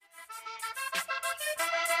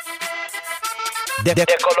De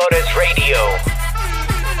Colores Radio.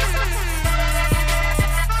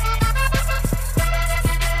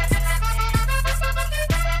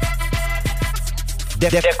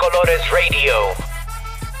 De Colores Radio.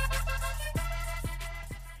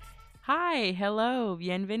 Hi, hello,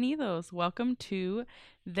 bienvenidos. Welcome to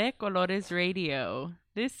De Colores Radio.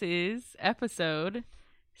 This is episode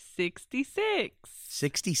 66.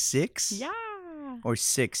 66? Yeah. Or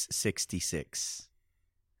 666?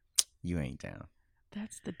 You ain't down.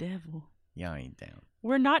 That's the devil. Y'all ain't down.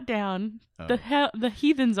 We're not down. Oh. The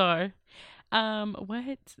heathens are.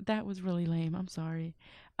 What? That was really lame. I'm sorry.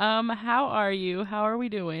 How are you? How are we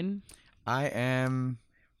doing? I am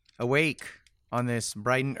awake on this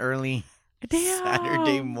bright and early Damn.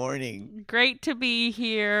 Saturday morning. Great to be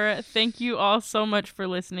here. Thank you all so much for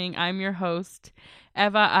listening. I'm your host,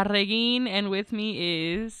 Eva Arreguin, and with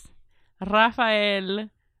me is Rafael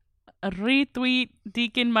Retweet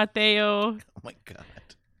Deacon Mateo Oh my God.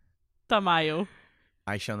 Tamayo.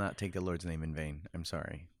 I shall not take the Lord's name in vain. I'm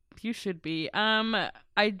sorry. You should be. I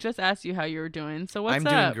just asked you how you were doing. So what's I'm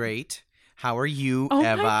up? doing great. How are you, Oh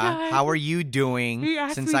my Eva? God. How are you doing? You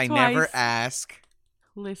asked Since me I never twice. ask.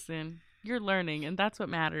 Listen, you're learning, and that's what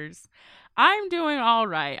matters. I'm doing all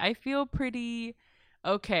right. I feel pretty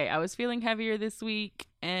okay. I was feeling heavier this week,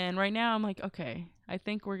 and right now I'm like, okay, I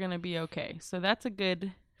think we're going to be okay. So that's a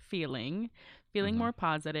good feeling more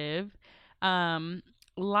positive.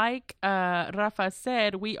 Like Rafa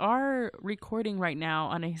said, we are recording right now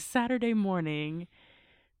on a Saturday morning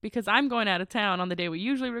because I'm going out of town on the day we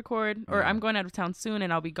usually record, or I'm going out of town soon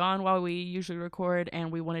and I'll be gone while we usually record,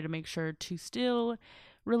 and we wanted to make sure to still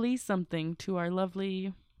release something to our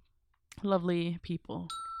lovely, lovely people.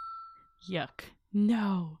 Yuck.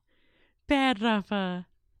 No. Bad, Rafa.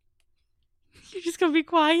 You're just going to be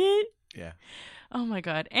quiet? Yeah. Oh my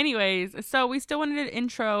God. Anyways, so we still wanted to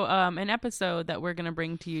intro an episode that we're going to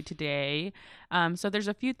bring to you today. So there's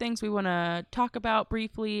a few things we want to talk about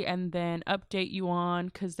briefly and then update you on,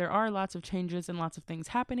 because there are lots of changes and lots of things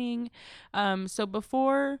happening. So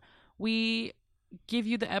before we give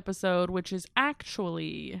you the episode, which is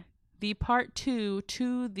actually the part 2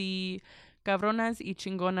 to the Cabronas y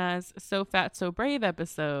Chingonas So Fat, So Brave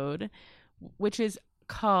episode, which is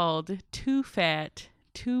called Too Fat,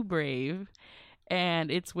 Too Brave.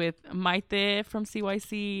 And it's with Maite from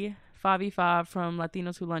CYC, Favi Fav from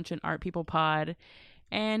Latinos Who Lunch and Art People Pod,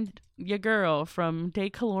 and your girl from De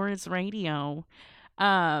Colores Radio.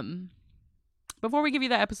 Before we give you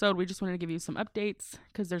that episode, we just wanted to give you some updates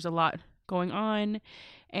because there's a lot going on,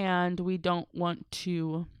 and we don't want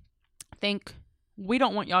y'all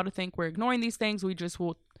to think we're ignoring these things. We just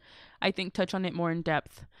will, I think, touch on it more in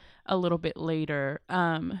depth a little bit later.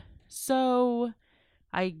 So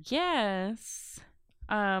I guess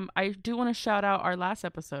I do want to shout out our last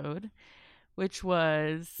episode, which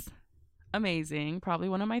was amazing. Probably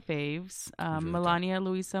one of my faves. Melania,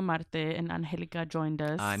 Luisa, Marte, and Angelica joined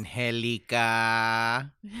us.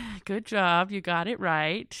 Angelica. Good job. You got it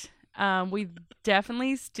right. We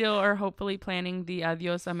definitely still are hopefully planning the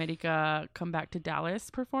Adios America Come Back to Dallas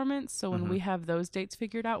performance. So when we have those dates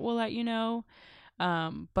figured out, we'll let you know.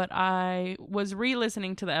 But I was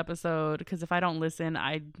re-listening to the episode because if I don't listen,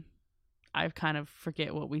 I kind of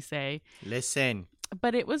forget what we say. Listen.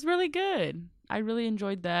 But it was really good. I really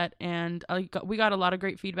enjoyed that, and we got a lot of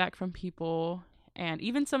great feedback from people, and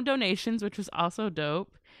even some donations, which was also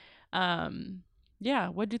dope. Yeah,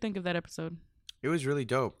 what did you think of that episode? It was really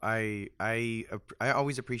dope. I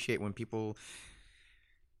always appreciate when people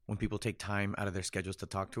take time out of their schedules to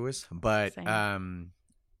talk to us. But Same.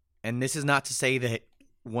 And this is not to say that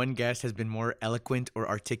one guest has been more eloquent or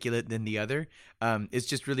articulate than the other. It's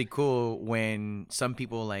just really cool when some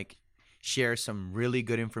people like share some really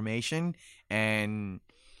good information, and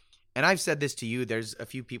I've said this to you. There's a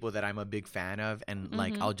few people that I'm a big fan of, and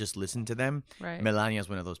like I'll just listen to them. Right. Melania is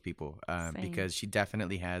one of those people Same. because she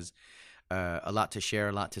definitely has a lot to share,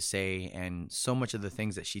 a lot to say, and so much of the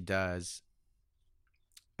things that she does,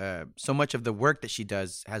 so much of the work that she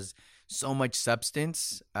does has so much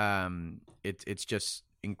substance. It's just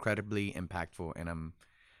incredibly impactful, and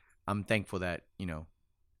I'm thankful that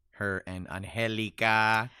her and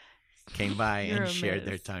Angelica came by You're and a shared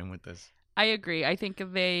their miss. time with us. I agree. I think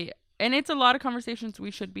and it's a lot of conversations we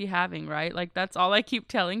should be having, right? Like that's all I keep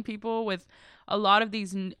telling people with a lot of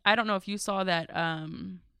these. I don't know if you saw that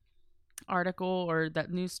article or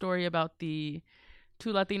that news story about the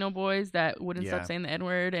 2 Latino boys that wouldn't stop Yeah. saying the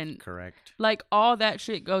N-word, and Correct. like all that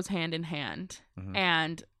shit goes hand in hand. Mhm.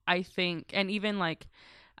 And I think, and even like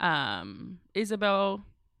Isabel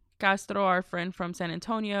Castro, our friend from San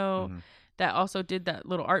Antonio, Mhm. that also did that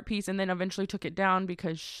little art piece and then eventually took it down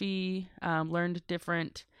because she learned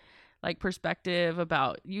different like perspective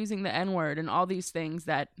about using the N-word and all these things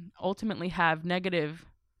that ultimately have negative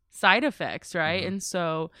side effects, right? And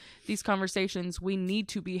so these conversations we need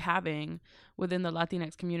to be having within the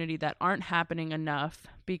Latinx community that aren't happening enough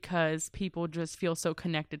because people just feel so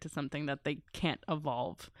connected to something that they can't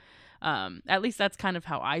evolve. At least that's kind of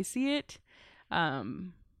how I see it.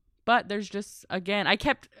 But there's just, again,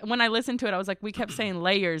 when I listened to it, I was like, we kept saying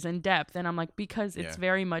layers and depth. And I'm like, because it's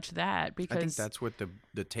very much that. Because I think that's what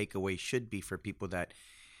the takeaway should be for people that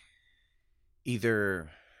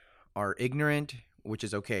either are ignorant, which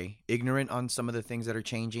is okay, ignorant on some of the things that are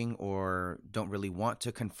changing, or don't really want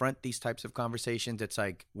to confront these types of conversations. It's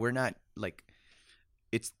like, we're not like,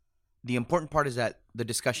 it's the important part is that the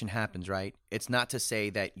discussion happens, right? It's not to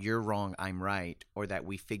say that you're wrong, I'm right, or that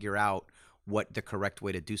we figure out what the correct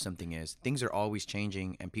way to do something is. Things are always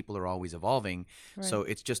changing and people are always evolving. Right. So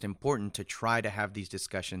it's just important to try to have these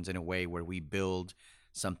discussions in a way where we build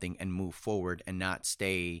something and move forward and not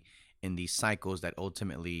stay in these cycles that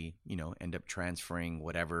ultimately, you know, end up transferring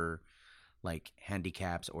whatever like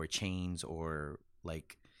handicaps or chains or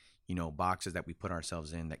like, you know, boxes that we put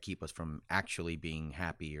ourselves in that keep us from actually being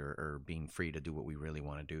happy or being free to do what we really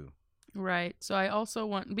want to do. Right. So I also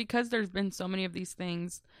want, because there's been so many of these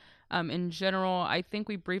things in general, I think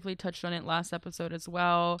we briefly touched on it last episode as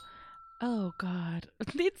well. Oh, God.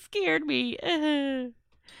 It scared me.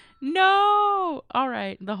 No. All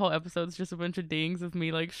right. The whole episode's just a bunch of dings of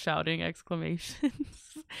me like shouting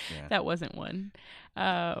exclamations. Yeah. That wasn't one.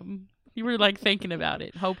 You were like thinking about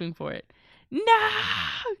it, hoping for it. No.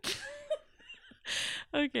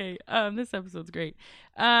 Okay. This episode's great.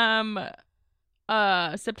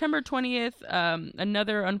 September 20th,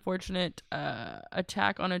 another unfortunate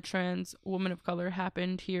attack on a trans woman of color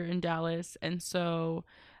happened here in Dallas. And so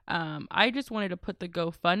I just wanted to put the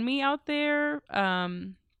GoFundMe out there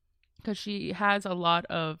because she has a lot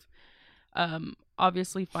of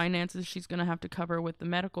obviously finances she's going to have to cover with the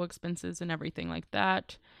medical expenses and everything like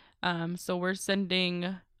that. So we're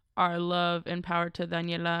sending our love and power to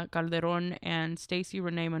Daniela Calderon and Stacey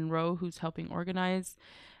Renee Monroe, who's helping organize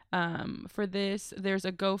for this. There's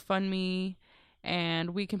a GoFundMe, and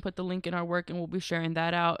we can put the link in our work, and we'll be sharing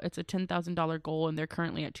that out. It's a $10,000 goal, and they're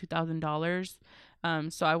currently at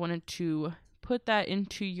 $2,000. So I wanted to put that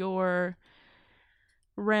into your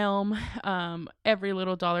realm. Every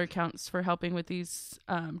little dollar counts for helping with these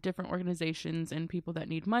different organizations and people that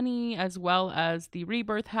need money, as well as the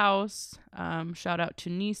Rebirth House. Shout out to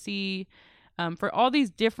Nisi for all these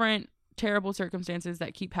different terrible circumstances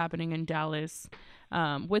that keep happening in Dallas.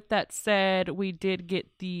 With that said, we did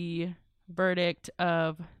get the verdict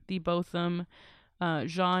of the Botham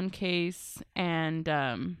Jean case, and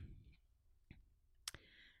there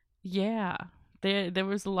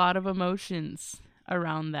was a lot of emotions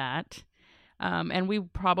around that. And we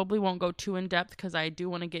probably won't go too in depth because I do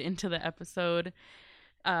want to get into the episode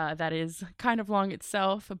that is kind of long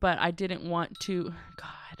itself, but I didn't want to.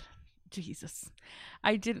 God, Jesus.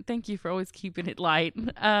 I didn't. Thank you for always keeping it light.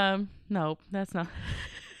 No, that's not.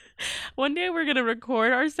 One day we're going to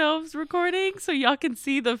record ourselves recording so y'all can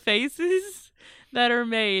see the faces that are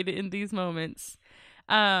made in these moments.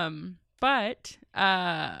 But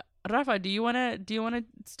Rafa, do you want to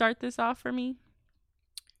start this off for me?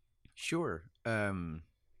 Sure.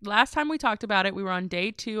 Last time we talked about it, we were on day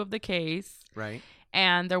 2 of the case. Right.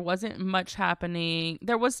 And there wasn't much happening.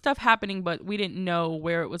 There was stuff happening, but we didn't know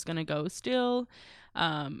where it was going to go still.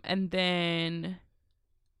 And then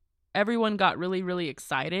everyone got really, really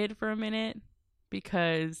excited for a minute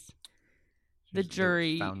because the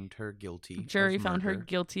jury found her guilty. Found her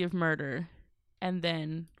guilty of murder. And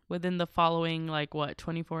then within the following,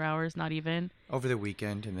 24 hours, not even. Over the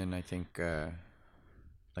weekend. And then I think, a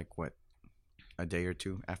day or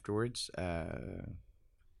two afterwards,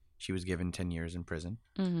 she was given 10 years in prison.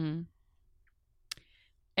 Mm-hmm.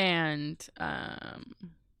 And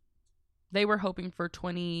they were hoping for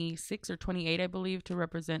 26 or 28, I believe, to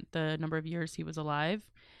represent the number of years he was alive.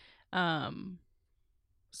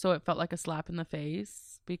 So it felt like a slap in the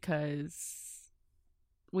face because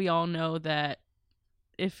we all know that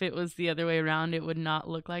if it was the other way around, it would not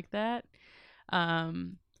look like that.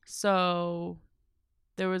 So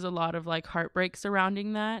there was a lot of heartbreak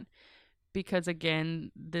surrounding that. Because,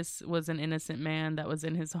 again, this was an innocent man that was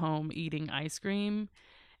in his home eating ice cream,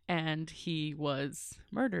 and he was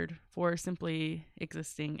murdered for simply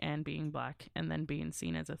existing and being black and then being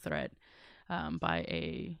seen as a threat by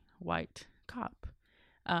a white cop.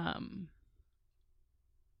 And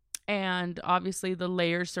obviously the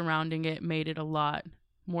layers surrounding it made it a lot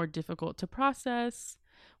more difficult to process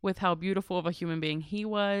with how beautiful of a human being he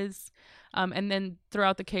was. And then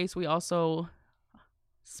throughout the case, we also,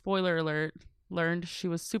 spoiler alert, learned she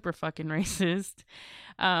was super fucking racist,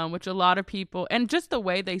 which a lot of people, and just the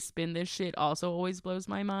way they spin this shit also always blows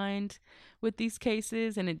my mind with these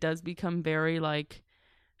cases. And it does become very like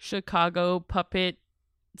Chicago puppet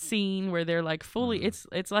scene where they're like fully,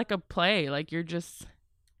 it's like a play, like you're just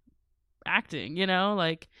acting, you know,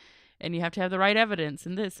 like, and you have to have the right evidence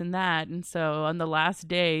and this and that. And so on the last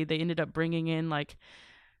day, they ended up bringing in like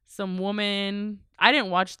some woman. I didn't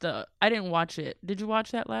watch it. Did you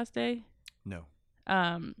watch that last day? No.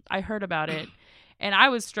 I heard about it and I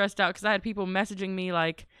was stressed out because I had people messaging me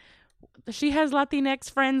like, she has Latinx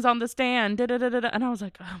friends on the stand, da, da, da, da, da. And I was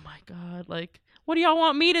like, oh my God, like, what do y'all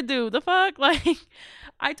want me to do? The fuck? Like,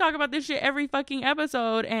 I talk about this shit every fucking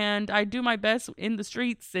episode and I do my best in the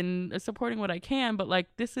streets and supporting what I can. But like,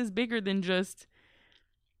 this is bigger than just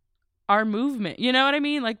our movement. You know what I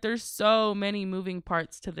mean? Like, there's so many moving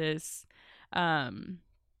parts to this. And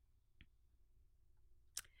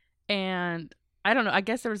I don't know. I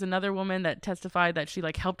guess there was another woman that testified that she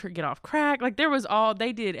like helped her get off crack. Like,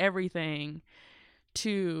 they did everything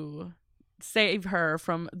to save her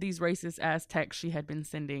from these racist ass texts she had been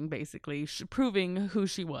sending, basically proving who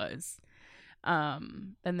she was.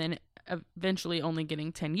 And then eventually only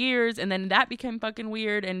getting 10 years. And then that became fucking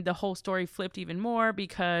weird. And the whole story flipped even more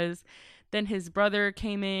because then his brother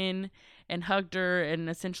came in and hugged her and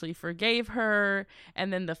essentially forgave her.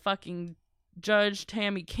 And then the fucking Judge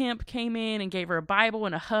Tammy Kemp came in and gave her a Bible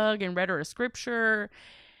and a hug and read her a scripture.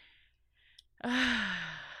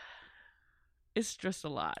 It's just a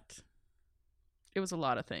lot. It was a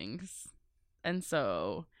lot of things. And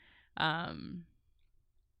so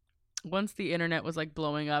once the internet was like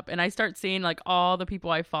blowing up and I start seeing like all the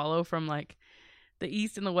people I follow from like the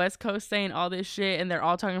East and the West Coast saying all this shit and they're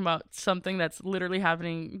all talking about something that's literally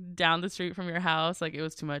happening down the street from your house, like it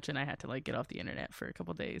was too much and I had to like get off the internet for a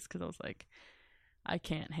couple days because I was like, I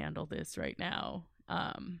can't handle this right now.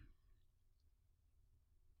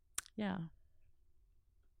 Yeah.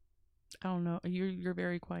 I don't know. You're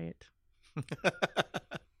very quiet.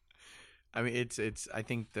 I mean, it's. I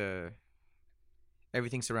think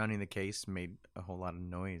everything surrounding the case made a whole lot of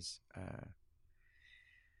noise,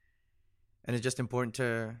 and it's just important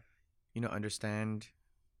to, understand,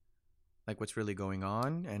 like what's really going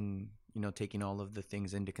on, and taking all of the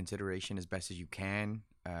things into consideration as best as you can.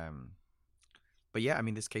 But yeah, I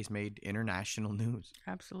mean, this case made international news.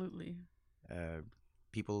 Absolutely.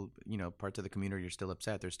 People, parts of the community are still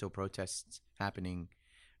upset. There's still protests happening.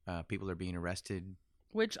 People are being arrested.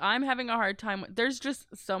 Which I'm having a hard time with. There's just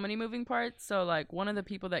so many moving parts. So, like, one of the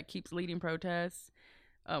people that keeps leading protests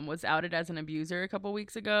was outed as an abuser a couple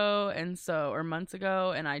weeks ago, or months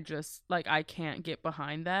ago, and I just, like, I can't get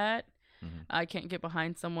behind that. Mm-hmm. I can't get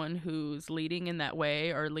behind someone who's leading in that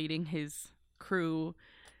way or leading his crew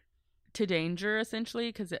to danger, essentially,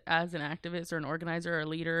 because as an activist or an organizer or a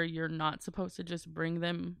leader, you're not supposed to just bring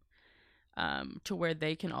them to where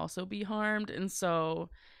they can also be harmed. And so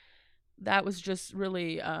that was just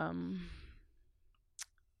really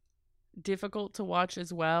difficult to watch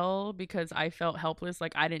as well because I felt helpless.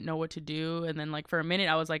 Like, I didn't know what to do. And then, like, for a minute,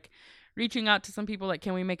 I was, like, reaching out to some people, like,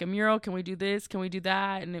 can we make a mural? Can we do this? Can we do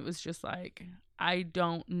that? And it was just, like, I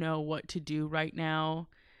don't know what to do right now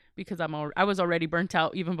because I was already burnt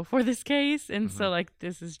out even before this case. And so, like,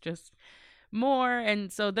 this is just more.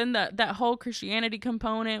 And so then that whole Christianity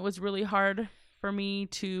component was really hard for me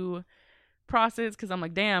to process because I'm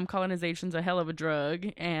like, damn, colonization's a hell of a drug,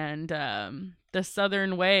 and the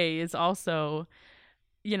Southern way is also,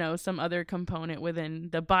 some other component within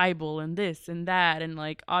the Bible and this and that, and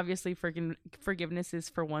like obviously forgiveness is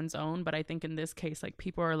for one's own, but I think in this case, like,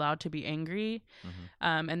 people are allowed to be angry.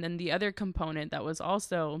 And then the other component that was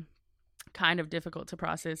also kind of difficult to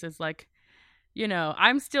process is like,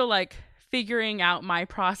 I'm still like figuring out my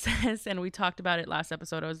process, and we talked about it last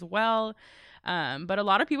episode as well. But a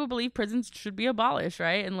lot of people believe prisons should be abolished,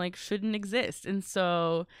 right? And like shouldn't exist. And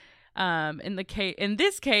so, in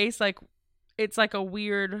this case, like, it's like a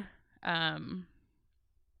weird,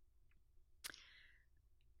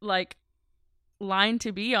 like, line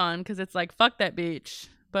to be on because it's like, fuck that bitch,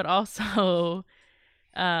 but also,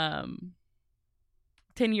 10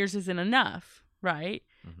 years isn't enough, right?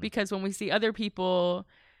 Because when we see other people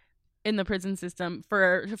in the prison system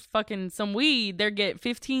for fucking some weed, they get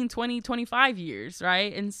 15, 20, 25 years,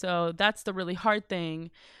 right? And so that's the really hard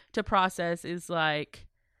thing to process is like,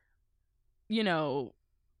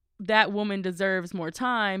 that woman deserves more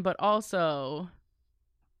time, but also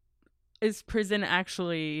is prison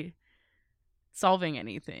actually solving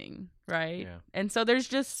anything, right? Yeah. And so there's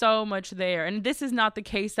just so much there. And this is not the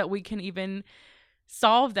case that we can even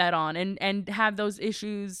solve that on and have those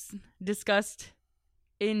issues discussed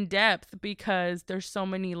in depth, because there's so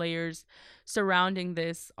many layers surrounding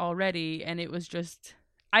this already. And it was just,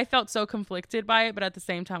 I felt so conflicted by it, but at the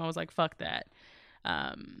same time I was like, fuck that.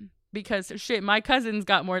 Because shit, my cousins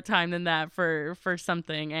got more time than that for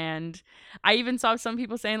something. And I even saw some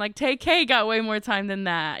people saying like Tay-K got way more time than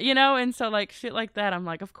that, you know? And so like shit like that, I'm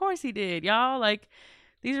like, of course he did, y'all. Like,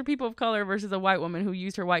 these are people of color versus a white woman who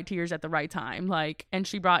used her white tears at the right time. Like, and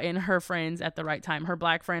she brought in her friends at the right time, her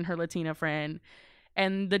black friend, her Latina friend.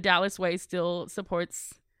 And the Dallas way still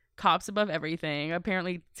supports cops above everything.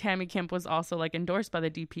 Apparently Tammy Kemp was also like endorsed by the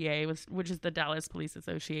DPA, which is the Dallas Police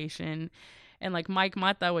Association. And like Mike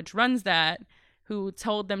Mata, which runs that, who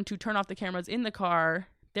told them to turn off the cameras in the car,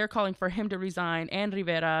 they're calling for him to resign, and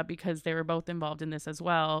Rivera, because they were both involved in this as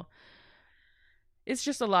well. It's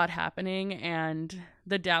just a lot happening, and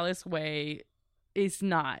the Dallas way is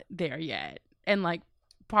not there yet. And like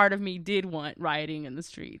part of me did want rioting in the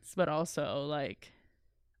streets, but also like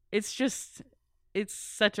it's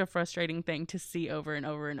such a frustrating thing to see over and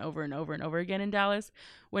over and over and over and over again in Dallas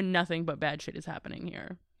when nothing but bad shit is happening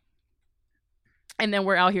here. And then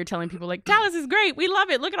we're out here telling people like, Dallas is great, we love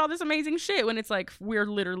it, look at all this amazing shit, when it's like we're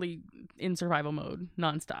literally in survival mode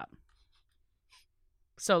nonstop.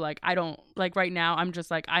 So like I don't, like right now I'm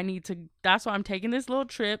just like, that's why I'm taking this little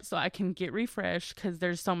trip, so I can get refreshed, because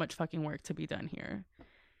there's so much fucking work to be done here.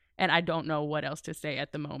 And I don't know what else to say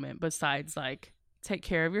at the moment besides like, take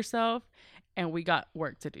care of yourself, and we got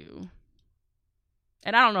work to do.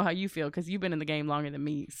 And I don't know how you feel, because you've been in the game longer than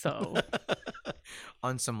me, so.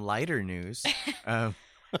 On some lighter news.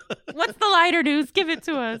 What's the lighter news? Give it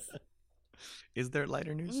to us. Is there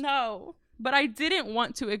lighter news? No. But I didn't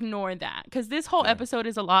want to ignore that, because this whole episode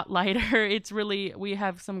is a lot lighter. It's really, we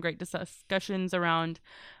have some great discussions around,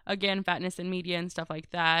 again, fatness in media and stuff like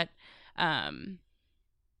that.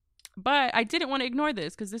 But I didn't want to ignore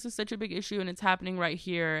this, because this is such a big issue and it's happening right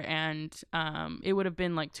here. And it would have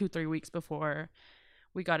been like 2-3 weeks before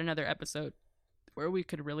we got another episode where we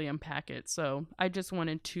could really unpack it. So I just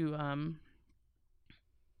wanted to,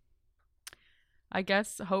 I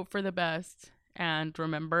guess, hope for the best and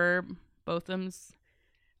remember Botham's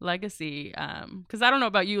legacy. Because I don't know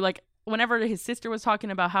about you, like whenever his sister was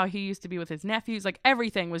talking about how he used to be with his nephews, like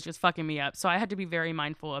everything was just fucking me up. So I had to be very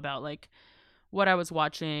mindful about like what I was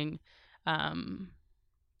watching.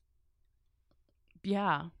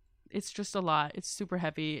 Yeah, it's just a lot. It's super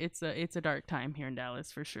heavy. It's a dark time here in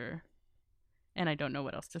Dallas for sure. And I don't know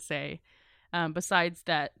what else to say. Besides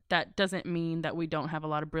that doesn't mean that we don't have a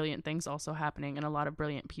lot of brilliant things also happening, and a lot of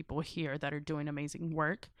brilliant people here that are doing amazing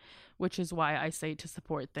work, which is why I say to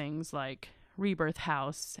support things like Rebirth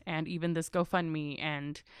House and even this GoFundMe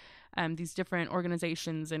and these different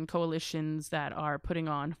organizations and coalitions that are putting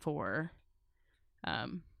on for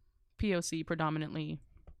POC predominantly.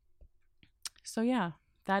 So yeah,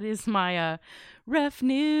 that is my rough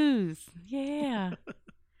news. Yeah.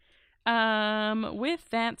 With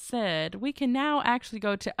that said, we can now actually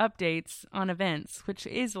go to updates on events, which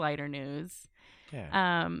is lighter news.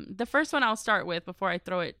 Yeah. The first one I'll start with before I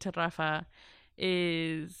throw it to Rafa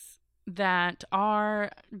is that our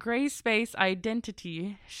Gray Space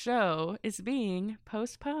Identity show is being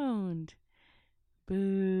postponed.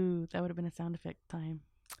 Boo. That would have been a sound effect time.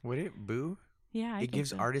 Would it? Boo? Yeah, it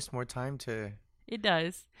gives artists more time to... It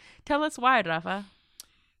does. Tell us why, Rafa.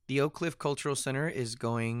 The Oak Cliff Cultural Center is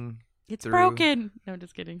going... It's broken. No,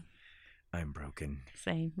 just kidding. I'm broken.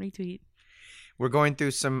 Same. Retweet. We're going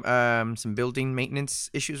through some building maintenance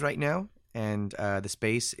issues right now, and the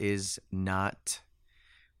space is not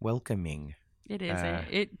welcoming. It isn't.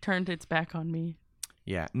 It turned its back on me.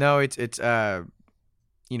 Yeah. No, it's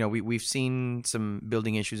you know, we've seen some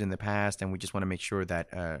building issues in the past, and we just want to make sure that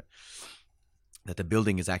that the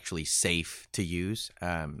building is actually safe to use.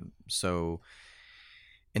 So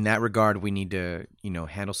in that regard, we need to, you know,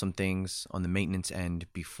 handle some things on the maintenance end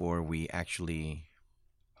before we actually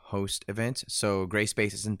host events. So Gray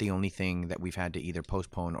Space isn't the only thing that we've had to either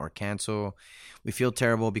postpone or cancel. We feel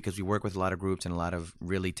terrible because we work with a lot of groups and a lot of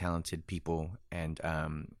really talented people, and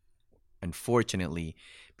unfortunately,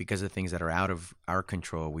 because of things that are out of our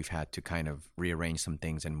control, we've had to kind of rearrange some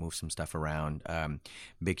things and move some stuff around.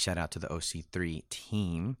 Big shout out to the OC3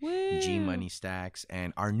 team, Woo. G Money Stacks,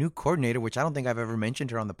 and our new coordinator, which I don't think I've ever mentioned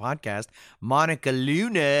her on the podcast, Monica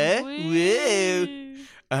Luna. Woo.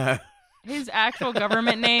 Woo. His actual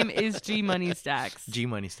government name is G Money Stacks. G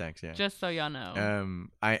Money Stacks, yeah. Just so y'all know.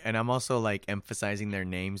 I'm also like emphasizing their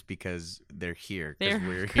names because they're here. They're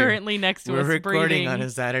we're currently next to we're us, recording breathing on a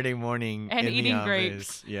Saturday morning and in eating the office.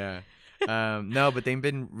 grapes. Yeah. No, but they've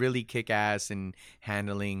been really kick-ass in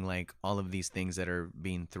handling like all of these things that are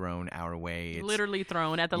being thrown our way. It's, literally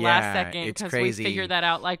thrown at the last second it's because we crazy. figured that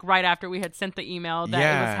out like right after we had sent the email that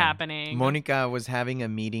it was happening. Monica was having a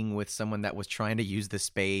meeting with someone that was trying to use the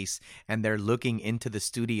space, and they're looking into the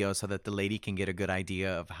studio so that the lady can get a good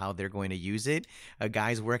idea of how they're going to use it. A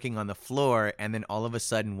guy's working on the floor, and then all of a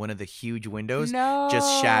sudden one of the huge windows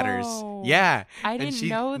just shatters. Yeah. I didn't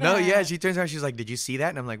know that. No, yeah, she turns around, she's like, "Did you see that?"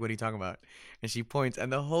 And I'm like, "What are you talking about?" And she points,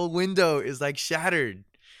 and the whole window is like shattered.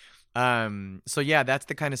 So yeah, that's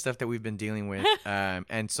the kind of stuff that we've been dealing with.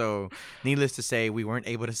 And so needless to say, we weren't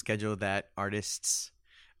able to schedule that artist's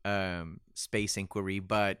space inquiry,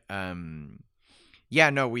 but yeah,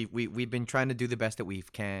 no, we've been trying to do the best that we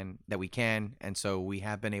can, and so we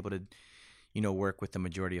have been able to, work with the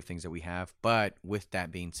majority of things that we have. But with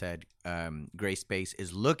that being said, Gray Space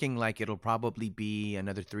is looking like it'll probably be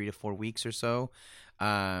another 3 to 4 weeks or so.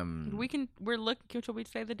 Should we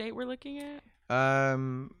say the date we're looking at?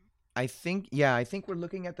 I think we're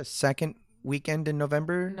looking at the second weekend in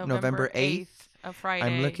November 8th. A Friday.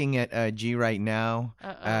 I'm looking at G right now.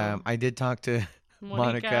 I did talk to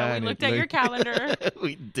Monica. We looked at your calendar.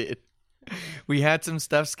 We did. We had some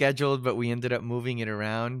stuff scheduled, but we ended up moving it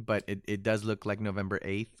around. But it does look like November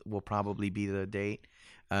 8th will probably be the date.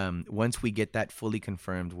 Once we get that fully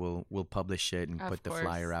confirmed, we'll publish it and put the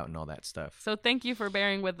flyer out and all that stuff. So thank you for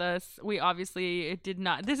bearing with us. We obviously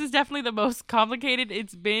this is definitely the most complicated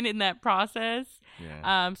it's been in that process.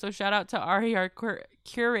 Yeah. So shout out to Ari, our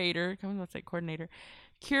curator. Let's say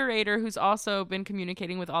curator, who's also been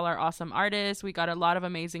communicating with all our awesome artists. We got a lot of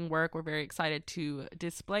amazing work. We're very excited to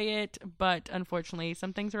display it, but unfortunately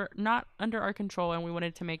some things are not under our control, and we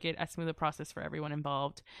wanted to make it as smooth a process for everyone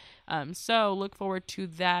involved. So look forward to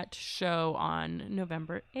that show on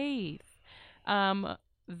November 8th.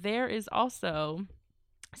 There is also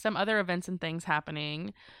some other events and things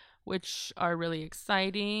happening which are really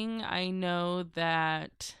exciting. I know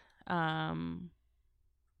that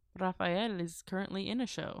Rafael is currently in a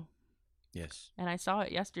show. Yes. And I saw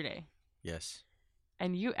it yesterday. Yes.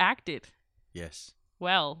 And you acted. Yes.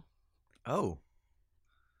 Well. Oh.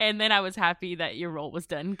 And then I was happy that your role was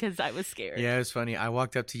done because I was scared. Yeah, it was funny. I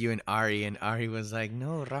walked up to you and Ari was like,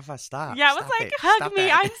 "No, Rafa, stop." Yeah, I was like, "Hug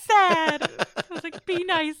me, I'm sad." I was like, "Be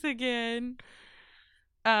nice again."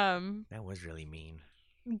 That was really mean.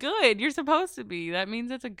 Good. You're supposed to be. That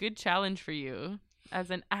means it's a good challenge for you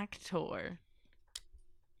as an actor.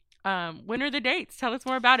 When are the dates? Tell us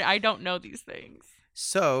more about it. I don't know these things.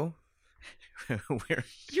 So, you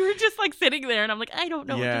were just like sitting there, and I'm like, I don't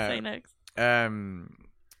know what to say next.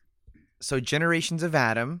 So Generations of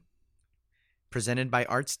Adam, presented by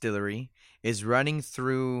Artstillery, is running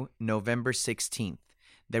through November 16th.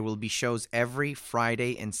 There will be shows every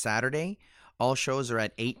Friday and Saturday. All shows are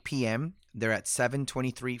at 8 p.m. They're at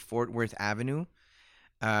 723 Fort Worth Avenue.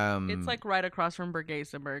 It's like right across from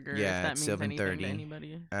Burguesa Burger. Yeah, if that means anything to 7:30.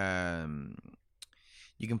 anybody.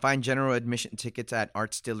 You can find general admission tickets at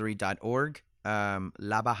artstillery.org.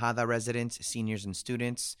 La Bajada residents, seniors, and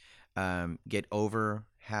students get over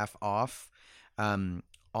half off.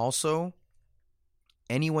 Also,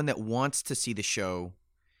 anyone that wants to see the show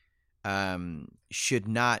should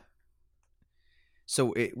not.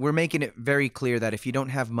 So we're making it very clear that if you don't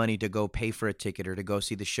have money to go pay for a ticket or to go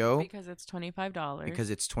see the show, because it's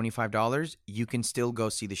 $25. You can still go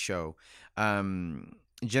see the show.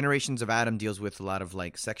 Generations of Adam deals with a lot of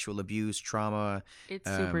like sexual abuse, trauma. It's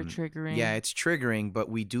super triggering. Yeah, it's triggering, but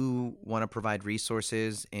we do want to provide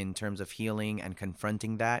resources in terms of healing and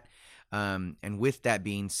confronting that. And with that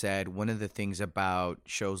being said, one of the things about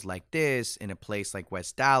shows like this in a place like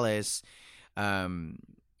West Dallas,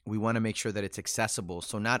 we want to make sure that it's accessible.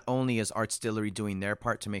 So not only is Artstillery doing their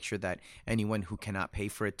part to make sure that anyone who cannot pay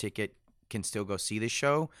for a ticket can still go see the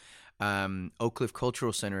show, Oak Cliff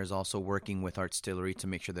Cultural Center is also working with Artstillery to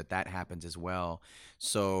make sure that that happens as well.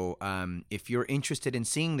 So if you're interested in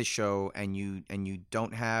seeing the show and you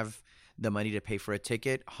don't have the money to pay for a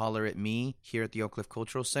ticket, holler at me here at the Oak Cliff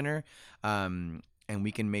Cultural Center, and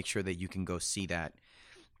we can make sure that you can go see that.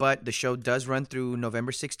 But the show does run through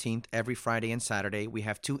November 16th, every Friday and Saturday. We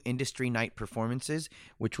have 2 industry night performances,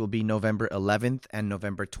 which will be November 11th and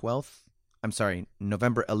November 12th. I'm sorry,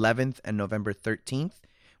 November 11th and November 13th,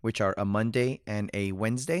 which are a Monday and a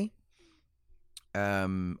Wednesday.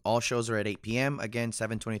 All shows are at 8 p.m. Again,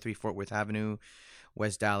 723 Fort Worth Avenue,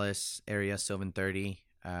 West Dallas area, Sylvan 30.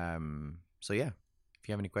 So yeah, if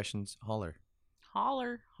you have any questions, holler.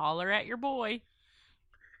 Holler at your boy.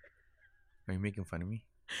 Are you making fun of me?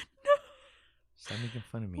 No. Stop making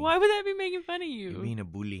fun of me. Why would that be making fun of you? You're being a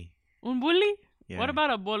bully. Un bully? Yeah. What about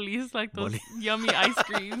a bolis? Like those yummy ice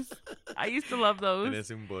creams. I used to love those. It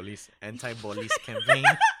is un bullies. Anti-bullies campaign.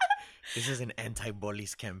 This is an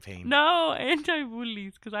anti-bullies campaign. No,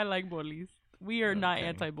 anti-bullies, because I like bullies. We are not Okay.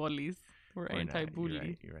 anti-bullies. We're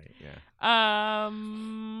anti-bully. You're right. Yeah.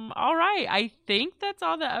 All right. I think that's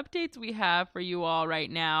all the updates we have for you all right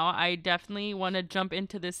now. I definitely want to jump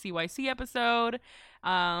into this CYC episode.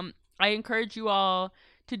 I encourage you all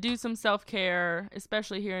to do some self-care,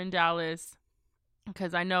 especially here in Dallas,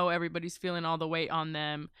 because I know everybody's feeling all the weight on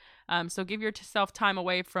them. So give yourself time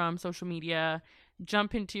away from social media.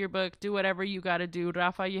 Jump into your book. Do whatever you got to do.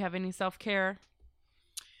 Rafa, you have any self-care?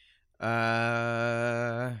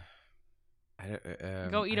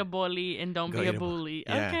 Go eat a bully and don't be a bully.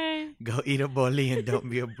 Yeah. Okay. Go eat a bully and don't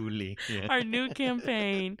be a bully. Yeah. Our new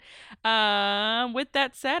campaign. With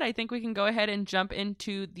that said, I think we can go ahead and jump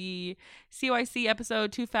into the CYC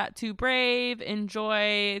episode, Too Fat, Too Brave.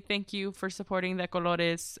 Enjoy. Thank you for supporting the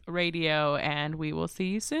Colores Radio, and we will see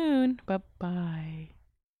you soon. Bye-bye.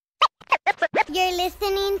 You're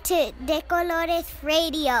listening to De Colores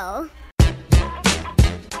Radio.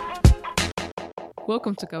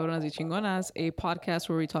 Welcome to Cabronas y Chingonas, a podcast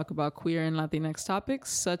where we talk about queer and Latinx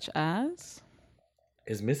topics such as...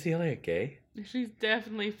 Is Missy Elliott gay? She's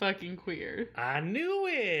definitely fucking queer. I knew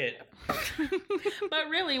it. But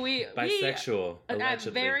really, Bisexual, at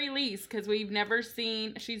allegedly. very least, because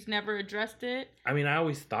she's never addressed it. I mean, I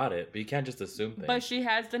always thought it, but you can't just assume things. But she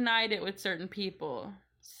has denied it with certain people.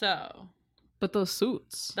 So... But those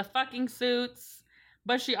suits. The fucking suits.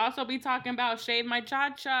 But she also be talking about shave my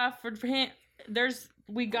cha-cha for him.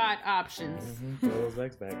 We got options. Throw those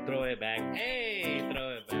legs back. Throw it back. Hey,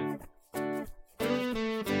 throw it back.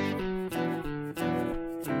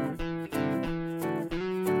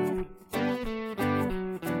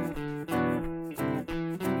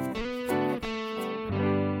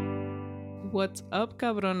 What's up,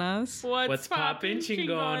 cabronas? What's poppin',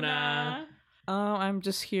 chingona? I'm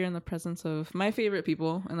just here in the presence of my favorite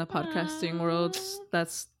people in the podcasting world.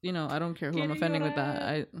 That's, I don't care who I'm offending with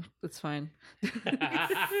that. It's fine.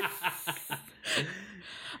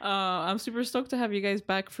 I'm super stoked to have you guys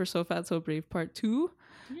back for So Fat, So Brave Part 2.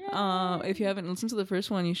 If you haven't listened to the first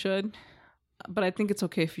one, you should. But I think it's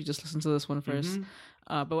okay if you just listen to this one first.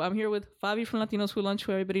 But I'm here with Fabi from Latinos Who Lunch,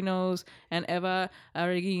 who everybody knows, and Eva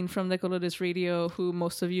Arguin from De Colores Radio, who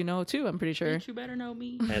most of you know too, I'm pretty sure. Bitch, you better know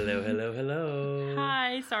me. Hello.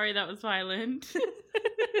 Hi, sorry that was violent.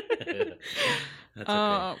 That's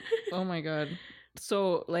okay. Oh my god.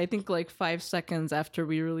 So I think 5 seconds after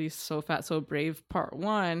we released So Fat, So Brave Part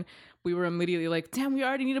 1, we were immediately like, damn, we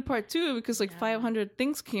already need a Part 2 because 500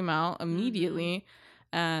 things came out immediately.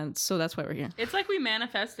 And so that's why we're here. It's like we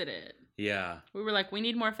manifested it. Yeah. We were like, we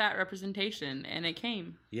need more fat representation, and it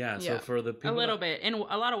came. Yeah, so for the people... A little bit, in a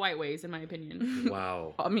lot of white ways, in my opinion.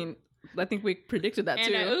 Wow. I mean, I think we predicted that and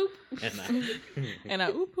too. A oop. And And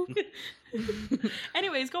a oop oop.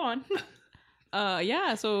 Anyways, go on.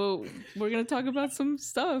 Yeah, so we're going to talk about some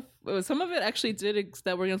stuff. Some of it actually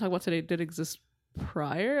that we're going to talk about today did exist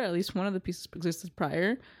prior. At least one of the pieces existed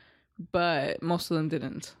prior, but most of them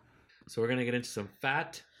didn't. So we're going to get into some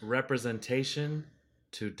fat representation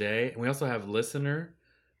today. And we also have listener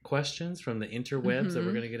questions from the interwebs that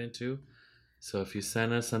we're going to get into. So if you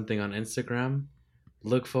send us something on Instagram,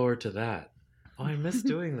 look forward to that. Oh, I miss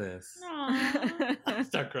doing this. Aww.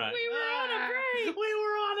 Start crying. We were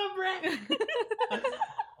on a break. Oh my god.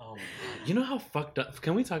 You know how fucked up...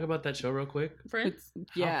 Can we talk about that show real quick? Friends?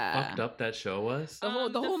 Yeah. How fucked up that show was? The whole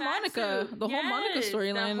fat Monica, suit. whole Monica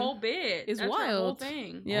storyline. The whole bit. is That's her wild. whole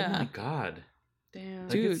thing. Yeah. Oh my god. Damn.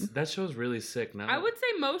 Dude. That show's really sick. Now I would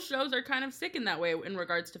say most shows are kind of sick in that way in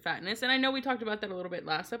regards to fatness. And I know we talked about that a little bit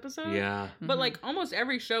last episode. Yeah. But almost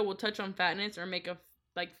every show will touch on fatness or make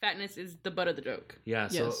fatness is the butt of the joke. Yeah,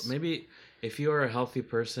 so Yes. maybe if you are a healthy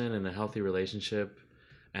person in a healthy relationship,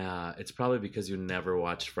 it's probably because you never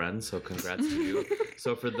watched Friends, so congrats to you.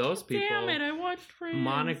 So for those people, Damn it, I watched Friends.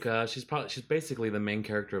 Monica, she's basically the main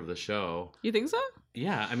character of the show. You think so?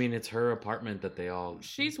 Yeah, I mean, it's her apartment that they all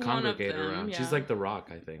She's one of congregate them, around. yeah. She's like the Rock,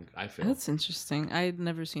 I think. I feel. That's interesting. I'd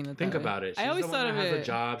never seen it. Think that way. about it. She's I always the thought one of that has it. a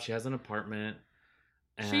job. She has an apartment.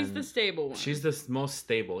 She's and the stable one. She's the most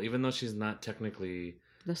stable, even though she's not technically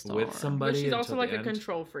The star. with somebody. But she's also until like the a end.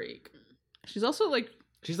 control freak. She's also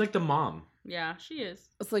She's like the mom. Yeah, she is.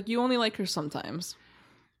 it's like you only like her sometimes.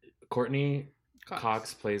 Courtney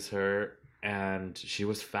Cox plays her, and she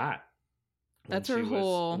was fat. That's her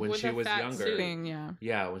whole when With she a was fat younger. suit. thing. Yeah.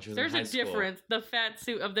 Yeah, when she was There's in high a school. difference. The fat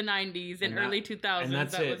suit of the 90s and And that- early 2000s and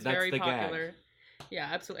that's that it. was That's very the gag. popular. Yeah,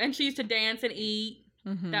 absolutely. And she used to dance and eat.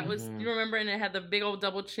 Mm-hmm. That was, you remember, and it had the big old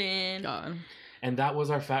double chin. God. And that was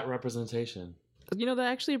our fat representation. You know, that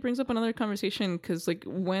actually brings up another conversation because, like,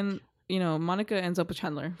 when, you know, Monica ends up with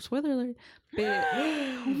Chandler. Spoiler alert. But,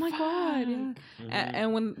 oh my God. Yeah.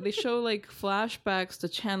 And when they show, like, flashbacks to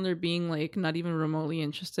Chandler being, like, not even remotely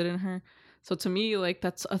interested in her. So to me, like,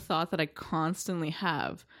 that's a thought that I constantly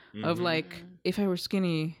have of, like, if I were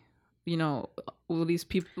skinny, you know, will these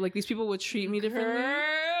people would treat me differently.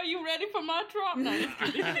 Girl, you ready for my drop? No, just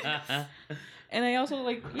kidding. And I also,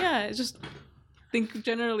 like, yeah, just think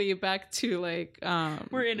generally back to, like,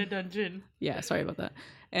 We're in a dungeon. yeah, sorry about that.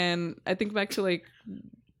 And I think back to, like,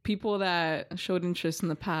 people that showed interest in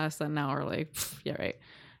the past that now are like, yeah, right.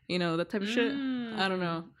 You know, that type of shit. I don't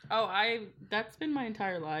know. Oh, that's been my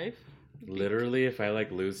entire life. Literally, if I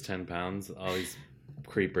like lose 10 pounds, all these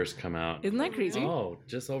creepers come out. Isn't that crazy? Oh,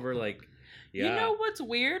 just over like, yeah. You know what's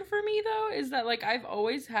weird for me though is that like I've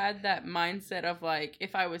always had that mindset of like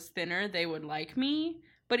if I was thinner they would like me,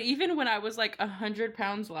 but even when I was like 100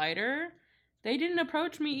 pounds lighter, they didn't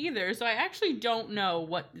approach me either. So I actually don't know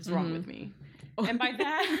what is wrong with me. And by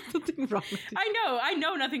that, Something wrong with you. I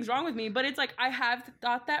know nothing's wrong with me, but it's like I have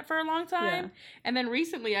thought that for a long time. Yeah. And then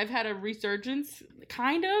recently I've had a resurgence,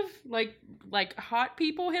 kind of like hot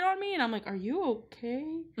people hit on me and I'm like, are you okay?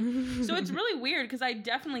 So it's really weird because I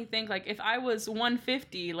definitely think like if I was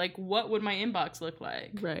 150, like what would my inbox look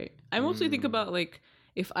like? Right. I mostly think about, like,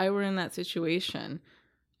 if I were in that situation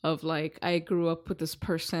of, like, I grew up with this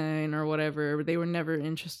person or whatever, they were never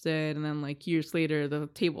interested, and then, like, years later, the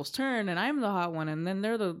tables turn, and I'm the hot one, and then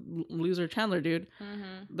they're the loser Chandler dude,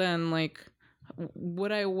 then, like,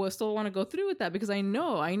 would I still want to go through with that? Because I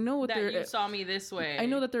know what That their you saw me this way. I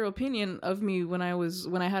know that their opinion of me when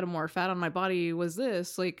I had more fat on my body was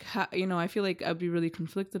this. Like, you know, I feel like I'd be really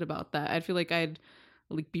conflicted about that. I feel like I'd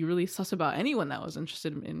like be really sus about anyone that was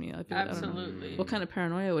interested in me. I feel like, I don't know Absolutely. what kind of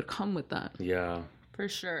paranoia would come with that. Yeah. For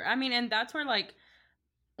sure. I mean, and that's where, like,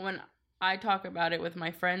 when I talk about it with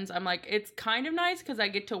my friends, I'm like, it's kind of nice because I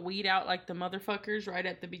get to weed out, like, the motherfuckers right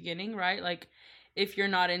at the beginning, right? Like, if you're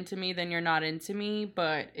not into me, then you're not into me.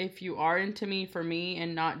 But if you are into me for me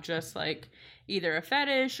and not just, like, either a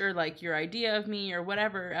fetish or, like, your idea of me or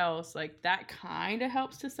whatever else, like, that kind of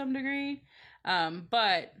helps to some degree.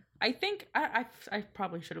 But I think I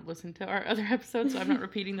probably should have listened to our other episodes, so I'm not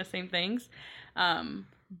repeating the same things.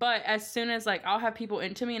 But as soon as, like, I'll have people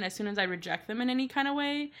into me, and as soon as I reject them in any kind of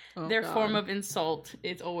way, their form of insult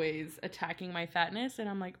is always attacking my fatness. And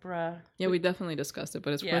I'm like, bruh. Yeah, we definitely discussed it,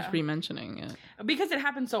 but it's worth re-mentioning it. Because it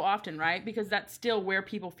happens so often, right? Because that's still where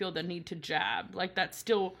people feel the need to jab. Like, that's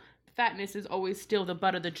still, fatness is always still the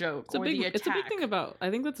butt of the joke the attack. It's a big thing about,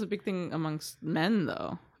 I think that's a big thing amongst men,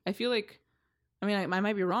 though. I feel like, I mean, I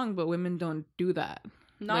might be wrong, but women don't do that.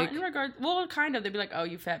 Not like, in regards, well, kind of. They'd be like, "Oh,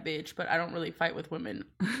 you fat bitch," but I don't really fight with women.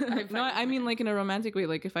 I mean, like, in a romantic way.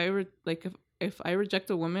 Like, if I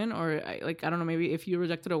reject a woman, or I don't know, maybe if you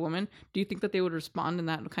rejected a woman, do you think that they would respond in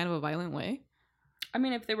that kind of a violent way? I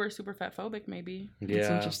mean, if they were super fat phobic, maybe. Yeah. That's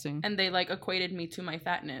interesting. And they like equated me to my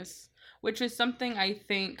fatness, which is something I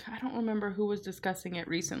think I don't remember who was discussing it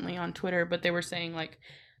recently on Twitter, but they were saying like.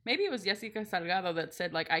 Maybe it was Jessica Salgado that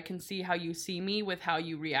said, like, I can see how you see me with how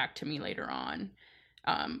you react to me later on.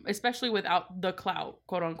 Especially without the clout,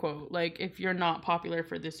 quote unquote. Like, if you're not popular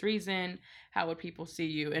for this reason, how would people see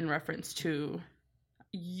you in reference to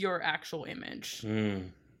your actual image?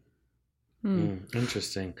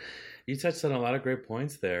 Interesting. You touched on a lot of great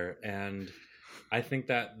points there. And I think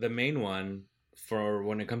that the main one for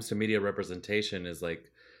when it comes to media representation is,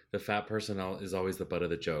 like, the fat person is always the butt of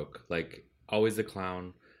the joke. Like, always the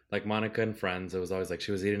clown. Like Monica and Friends, it was always like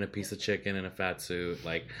she was eating a piece of chicken in a fat suit,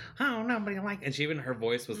 like, oh, nobody like, and she even her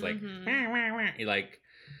voice was like, wah, wah, wah. Like,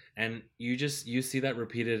 and you see that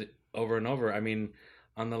repeated over and over. I mean,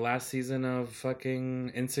 on the last season of fucking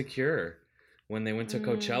Insecure, when they went to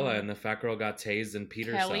Coachella and the fat girl got tased and peed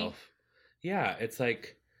herself. Yeah, it's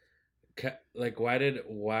like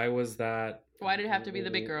why was that? Why did it have to be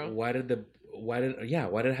the big girl? Why did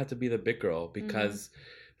it have to be the big girl? Because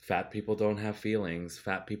fat people don't have feelings.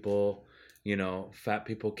 Fat people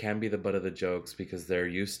can be the butt of the jokes because they're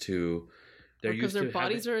used to. Because their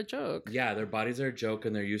bodies are a joke. Yeah, their bodies are a joke,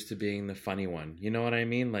 and they're used to being the funny one. You know what I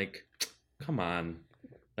mean? Like, come on,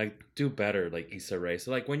 like, do better, like Issa Rae. So,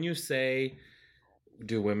 like, when you say,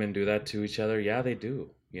 "Do women do that to each other?" Yeah, they do.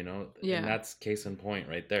 You know, and that's case in point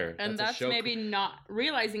right there. And that's maybe not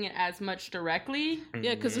realizing it as much directly.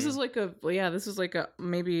 Yeah, because this is like a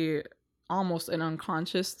maybe almost an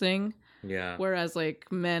unconscious thing Yeah. Whereas like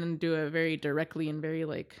men do it very directly and very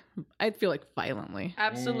like, I feel like violently.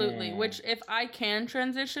 Absolutely. Which, if I can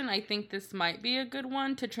transition, I think this might be a good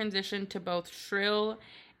one to transition to both Shrill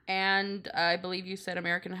and I believe you said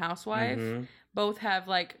American Housewife. Mhm. Both have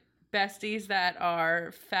like besties that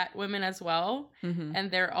are fat women as well. Mm-hmm. And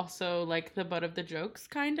they're also like the butt of the jokes,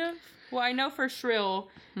 kind of. Well, I know for Shrill,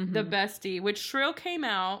 the bestie, which Shrill came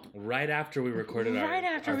out. Right after we recorded Right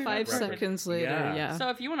after we 5 recorded. seconds later, yeah. So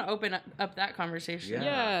if you want to open up that conversation.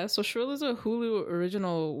 Yeah. So Shrill is a Hulu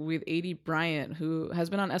original with A.D. Bryant, who has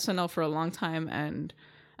been on SNL for a long time. And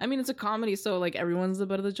I mean, it's a comedy, so like everyone's the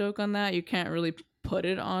butt of the joke on that. You can't really put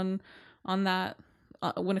it on that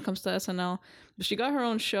when it comes to SNL. But she got her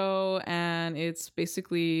own show, and it's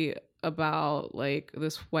basically about like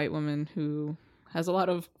this white woman who has a lot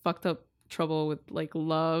of fucked up trouble with like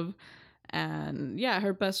love. And yeah,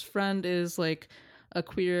 her best friend is like a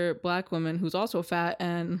queer black woman who's also fat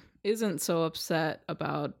and isn't so upset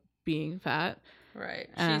about being fat. Right.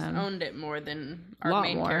 She's owned it more than our lot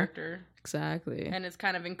main more. character. Exactly. And it's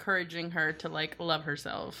kind of encouraging her to like love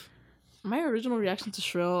herself. My original reaction to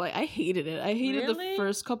Shrill, like, I hated it. I hated Really? the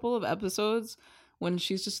first couple of episodes when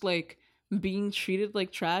she's just like being treated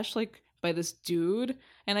like trash, like by this dude.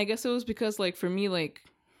 And I guess it was because like for me, like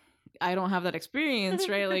I don't have that experience,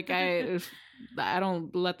 right? Like I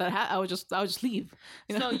don't let that happen. I would just leave.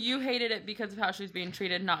 You know? So you hated it because of how she was being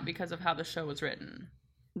treated, not because of how the show was written.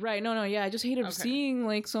 Right? No, yeah. I just hated Okay. seeing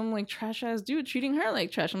like some like trash ass dude treating her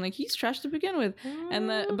like trash. I'm like, he's trash to begin with.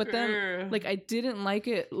 But then like I didn't like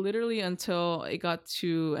it literally until it got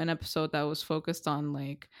to an episode that was focused on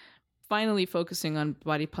like finally focusing on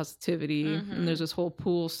body positivity. And there's this whole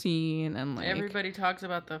pool scene and like Everybody talks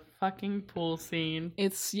about the fucking pool scene.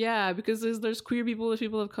 it's because there's queer people, there's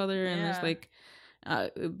people of color, and Yeah. there's like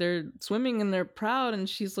they're swimming and they're proud, and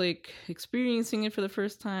she's like experiencing it for the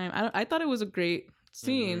first time. I thought it was a great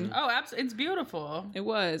scene. Oh, absolutely. It's beautiful. It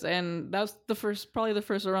was, and that was probably the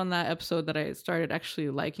first around that episode that I started actually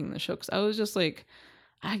liking the show, because I was just like,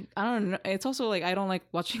 I don't know. It's also like I don't like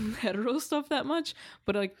watching hetero stuff that much,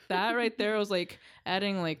 but like that right there was like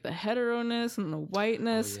adding like the hetero-ness and the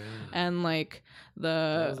whiteness and like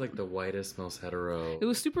That the was like the whitest, most hetero. it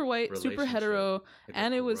was super white, super relationship. hetero, Like a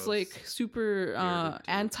and it was gross, like super bearded dude.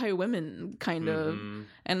 anti-women kind of, Mhm.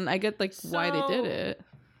 and I get like why they did So- it.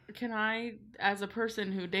 Can I, as a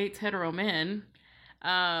person who dates hetero men,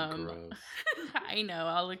 Gross. I know,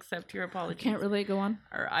 I'll accept your apology. Can't relate. Go on.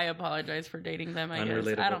 Or I apologize for dating them, I guess.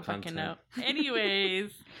 Unrelatable I don't fucking know. content.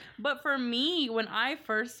 Anyways, but for me, when I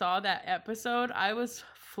first saw that episode, I was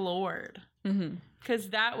floored. Mm-hmm. Because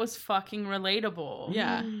that was fucking relatable.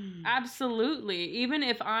 Yeah. Absolutely. Even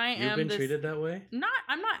if I You've am been this... treated that way?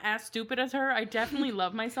 I'm not as stupid as her. I definitely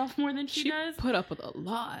love myself more than she does. put up with a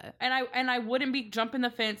lot. And I wouldn't be jumping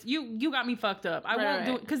the fence. You got me fucked up. I won't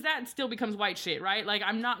do right. it because that still becomes white shit, right? Like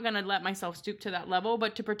I'm not gonna let myself stoop to that level.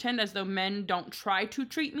 But to pretend as though men don't try to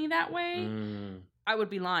treat me that way, I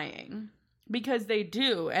would be lying. Because they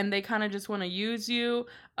do, and they kind of just want to use you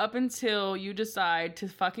up until you decide to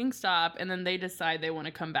fucking stop, and then they decide they want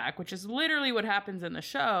to come back, which is literally what happens in the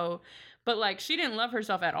show. But like, she didn't love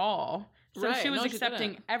herself at all. So Right, she was no, she accepting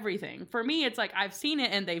didn't. everything. For me, it's like, I've seen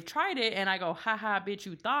it and they've tried it, and I go, haha, bitch,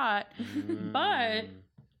 you thought. But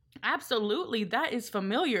absolutely, that is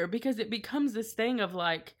familiar because it becomes this thing of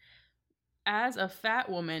like, as a fat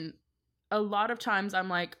woman, a lot of times I'm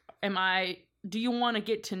like, do you want to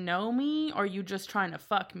get to know me or are you just trying to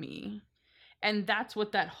fuck me? And that's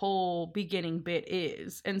what that whole beginning bit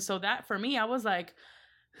is. And so that for me, I was like,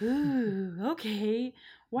 ooh, okay,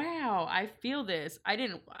 wow, I feel this.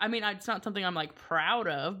 It's not something I'm like proud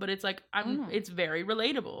of, but it's like, it's very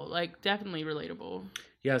relatable, like definitely relatable.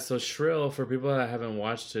 Yeah, so Shrill, for people that haven't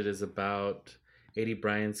watched it, is about A.D.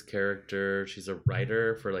 Bryant's character. She's a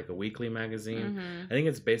writer for like a weekly magazine. Mhm. I think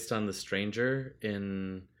it's based on The Stranger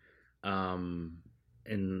in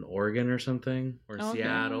Oregon or something, or Okay.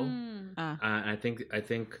 Seattle. Mm. I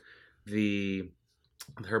think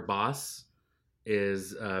her boss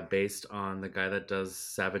is based on the guy that does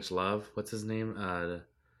Savage Love. What's his name?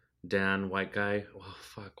 Dan, white guy. Oh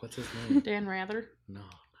fuck, what's his name? Dan Rather. No, not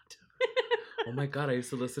Dan. Oh my god, I used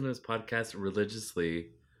to listen to his podcast religiously.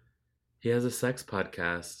 He has a sex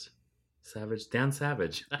podcast. Dan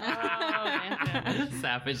Savage. Oh, Dan Savage.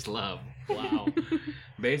 Savage Love. Wow.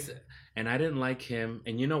 And I didn't like him.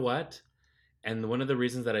 And you know what? And one of the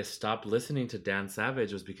reasons that I stopped listening to Dan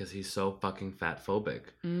Savage was because he's so fucking fat phobic.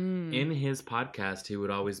 Mm. In his podcast, he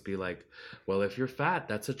would always be like, well, if you're fat,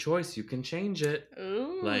 that's a choice. You can change it.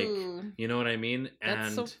 Ooh. Like, you know what I mean?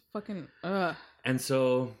 That's so fucking. And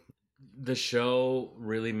so the show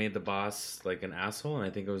really made the boss like an asshole, and I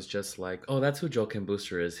think it was just like, oh, that's who Joel Kim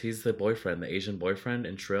Booster is. He's the boyfriend, the Asian boyfriend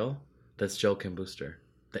in Trill. That's Joel Kim Booster,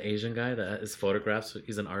 the Asian guy that is photographs.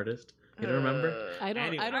 He's an artist. You don't remember? I don't.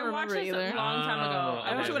 Anyway. I don't I watched remember this either. a long time ago.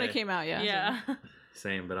 I watched it when it came out. Yeah. Yeah.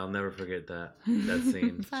 Same, but I'll never forget that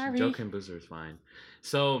scene. Sorry. Joel Kim Booster is fine.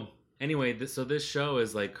 So anyway, this show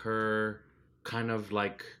is like her kind of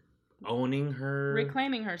like owning her,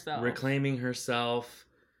 Reclaiming herself.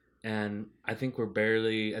 and I think we're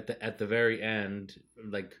barely at the very end.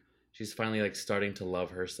 Like she's finally like starting to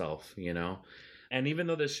love herself, you know. And even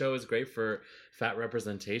though this show is great for fat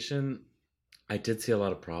representation, I did see a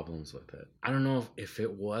lot of problems with it. I don't know if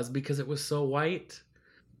it was because it was so white.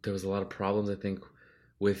 There was a lot of problems, I think,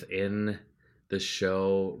 within the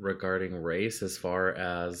show regarding race, as far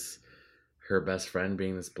as her best friend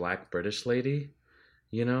being this black British lady,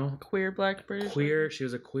 you know? Queer black British. She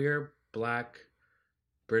was a queer black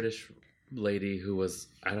British lady who was,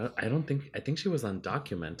 I think she was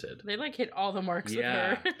undocumented. They like hit all the marks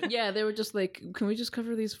Yeah. with her. Yeah, they were just like, can we just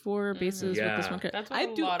cover these 4 bases with this Yeah. one character? That's what I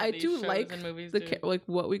a do. lot of I these do shows like and movies the do. like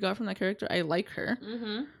what we got from that character. I like her,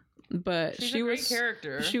 Mm-hmm. but She's she a great was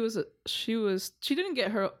character. she didn't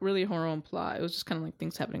get her own plot. It was just kind of like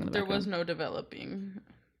things happening in the There background. was no developing.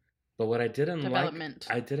 But what I didn't Development.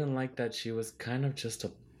 like, I didn't like that she was kind of just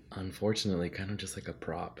unfortunately, kind of just like a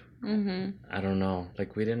prop. Mm-hmm. I don't know.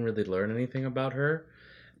 Like, we didn't really learn anything about her.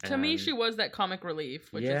 To me, And- she was that comic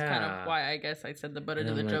relief, which is kind Yeah. of why I guess I said the butter and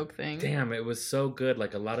to the I'm like, joke thing. Damn, it was so good.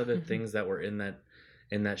 Like, a lot of the Mhm. things that were in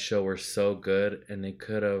that show were so good, and they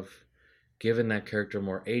could have given that character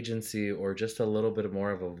more agency or just a little bit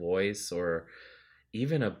more of a voice or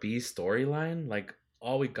even a B storyline. Like,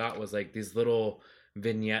 all we got was like these little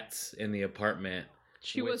vignettes in the apartment.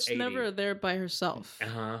 She with was 80. never there by herself.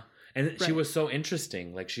 Uh-huh. And she Right. was so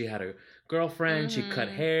interesting. Like, she had a girlfriend, she cut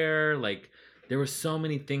Mhm. hair, like there were so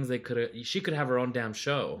many things she could have her own damn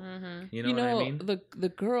show. Mm-hmm. You know what I mean? the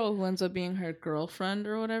girl who ends up being her girlfriend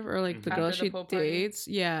or whatever, or like the Mhm. girl After the she pool party? dates,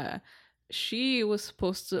 yeah, she was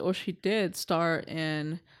supposed to, or she did star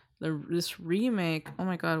in this remake. Oh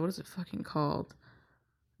my god, what is it fucking called?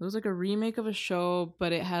 It was like a remake of a show,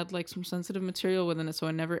 but it had like some sensitive material within it, so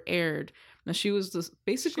it never aired. Now she was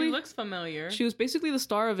basically She looks familiar. she was basically the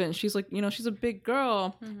star of it. And she's like, she's a big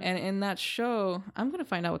girl, Mhm. and in that show, I'm gonna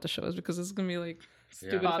find out what the show is because it's gonna be like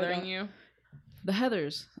stupid. if I bothering don't. you. The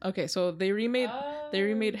Heathers. Okay, so they remade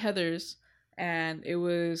Heathers, and it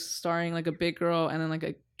was starring like a big girl and then like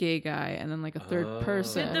a gay guy and then like a third Oh.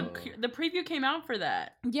 person. The preview came out for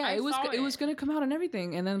that. Yeah, I it was saw it was gonna come out and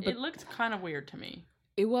everything, and then but It looked kind of weird to me.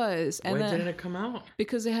 it was, and When then did it come out?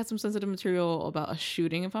 because it had some sensitive material about a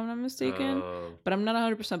shooting, if I'm not mistaken. Oh. But I'm not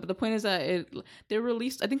 100%. But the point is that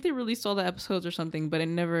I think they released all the episodes or something, but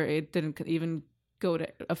it didn't even go to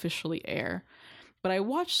officially air. But I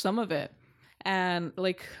watched some of it, and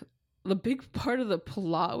like the big part of the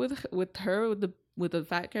plot with her with the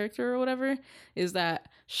fat character or whatever is that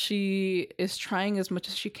she is trying as much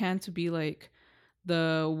as she can to be like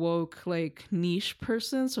the woke like niche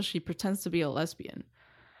person, so she pretends to be a lesbian.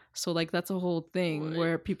 So like that's a whole thing What?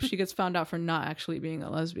 where she gets found out for not actually being a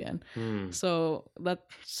lesbian. Hmm. So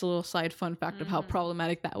that's a little side fun fact of how Mhm.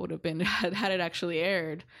 problematic that would have been had it actually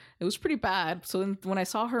aired. It was pretty bad. So then when I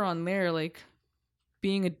saw her on there, like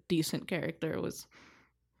being a decent character was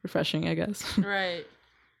refreshing, I guess. Right.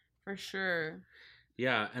 For sure.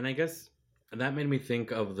 Yeah, and I guess that made me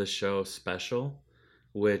think of the show Special,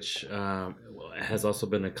 which has also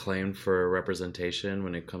been acclaimed for representation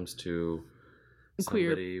when it comes to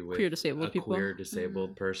somebody with queer disabled a people. queer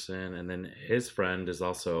disabled person, and then his friend is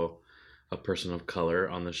also a person of color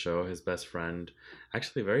on the show. His best friend,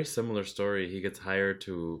 actually, very similar story. He gets hired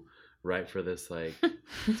to write for this like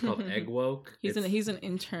it's called Egg Woke. He's an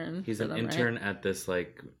intern. He's for an them, right? intern at this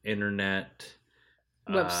like internet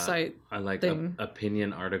Website like thing.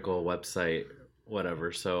 opinion article website,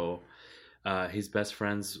 whatever. So he's best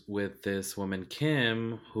friends with this woman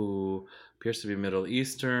Kim, who appears to be Middle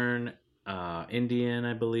Eastern, Indian,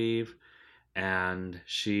 I believe, and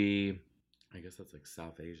she, I guess that's like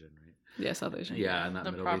South Asian, right? Yeah, South Asian. Yeah, not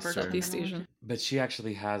The Middle proper Eastern. Southeast Asian. But she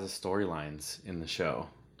actually has storylines in the show.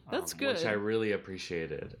 That's Which good. I really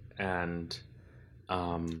appreciated. And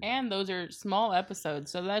And those are small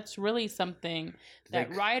episodes, so that's really something that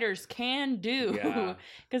Like- writers can do. Yeah.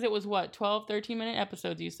 Because it was 12, 13-minute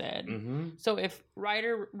episodes, you said. mhm. So if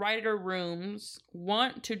writer rooms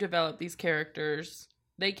want to develop these characters,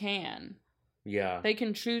 they can. Yeah. They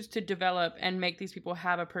can choose to develop and make these people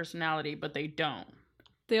have a personality, but they don't.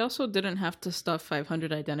 They also didn't have to stuff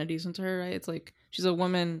 500 identities into her, right? It's like she's a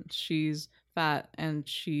woman, she's fat, and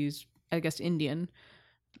she's, I guess, Indian.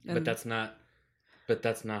 But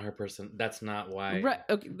that's not her person. That's not why. Right.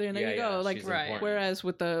 Okay. There you go. Like, she's right. important. whereas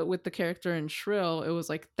with the character in Shrill, it was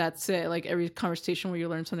like that's it. Like every conversation where you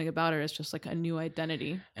learn something about her is just like a new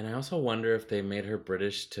identity. And I also wonder if they made her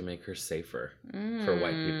British to make her safer for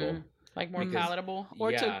white people. Like more Because- palatable.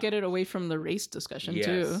 Or to get it away from the race discussion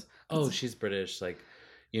too. Oh, she's British. Like,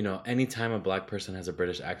 you know, anytime a black person has a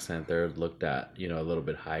British accent, they're looked at, you know, a little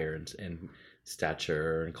bit higher in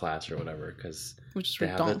stature and class or whatever because Which is they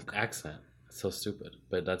have redonk. that accent. It's so stupid,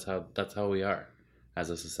 but that's how we are as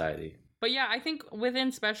a society. But yeah, I think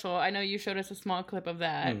within Special, I know you showed us a small clip of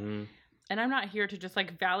that. Mhm. And I'm not here to just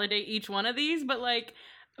like validate each one of these, but like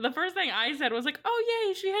the first thing I said was like, oh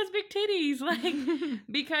yay, she has big titties. Like,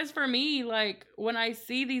 because for me, like when I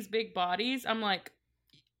see these big bodies, I'm like,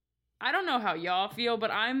 I don't know how y'all feel, but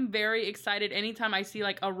I'm very excited anytime I see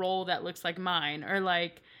like a role that looks like mine or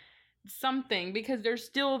like something, because there's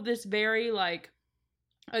still this very like,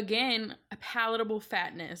 again, a palatable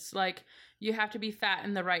fatness. Like you have to be fat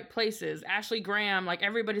in the right places. Ashley Graham, like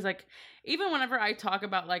everybody's like, even whenever I talk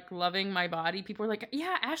about like loving my body, people are like,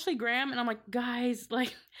 yeah, Ashley Graham. And I'm like, guys,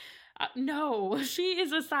 like, no, she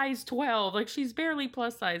is a size 12. Like she's barely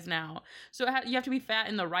plus size now. So you have to be fat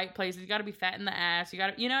in the right places. You got to be fat in the ass. You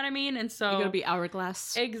got to, you know what I mean? And so You gotta be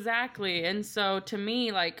hourglass. exactly. And so to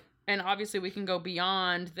me, like, and obviously we can go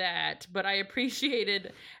beyond that, but I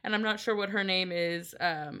appreciated, and I'm not sure what her name is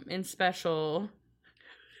in Special,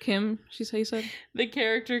 Kim, she's how you said? the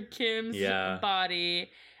character Kim's Yeah. body.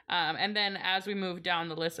 And then as we move down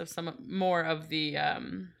the list of some more of the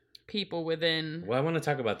people within. Well, I want to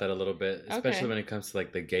talk about that a little bit, especially Okay. when it comes to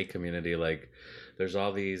like the gay community. Like, there's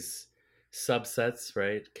all these subsets,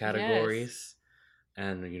 right? Categories,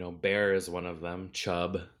 and you know, bear is one of them.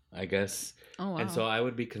 Chub, I guess. Oh wow. And so I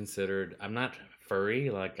would be considered. I'm not furry.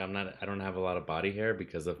 Like I'm not. I don't have a lot of body hair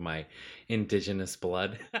because of my indigenous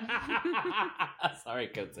blood. Sorry,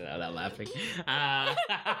 because I'm not laughing.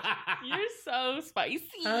 You're so spicy.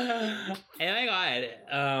 Oh my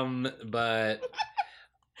god. But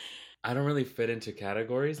I don't really fit into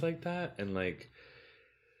categories like that. And like,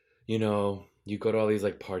 you know, you go to all these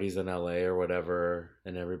like parties in LA or whatever,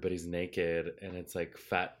 and everybody's naked, and it's like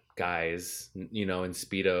fat guys, you know, in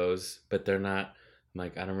Speedos, but they're not. I'm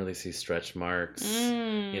like, I don't really see stretch marks.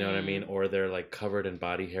 You know what I mean? Or they're like covered in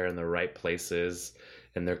body hair in the right places,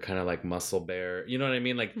 and they're kind of like muscle bear. You know what I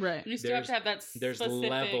mean? Like, Right. You still have to have that there's specific...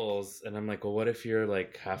 levels, and I'm like, well, what if you're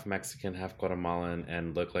like half Mexican, half Guatemalan,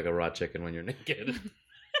 and look like a raw chicken when you're naked?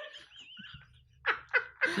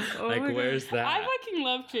 Oh like, my God. where's that? I fucking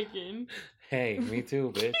love chicken. Hey, me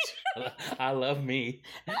too, bitch. I love me.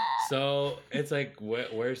 So it's like,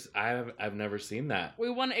 where's I've never seen that We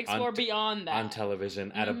want to explore On- beyond that. on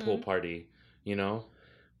television at a pool party. You know,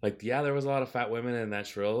 like yeah, there was a lot of fat women in that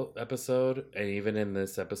Shrill episode, and even in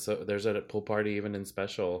this episode, there's a pool party even in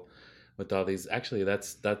Special with all these. Actually,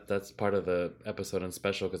 that's part of the episode in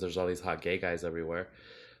Special because there's all these hot gay guys everywhere,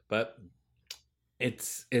 but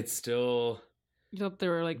it's still. Yep, they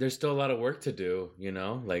were like There's still a lot of work to do, you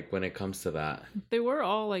know, like when it comes to that. they were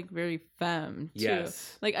all like very femme too.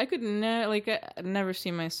 Yes. Like I could I never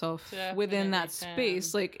see myself within that Definitely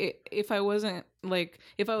space. Like if I wasn't like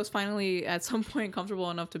if I was finally at some point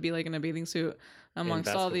comfortable enough to be like in a bathing suit amongst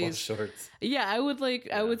in all basketball these shorts. yeah, I would like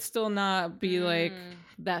I would still not be like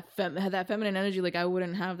that that feminine energy. Like I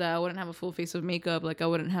wouldn't have that. I wouldn't have a full face of makeup. Like I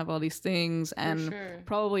wouldn't have all these things, and sure.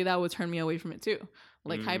 probably that would turn me away from it too.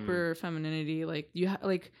 Like hyper femininity. Like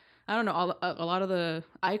like I don't know, a lot of the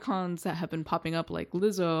icons that have been popping up, like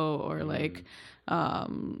Lizzo or like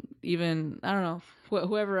even I don't know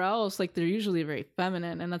whoever else. Like they're usually very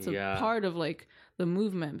feminine, and that's a Yeah. part of like the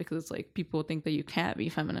movement because it's like people think that you can't be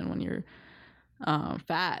feminine when you're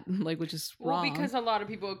fat, like which is wrong. Well, because a lot of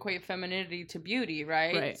people equate femininity to beauty,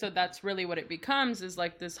 right? Right. So that's really what it becomes is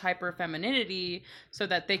like this hyper femininity so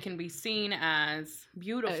that they can be seen as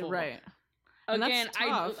beautiful. right. And Again, that's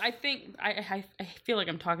tough. I think I feel like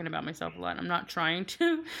I'm talking about myself a lot. I'm not trying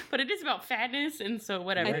to, but it is about fatness, and so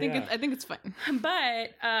whatever. I think Yeah. I think it's fine.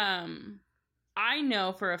 But I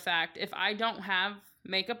know for a fact if I don't have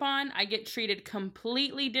makeup on, I get treated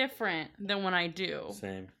completely different than when I do.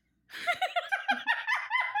 Same.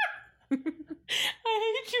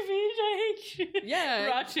 I hate you, bitch. I hate you. Yeah.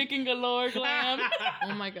 Raw chicken galore glam.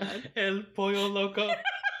 Oh my god. El pollo loco.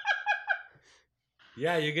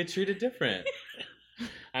 Yeah, you get treated different.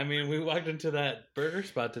 I mean, we walked into that burger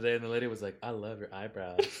spot today, and the lady was like, "I love your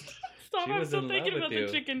eyebrows." Stop, She I'm was still in thinking love about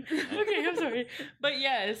with the you. chicken. Okay, I'm sorry. But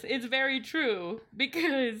yes, it's very true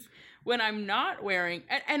because when I'm not wearing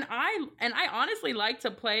and I honestly like to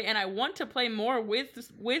play and I want to play more with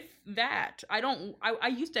that. I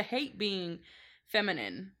used to hate being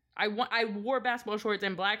feminine. I wore basketball shorts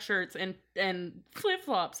and black shirts and flip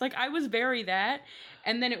flops. Like I was very that.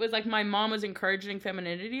 And then it was like my mom was encouraging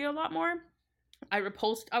femininity a lot more. I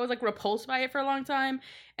was like repulsed by it for a long time,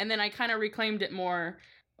 and then I kind of reclaimed it more,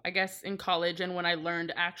 I guess, in college and when I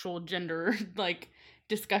learned actual gender like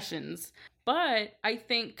discussions. But I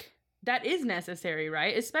think that is necessary,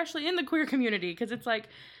 right? Especially in the queer community, because it's like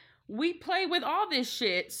we play with all this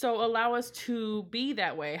shit, so allow us to be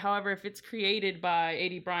that way. However, if it's created by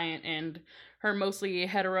Aidy Bryant and her mostly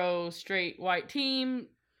hetero, straight, white team,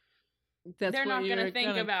 they're not going to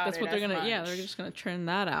think about it. That's what they're going to, yeah, they're just going to churn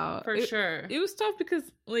that out. For sure. It was tough because,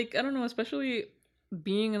 like, I don't know, especially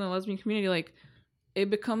being in the lesbian community, like, it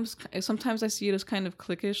becomes, sometimes I see it as kind of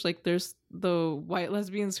cliquish. Like, there's the white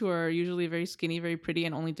lesbians who are usually very skinny, very pretty,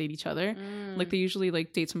 and only date each other. Like, they usually,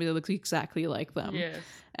 like, date somebody that looks exactly like them. Yes.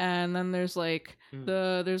 And then there's, like,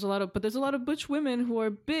 there's a lot of butch women who are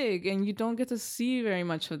big, and you don't get to see very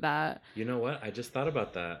much of that. You know what? I just thought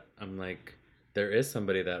about that. I'm like, there is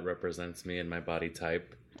somebody that represents me in my body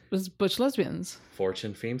type. It's butch lesbians.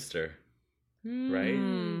 Fortune Feimster.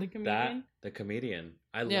 Right? The comedian? The comedian.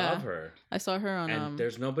 I love her. I saw her on and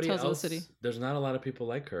there's nobody Tales of the else. City. There's not a lot of people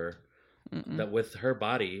like her that with her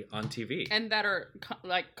body on TV. And that are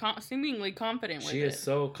seemingly confident with it. She is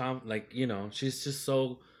so she's just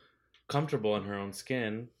so comfortable in her own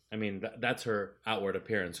skin. I mean, that's her outward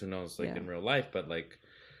appearance. Who knows, like in real life, but like,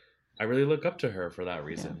 I really look up to her for that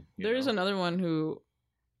reason. Yeah. There's another one who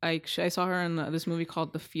I saw her in this movie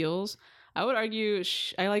called The Feels. I would argue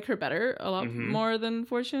I like her better a lot more than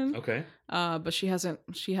Fortune. Okay. But she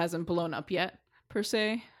hasn't blown up yet per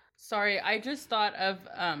se. Sorry, I just thought of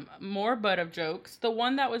more butt of jokes. The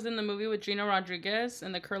one that was in the movie with Gina Rodriguez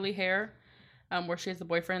and the curly hair, where she has the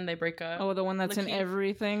boyfriend, they break up. Oh, the one that's in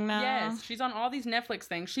everything now? Yes, she's on all these Netflix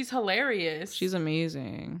things. She's hilarious. She's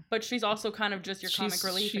amazing. But she's also kind of just your comic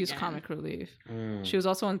relief. She's comic relief. She was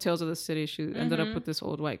also on Tales of the City. She ended up with this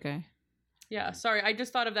old white guy. Yeah, sorry, I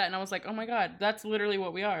just thought of that and I was like, oh my god, that's literally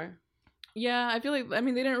what we are. Yeah, I feel like, I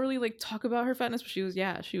mean, they didn't really like talk about her fatness, but she was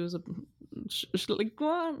like,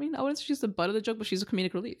 well, I mean, I wouldn't say she's the butt of the joke, but she's a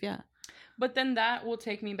comedic relief, yeah. But then that will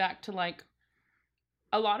take me back to like,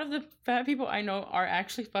 a lot of the fat people I know are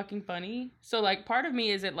actually fucking funny. So like, part of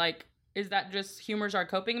me is that just humor's our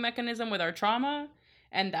coping mechanism with our trauma,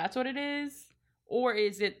 and that's what it is? Or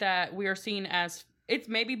is it that we are seen as, it's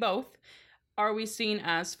maybe both. Are we seen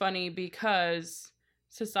as funny because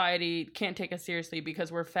society can't take us seriously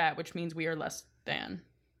because we're fat, which means we are less than?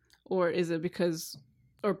 Or is it because,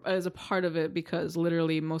 or as a part of it, because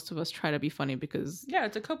literally most of us try to be funny because... Yeah,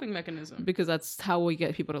 it's a coping mechanism. Because that's how we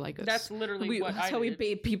get people to like us. That's literally that's how we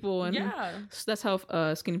bait people. And that's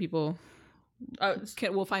how skinny people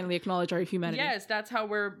will finally acknowledge our humanity. Yes, that's how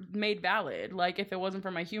we're made valid. Like, if it wasn't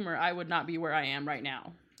for my humor, I would not be where I am right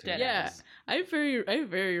now. Deadass. I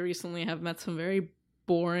very recently have met some very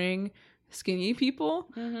boring skinny people.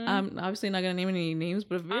 I'm obviously not gonna name any names,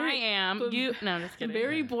 but no, just kidding.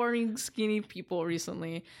 Very boring skinny people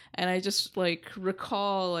recently, and I just like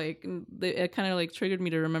recall like it kind of like triggered me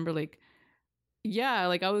to remember like, yeah,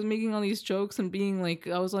 like I was making all these jokes and being like,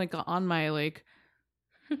 I was like on my like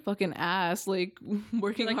fucking ass, like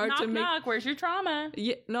working like, hard knock, to make. Knock, where's your trauma?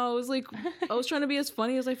 Yeah, no, it was like I was trying to be as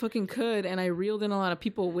funny as I fucking could, and I reeled in a lot of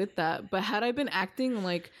people with that. But had I been acting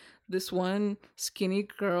like this one skinny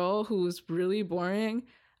girl who was really boring,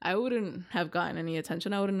 I wouldn't have gotten any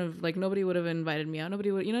attention. I wouldn't have, like, nobody would have invited me out. Nobody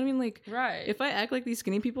would, you know what I mean? Like, right. If I act like these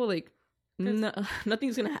skinny people, like,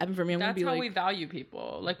 nothing's gonna happen for me. That's how we value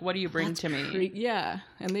people. Like, what do you bring to me? Yeah,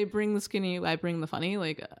 and they bring the skinny, I bring the funny.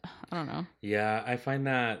 Like, I don't know. Yeah, I find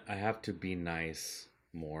that I have to be nice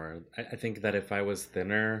more. I think that if I was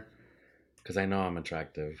thinner, because I know I'm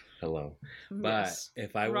attractive. Hello, but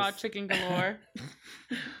if I was raw chicken galore.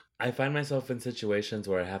 I find myself in situations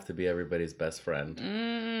where I have to be everybody's best friend.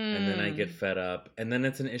 And then I get fed up. And then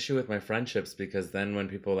it's an issue with my friendships because then when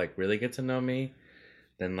people like really get to know me,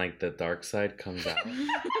 then like the dark side comes out.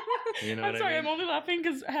 You know I'm sorry, I'm only laughing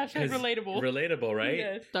because #relatable. Relatable, right?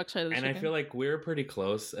 Yes. Dark side of the chicken. I feel like we're pretty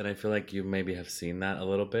close, and I feel like you maybe have seen that a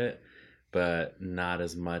little bit, but not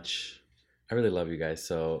as much. I really love you guys,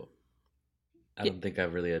 so I don't think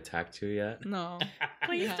I've really attacked you yet. No.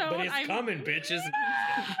 Please don't. But it's coming, bitches.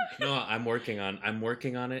 No, I'm working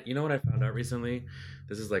on it. You know what I found out recently?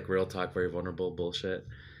 This is like real talk, very vulnerable bullshit.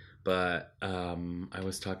 But I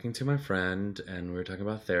was talking to my friend, and we were talking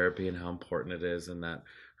about therapy and how important it is, and that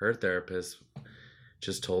her therapist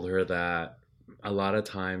just told her that a lot of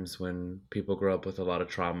times when people grow up with a lot of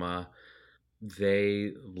trauma,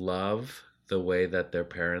 they love the way that their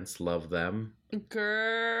parents love them.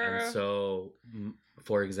 Girl. And so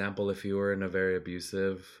for example, if you were in a very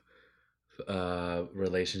abusive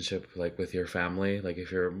relationship, like with your family, like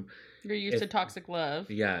if you're used to toxic love.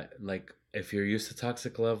 Yeah, like if you're used to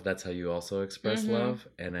toxic love, that's how you also express love.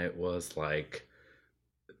 And it was like,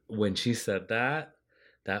 when she said that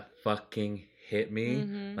fucking hit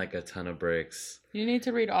me like a ton of bricks. You need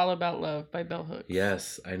to read All About Love by Bell Hooks.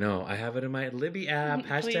 Yes, I know. I have it in my Libby app.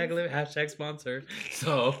 Hashtag Libby, hashtag sponsor.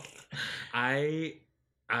 So that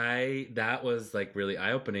was like really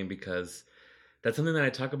eye-opening, because that's something that I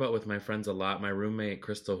talk about with my friends a lot. My roommate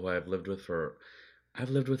Crystal, who I've lived with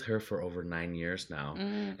her for over 9 years now.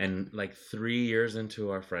 And like 3 years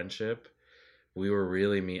into our friendship, we were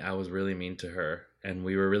really mean. I was really mean to her, and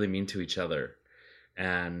we were really mean to each other.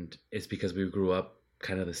 And it's because we grew up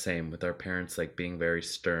kind of the same, with our parents like being very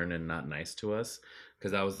stern and not nice to us,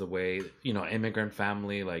 because that was the way, immigrant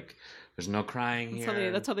family, like there's no crying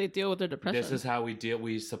here. That's how they deal with their depression. This is how we deal.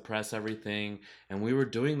 We suppress everything, and we were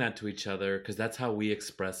doing that to each other because that's how we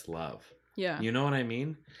express love. Yeah, you know what I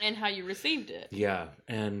mean. And how you received it. Yeah,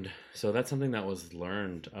 and so that's something that was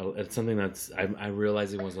learned. It's something that's I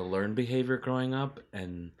realized it was a learned behavior growing up,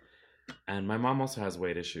 and my mom also has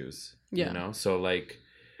weight issues. Yeah, so like.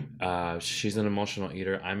 She's an emotional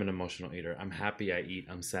eater. I'm an emotional eater. I'm happy, I eat.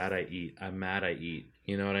 I'm sad, I eat. I'm mad, I eat.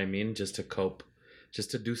 You know what I mean? Just to cope, just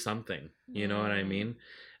to do something. You know what I mean?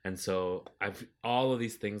 And so all of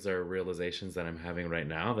these things are realizations that I'm having right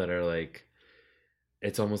now that are like,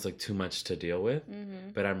 it's almost like too much to deal with.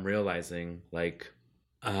 But I'm realizing like,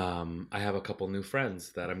 I have a couple new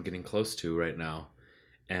friends that I'm getting close to right now,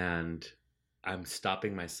 and I'm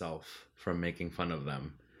stopping myself from making fun of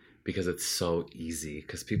them. Because it's so easy.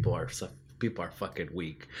 Because people are fucking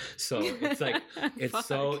weak. So it's like it's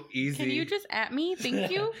so easy. Can you just at me?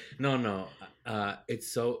 Thank you. No.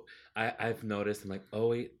 It's so I've noticed. I'm like, oh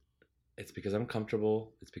wait, it's because I'm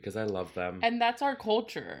comfortable. It's because I love them. And that's our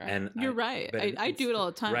culture. And you're right. I do it all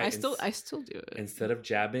the time. Right, I still do it. Instead of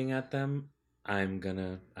jabbing at them, I'm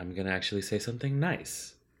gonna actually say something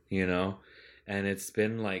nice. And it's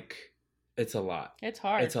been like. It's a lot. It's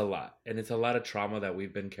hard. It's a lot. And it's a lot of trauma that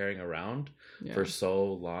we've been carrying around for so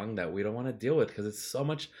long that we don't want to deal with, because it's so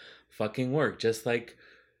much fucking work. Just like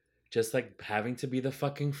having to be the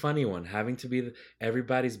fucking funny one, having to be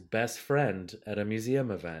everybody's best friend at a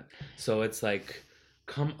museum event. So it's like,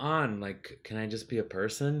 come on, like, can I just be a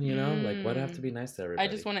person? Like, why do I have to be nice to everybody?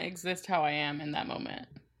 I just want to exist how I am in that moment.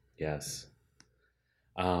 Yes.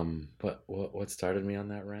 But what started me on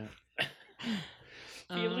that rant?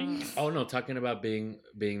 Feelings. Oh no, talking about being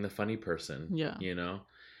the funny person. Yeah.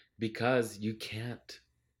 Because you can't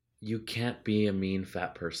be a mean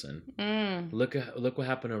fat person. Look what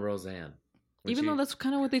happened to Roseanne. Even though that's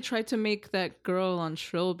kind of what they tried to make that girl on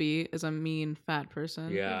Shrill be, is a mean fat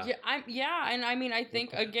person. Yeah. And I mean, I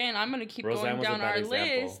think again, I'm gonna keep Roseanne going down our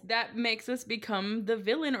example. list. That makes us become the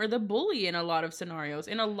villain or the bully in a lot of scenarios,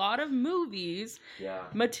 in a lot of movies. Yeah.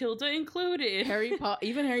 Matilda included.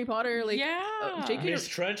 Even Harry Potter. Like, J.K. Miss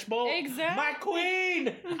Trunchbull. Exactly. My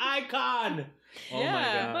queen, icon. Oh my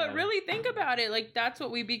God. But really think about it. Like, that's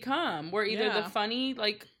what we become. We're either the funny,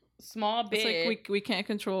 like, small bit. It's like we can't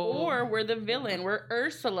control. Or we're the villain. We're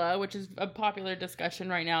Ursula, which is a popular discussion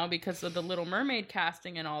right now because of the Little Mermaid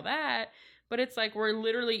casting and all that. But it's like we're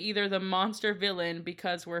literally either the monster villain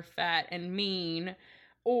because we're fat and mean,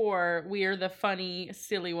 or we are the funny,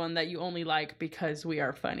 silly one that you only like because we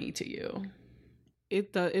are funny to you.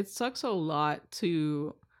 It sucks a lot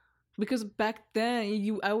because back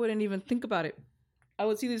then I wouldn't even think about it. I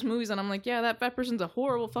would see these movies and I'm like, yeah, that fat person's a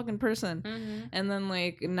horrible fucking person. And then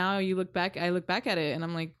like now I look back at it and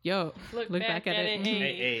I'm like, yo, look back at it.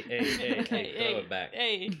 Hey, throw it back.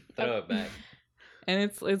 Throw it back.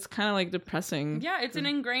 And it's kind of like depressing. Yeah, it's an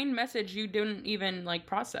ingrained message you didn't even like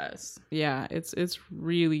process. Yeah, it's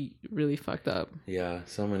really, really fucked up. Yeah,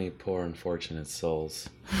 so many poor unfortunate souls.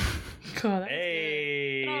 God,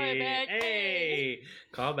 hey, throw it back. Hey,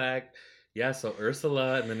 call back. Yeah, so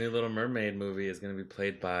Ursula in the new Little Mermaid movie is going to be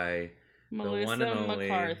played by Melissa the one and only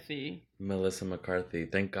McCarthy. Melissa McCarthy.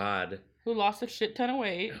 Thank God. Who lost a shit ton of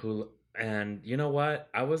weight. And you know what?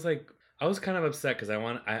 I was kind of upset because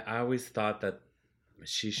I always thought that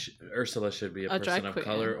Ursula should be a person of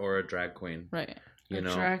color or a drag queen. Right.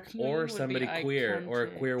 Or somebody queer or a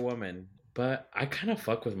queer woman. But I kind of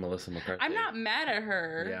fuck with Melissa McCarthy. I'm not mad at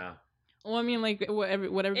her. Yeah. Well, I mean, like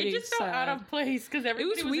whatever. It just felt out of place because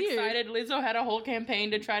everybody was excited. Lizzo had a whole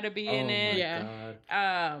campaign to try to be in it.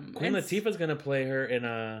 Yeah. Queen Latifah's gonna play her in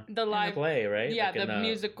a play, right? Yeah, like the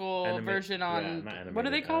musical version on what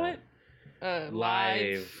do they call it?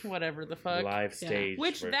 live, whatever the fuck. live stage.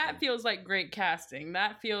 Which version. that feels like great casting.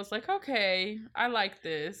 That feels like, okay, I like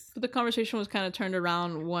this. But the conversation was kind of turned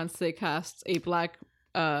around once they cast a black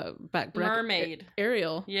Mermaid.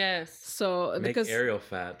 Ariel. Yes. So Make because Ariel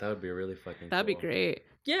fat. That would be really fucking. that'd be cool. great.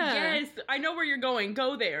 Yeah. Yes, I know where you're going.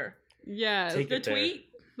 Go there. Yeah. Take The it there. tweet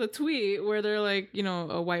The tweet where they're like, you know,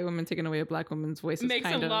 a white woman taking away a black woman's voice is makes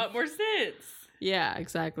kind a of lot more sense. Yeah,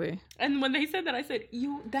 exactly. And when they said that, I said,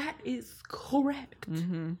 that is correct.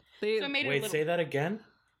 Mm-hmm. So it made it a Wait, little... say that again.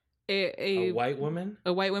 A white woman.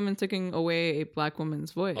 a white woman taking away a black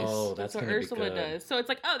woman's voice. Oh, That's that's what gonna be Ursula good. does. So it's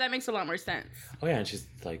like, oh, that makes a lot more sense. Oh yeah, and she's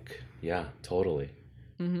like, yeah, totally.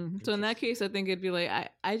 Mm-hmm. So in that case, I think it'd be like,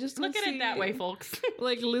 I just don't Look at see- it that way, folks.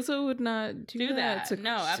 Like Lizzo would not do that. to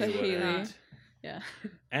No, to absolutely Haley. not. Yeah.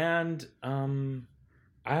 And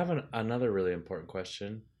I have another really important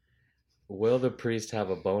question. Will the priest have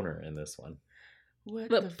a boner in this one? What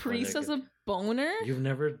The fuck? priest has a boner? You've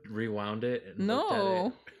never rewound it? And looked at No.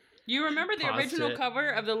 it? You remember the Paused original it. cover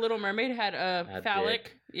of The Little Mermaid had a Had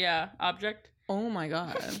phallic, object? Oh my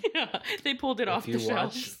god. Yeah, they pulled it off the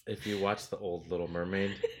shelves. If you watch the old Little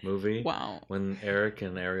Mermaid movie, Wow. when Eric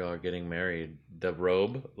and Ariel are getting married, the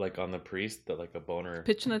robe like on the priest, that like a boner,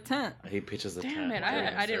 Pitching a tent. he pitches a Damn tent it, during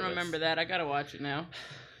I didn't service. remember that. I gotta watch it now.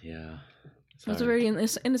 Yeah, That's a Sorry. very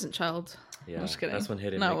innocent child. Yeah, I'm just kidding. that's when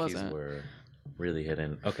hidden No, it Mickeys wasn't. were really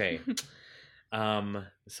hidden. Okay.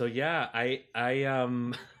 So yeah, I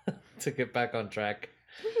to get back on track,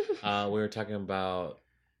 we were talking about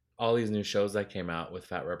all these new shows that came out with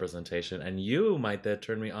fat representation, and you might then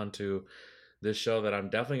turn me onto this show that I'm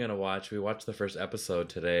definitely gonna watch. We watched the first episode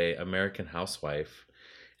today, American Housewife,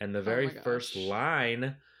 and the very my gosh. first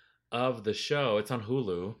line of the show, it's on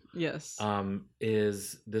Hulu, Yes.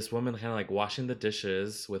 is this woman kind of like washing the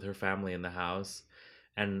dishes with her family in the house,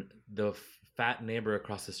 and the fat neighbor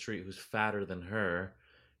across the street who's fatter than her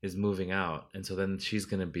is moving out, and so then she's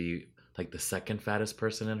gonna be like the second fattest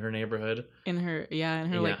person in her neighborhood, in her Yeah.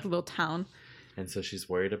 like little town. and so she's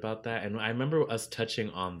worried about that. And I remember us touching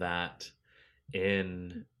on that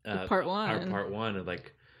in Part one. our part one, of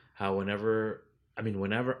like how whenever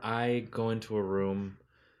I go into a room,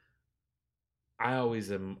 I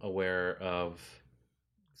always am aware of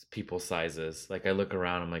people's sizes. Like I look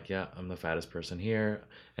around, I'm like, yeah, I'm the fattest person here,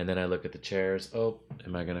 and then I look at the chairs. Oh,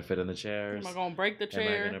 am I gonna fit in the chairs? Am I gonna break the Am I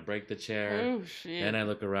chair? gonna break the chair? Oh shit! Then I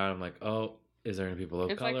look around, I'm like, oh, is there any people of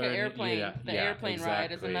it's color? like the in it? airplane. Yeah, The yeah, airplane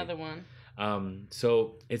ride is exactly. another one.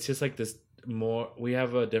 So it's just like this more, we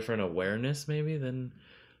have a different awareness maybe than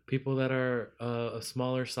people that are a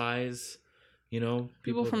smaller size, you know,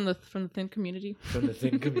 People from the thin community. from the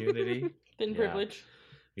thin community. Thin Yeah. privilege.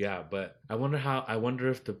 Yeah, but I wonder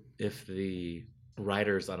if the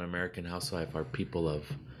writers on American Housewife are people of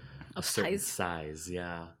a certain size.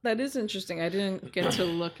 Yeah. That is interesting. I didn't get to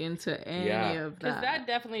look into any Yeah. of Because that. that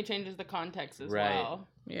definitely changes the context as Right. well.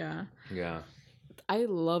 Yeah. Yeah. I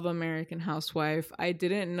love American Housewife. I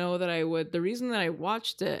didn't know that I would. The reason that I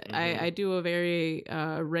watched it, I do a very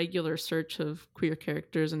regular search of queer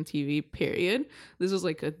characters in TV, period. This is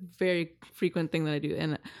like a very frequent thing that I do.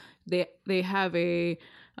 And they have a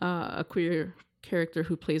queer character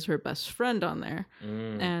who plays her best friend on there.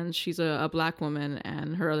 And she's a black woman,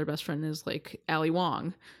 and her other best friend is like Ali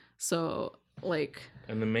Wong. So like,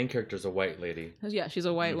 And the main character is a white lady. yeah, she's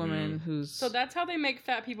a white woman who's So that's how they make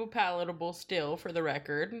fat people palatable still, for the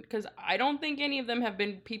record. Because I don't think any of them have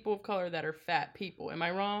been people of color that are fat people. Am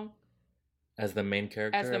I wrong? As the main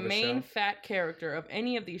character As the of a main show? fat character of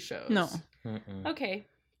any of these shows. no. Mm-mm. Okay.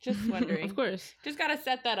 Just wondering. Of course. Just gotta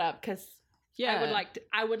set that up because Yeah.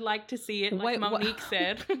 I would like to see it, like Monique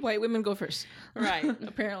said. White women go first. Right.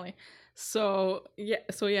 Apparently. So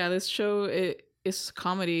yeah, this show is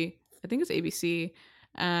comedy. I think it's ABC,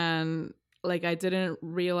 and like I didn't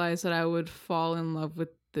realize that I would fall in love with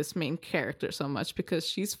this main character so much because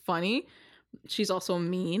she's funny. She's also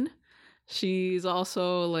mean. She's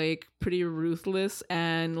also like pretty ruthless,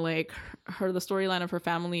 and like the storyline of her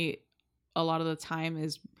family a lot of the time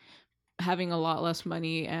is having a lot less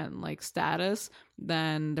money and like status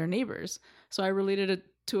than their neighbors. So I related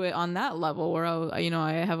to it on that level where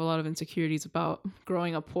I have a lot of insecurities about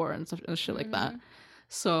growing up poor and stuff and shit like that.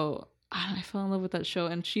 So I fell in love with that show,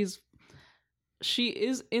 and she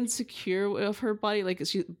is insecure of her body,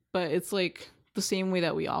 but it's like the same way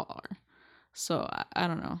that we all are. So I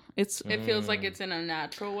don't know. It feels like it's in a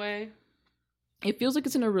natural way. It feels like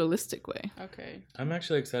it's in a realistic way. Okay. I'm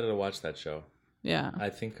actually excited to watch that show. Yeah. I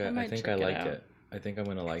think I I might think check I it like out. it. I think I'm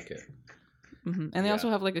gonna like it. And they also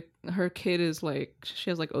have like her kid is like, she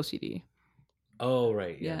has like OCD. Oh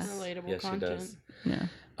right, Yeah. yes, Relatable yes, content. she does.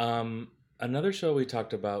 Yeah. Another show we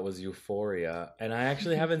talked about was Euphoria, and I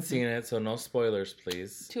actually haven't seen it, so no spoilers,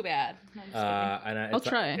 please. Too bad. No, I'm just kidding. And I'll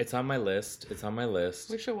try. It's on my list.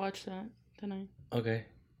 We should watch that tonight. Okay.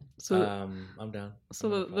 So I'm down.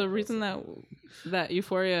 So the reason that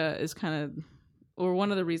Euphoria is kind of, or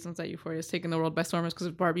one of the reasons that Euphoria is taking the world by storm is because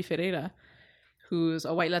of Barbie Ferreira, who's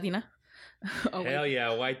a white Latina. Hell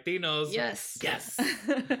yeah, white Tinos. Yes. Yes.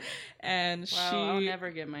 And I'll never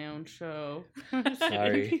get my own show.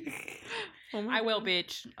 Sorry. I will,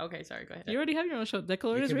 bitch. Okay, sorry. Go ahead. You already have your own show, You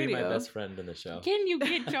Decolores can be Radio. my best friend in the show. Can you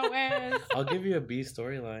get your ass? I'll give you a B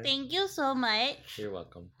storyline. Thank you so much. You're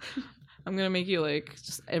welcome. I'm gonna make you like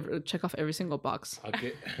just check off every single box I'll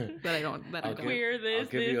get. that I don't. That I I'll don't. Queer this. I'll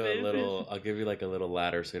give this, you a this, little. I'll give you like a little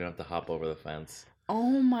ladder so you don't have to hop over the fence.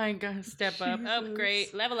 Oh my god! Step up, Jesus.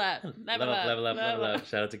 upgrade, level up, level up.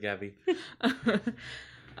 Shout out to Gabby.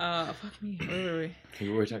 Fuck me. Where were we?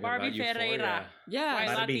 You were talking Barbie about Euphoria. Ferreira. Yeah.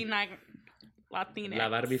 White Barbie. Latina. La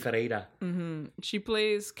Barbie Ferreira. She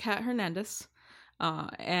plays Kat Hernandez,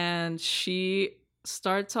 and she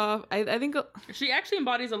starts off. I think She actually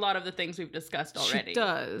embodies a lot of the things we've discussed already. she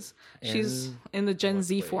does. She's in the Gen What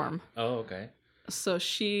Z way? form, Oh, okay. so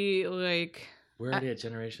she like We're already at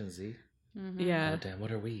Generation Z. yeah Oh, damn.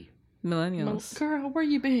 What are we? millennials. Girl, where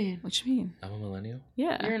you been? What you mean? I'm a millennial.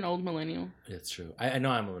 Yeah, You're an old millennial. It's true. I know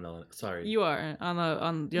I'm a millennial. Sorry. you are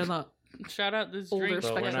on. You're not. Shout out this Older drink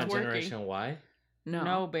But we're that's not working. Generation Y. No,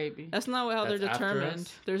 No, baby. that's not how they're That's after determined.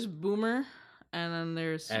 us? There's Boomer, and then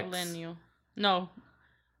there's X. Millennial. No,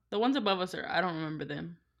 the ones above us are. I don't remember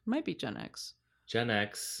them. might be Gen X, Gen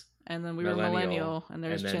X. and then we were Millennial, millennial, and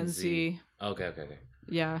there's and then Gen Z. Z. Okay.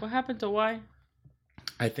 Yeah, What happened to Y?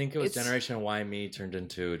 I think it was It's- Generation Y me turned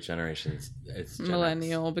into generations. It's Gen X.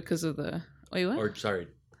 millennial because of the wait what? Or sorry.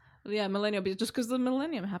 Yeah, millennial, but just because the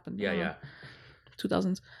millennium happened. Yeah.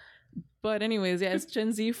 2000s. But anyways, yeah, it's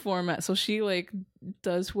Gen Z format. So she like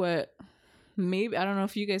does what maybe I don't know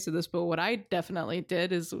if you guys did this, but what I definitely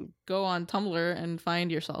did is go on Tumblr and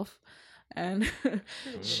find yourself, and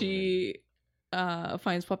she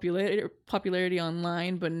finds popularity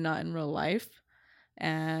online, but not in real life,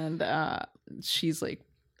 and she's like.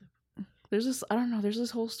 There's this, I don't know. There's this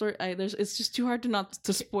whole story. It's just too hard to not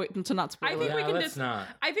spoil I it. think we Yeah, can let's not.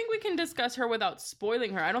 I think we can discuss her without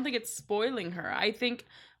spoiling her. I don't think it's spoiling her. I think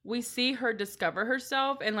we see her discover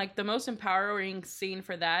herself, and like the most empowering scene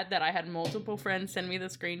for that I had multiple friends send me the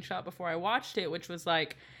screenshot before I watched it, which was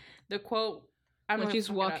like the quote. I'm when gonna she's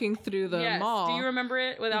fuck it up. walking through the Yes. mall. Do you remember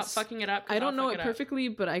it without It's- fucking it up? 'Cause I don't I'll know fuck it up. perfectly,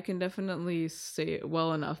 but I can definitely say it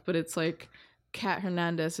well enough. But it's like Kat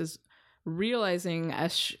Hernandez is realizing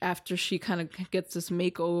after she kind of gets this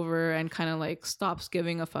makeover and kind of like stops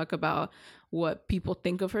giving a fuck about what people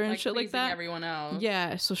think of her and shit like pleasing that. Everyone else.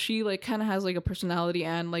 Yeah, so she like kind of has like a personality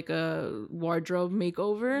and like a wardrobe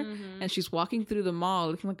makeover, Mhm. and she's walking through the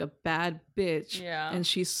mall looking like a bad bitch. Yeah. And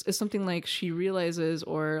it's something like she realizes,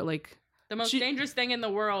 or like The most she- dangerous thing in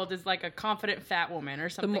the world is like a confident fat woman or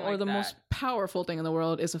something or like the that. most powerful thing in the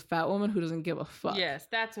world is a fat woman who doesn't give a fuck. Yes,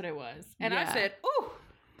 that's what it was. And I Yeah. said, "Ooh,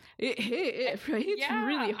 It hits really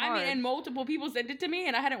hard. I mean, and multiple people sent it to me,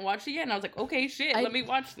 and I hadn't watched it yet, and I was like, okay, shit, I- let me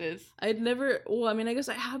watch this. I'd never. Well, I mean, I guess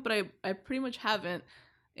I have, but I pretty much haven't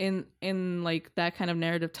in like that kind of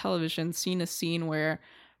narrative television seen a scene where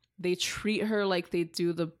they treat her like they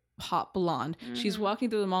do the pop blonde. She's Mhm. walking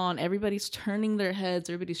through the mall and everybody's turning their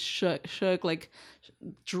heads. Everybody's shook, like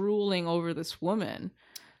drooling over this woman.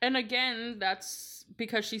 And again, that's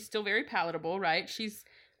because she's still very palatable, right? She's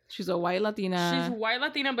She's a white Latina. white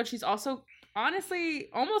Latina, but she's also honestly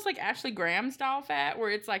almost like Ashley Graham style fat, where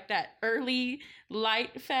it's like that early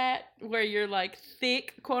light fat where you're like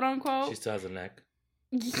thick, quote unquote. She still has a neck.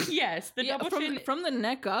 Yes, the Yeah, double chin from the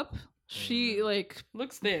neck up, she like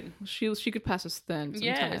looks thin. she could pass as thin.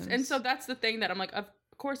 Yes, Sometimes. and so that's the thing that I'm like, of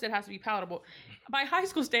course it has to be palatable. By high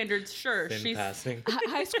school standards, sure, Thin she's passing.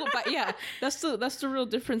 high school, but yeah, that's the real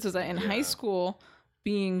difference is that in high Yeah. school,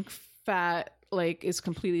 being fat like is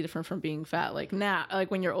completely different from being fat. Like now, like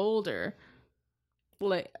when you're older,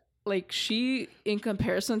 like she, in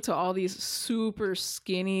comparison to all these super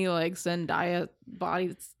skinny like Zendaya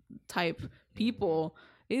body type people,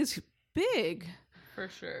 is big. for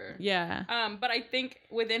sure. Yeah. But I think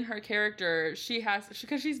within her character,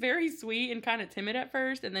 because she's very sweet and kind of timid at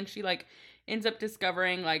first, and then she like ends up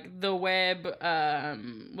discovering like the web,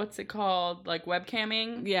 what's it called? Like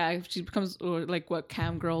webcamming. Yeah, she becomes like what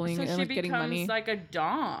cam girling So and she like getting money. becomes like a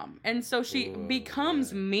dom, and so she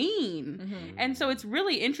becomes mean. Mm-hmm. And so it's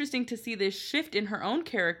really interesting to see this shift in her own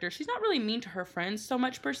character. She's not really mean to her friends so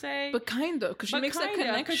much per se, But kind of, because she makes that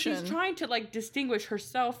connection. because she's trying to like distinguish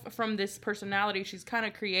herself from this personality she's kind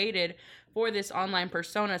of created for this online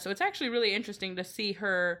persona. So it's actually really interesting to see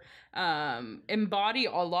her embody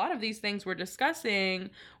a lot of these things we're discussing,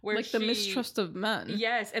 where like the mistrust of men.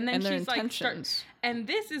 Yes, and then and their she's like intentions. and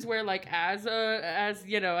this is where like as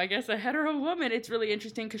you know, I guess a hetero woman, it's really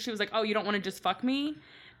interesting because she was like, oh, you don't want to just fuck me,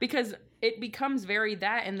 because it becomes very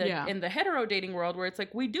that in the hetero dating world, where it's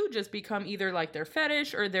like we do just become either like their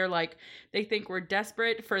fetish, or they're like they think we're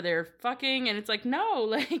desperate for their fucking, and it's like, no,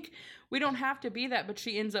 like we don't have to be that. But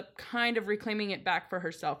she ends up kind of reclaiming it back for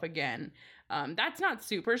herself again. That's not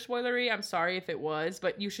super spoilery. I'm sorry if it was,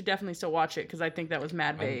 but you should definitely still watch it because I think that was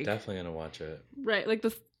mad I'm vague. definitely gonna watch it. Right, like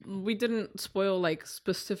we didn't spoil like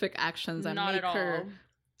specific actions that Not make at her all.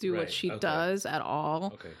 do Right, what she okay. does at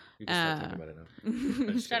all. Okay, you can start talking about it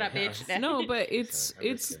now. Shut up, bitch. No, but it's Sorry,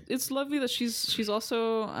 I'm just kidding. it's lovely that she's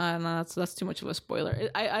also no, that's too much of a spoiler.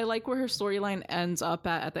 I like where her storyline ends up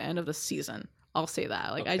at the end of the season. I'll say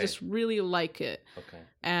that. Like I Okay. just really like it, Okay.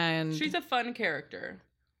 and She's a fun character.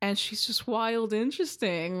 and she's just wild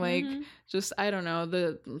interesting. Like Mhm. just I don't know,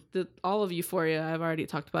 the all of Euphoria I've already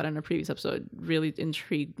talked about in a previous episode really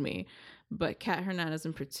intrigued me, but Kat Hernandez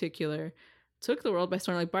in particular took the world by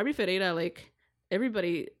storm. Like Barbie Ferreira, like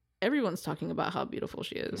everyone's talking about how beautiful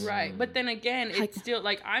she is. Right. But then again, it's still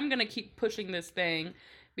like I'm going to keep pushing this thing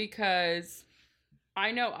because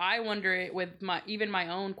I know I wonder it with my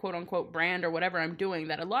own quote unquote brand or whatever I'm doing,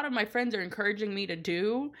 that a lot of my friends are encouraging me to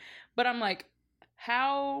do, but I'm like,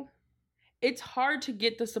 how it's hard to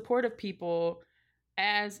get the support of people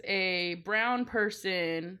as a brown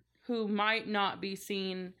person who might not be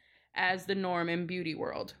seen as the norm in beauty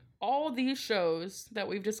world. All these shows that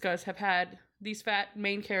we've discussed have had these fat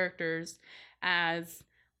main characters as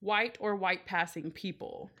white or white passing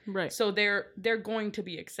people. Right. So they're going to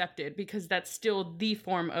be accepted because that's still the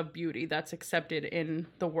form of beauty that's accepted in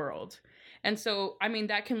the world. And so, I mean,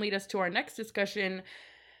 that can lead us to our next discussion,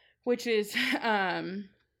 which is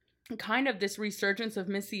kind of this resurgence of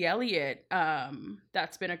Missy Elliott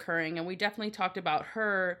that's been occurring. And we definitely talked about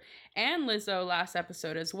her and Lizzo last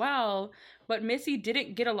episode as well. But Missy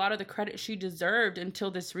didn't get a lot of the credit she deserved until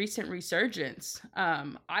this recent resurgence.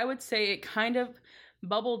 I would say it kind of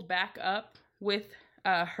bubbled back up with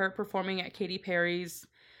her performing at Katy Perry's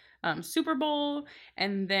Super Bowl,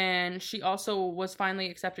 and then she also was finally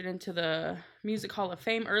accepted into the Music Hall of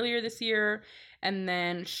Fame earlier this year, and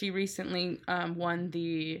then she recently won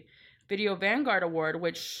the Video Vanguard Award,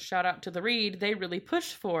 which, shout out to The Read, they really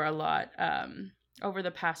pushed for a lot over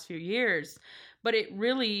the past few years. But it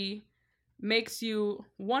really makes you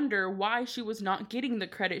wonder why she was not getting the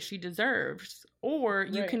credit she deserves. Or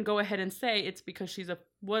you can go ahead and say it's because she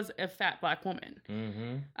was a fat Black woman.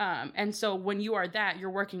 Mm-hmm. And so when you are that, you're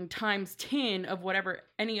working times 10 of whatever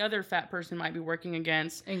any other fat person might be working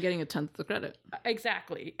against. And getting a tenth of the credit.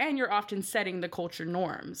 Exactly. And you're often setting the culture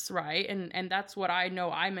norms, right? And that's what I know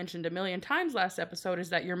I mentioned a million times last episode, is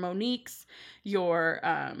that your Moniques, your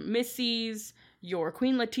Missies, your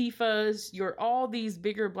Queen Latifahs, your all these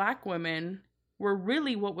bigger Black women were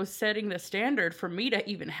really what was setting the standard for me to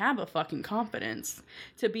even have a fucking confidence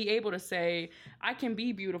to be able to say, I can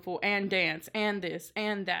be beautiful and dance and this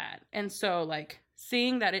and that. And so, like,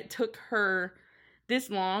 seeing that it took her this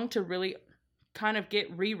long to really kind of get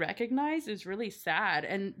re-recognized is really sad,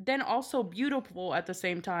 and then also beautiful at the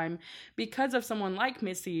same time. Because of someone like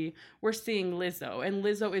Missy, we're seeing Lizzo, and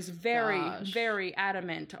Lizzo is very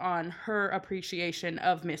adamant on her appreciation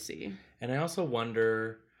of Missy. And I also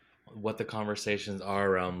wonder what the conversations are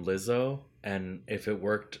around Lizzo, and if it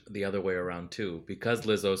worked the other way around too. Because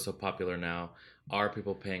Lizzo is so popular now, are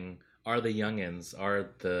people paying? Are the youngins? Are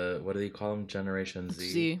the, what do they call them? Generation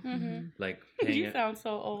Z? Mm-hmm. Like paying You sound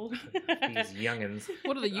so old. these youngins.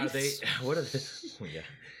 What are the Are youths? they? What are they? Oh, yeah.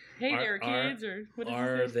 Hey Are- there, kids, or what is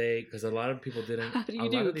Are they? Because a lot of people didn't. How do you a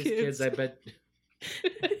lot do, of these kids? kids, I bet.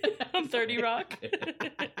 on 30 Rock?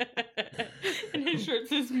 And his shirt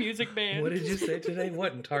says music band. What did you say today?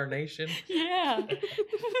 What in Tarnation? Yeah.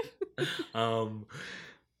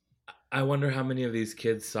 I wonder how many of these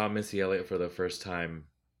kids saw Missy Elliott for the first time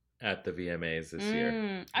at the VMAs this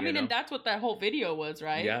year. I you mean, know? and that's what that whole video was,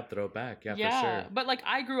 right? Yeah, throwback. Yeah, for sure. But like,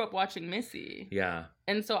 I grew up watching Missy. Yeah.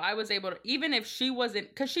 And so I was able to, even if she wasn't,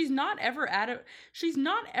 because she's not ever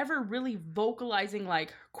really vocalizing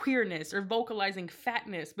like queerness or vocalizing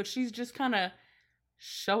fatness, but she's just kind of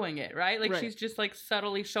showing it, right? Like, Right. she's just, like,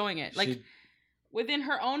 subtly showing it. Like, She- within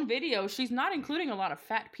her own video, she's not including a lot of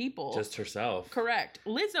fat people. just herself. Correct.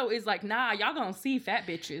 Lizzo is like, nah, y'all gonna see fat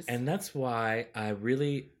bitches. And that's why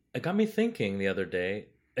it got me thinking the other day.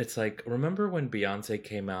 It's like, remember when Beyonce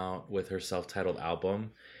came out with her self-titled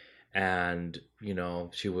album and, you know,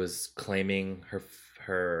 she was claiming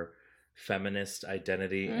her feminist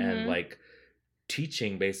identity and like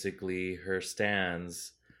teaching basically her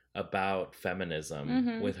stands about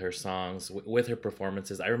feminism with her songs, with her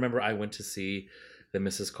performances. I remember I went to see the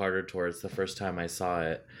Mrs. Carter tour. It's the first time I saw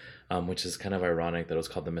it, which is kind of ironic that it was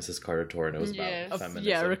called the Mrs. Carter tour and it was Yes. about feminism.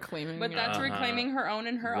 Yeah, reclaiming. but that's Uh-huh. reclaiming her own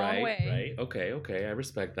in her own way. Right. Okay. I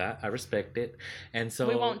respect that. I respect it. And so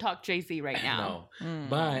We won't talk Jay-Z right now. No. Mm.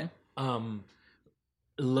 But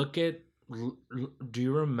do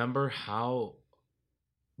you remember how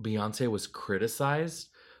Beyonce was criticized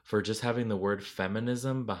for just having the word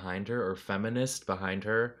feminism behind her or feminist behind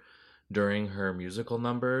her during her musical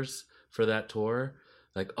numbers for that tour?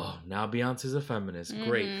 Like, oh, now Beyonce's a feminist.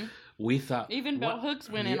 Great. Mhm. We thought Even Bell Hooks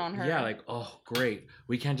went in on her. Yeah, like, oh, great.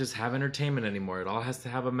 We can't just have entertainment anymore. It all has to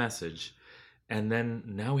have a message. And then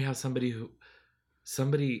now we have somebody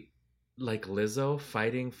like Lizzo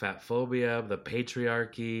fighting fat phobia, the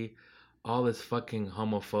patriarchy, all this fucking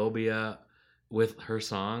homophobia with her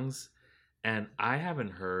songs. And I haven't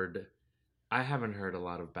heard a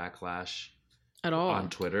lot of backlash At all. on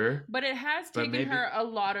Twitter. But it has But taken maybe- her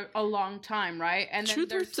a long time, right? And then Truth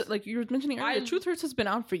there's Hurts, like you were mentioning earlier, I- Truth Hurts has been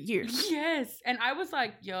out for years. yes, and I was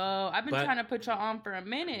like, yo, I've been But- trying to put y'all on for a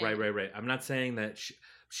minute. Right. I'm not saying that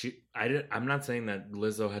I'm not saying that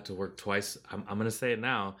Lizzo had to work twice. I'm gonna say it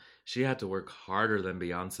now. She had to work harder than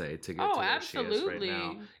Beyonce to get Oh, to where she is right absolutely.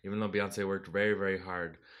 now. Even though Beyonce worked very, very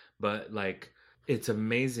hard, but like, it's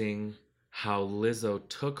amazing how Lizzo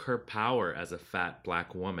took her power as a fat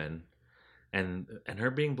black woman, and her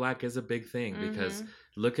being black is a big thing because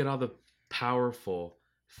look at all the powerful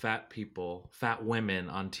fat people, fat women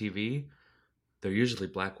on TV. They're usually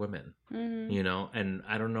black women, you know, and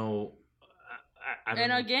I don't know. I don't And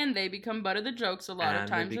know. again, they become butt of the jokes a lot of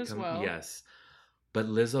And they times as well. Yes. But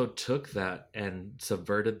Lizzo took that and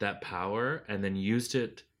subverted that power and then used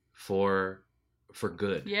it for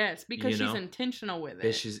good. Yes, because You she's know? intentional with And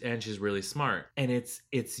it. she's really smart. And it's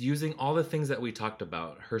using all the things that we talked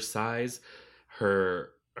about. Her size,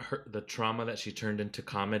 her the trauma that she turned into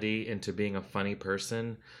comedy, into being a funny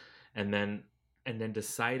person, and then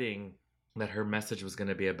deciding that her message was going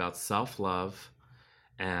to be about self-love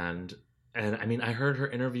and I mean, I heard her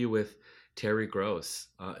interview with Terry Gross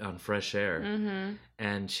on Fresh Air,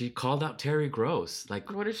 and she called out Terry Gross. Like,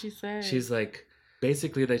 What did she say? she's like,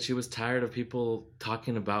 basically that she was tired of people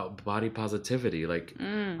talking about body positivity. Like,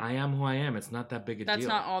 I am who I am. It's not that big a That's deal.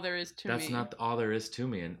 not all there is to me. That's not all there is to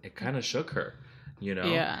me, and it kind of shook her, you know.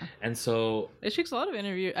 Yeah. And so, It takes a lot of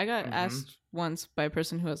interview. I got asked once by a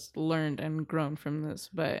person who has learned and grown from this,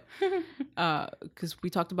 but because we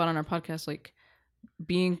talked about on our podcast, like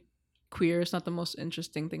being queer is not the most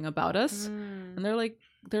interesting thing about us, and they're like,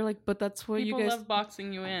 but that's what People you guys love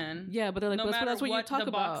boxing you in. Yeah, but they're like, No but matter that's what you what talk the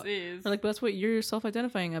about. box is. They're like, but that's what you're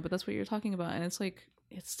self-identifying at, but that's what you're talking about, and it's like,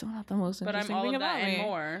 it's still not the most But I'm interesting all thing of that about me. and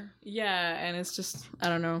more. Yeah, and it's just, I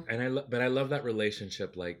don't know. and but I love that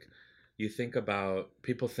relationship. Like,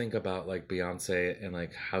 people think about like Beyonce and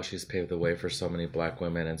like how she's paved the way for so many black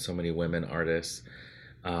women and so many women artists,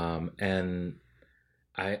 and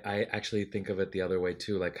I actually think of it the other way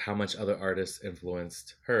too, like how much other artists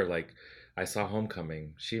influenced her. Like, I saw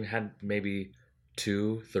Homecoming. She had maybe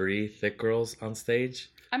 2-3 thick girls on stage.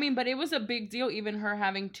 I mean, but it was a big deal, even her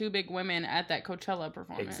having 2 big women at that Coachella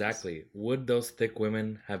performance. Exactly. Would those thick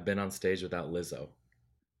women have been on stage without Lizzo?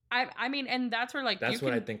 I mean, and that's where, like, That's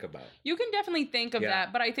what I think about. You can definitely think of Yeah.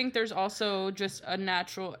 that, but I think there's also just a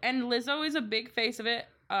natural, and Lizzo is a big face of it.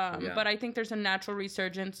 Yeah. But I think there's a natural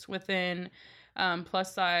resurgence within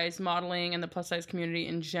plus size modeling and the plus size community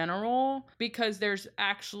in general, because they're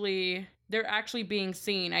actually being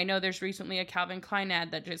seen. I know there's recently a Calvin Klein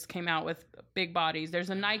ad that just came out with big bodies. There's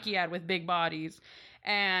a Nike ad with big bodies.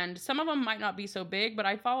 And some of them might not be so big, but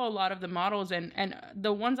I follow a lot of the models, and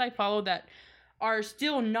the ones I follow that are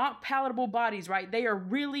still not palatable bodies, right? They are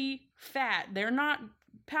really fat. They're not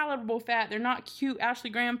palatable fat. They're not cute Ashley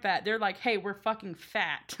Graham fat. They're like, hey, we're fucking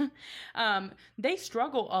fat. They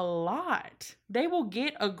struggle a lot. They will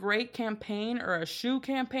get a great campaign or a shoe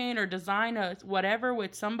campaign or design a whatever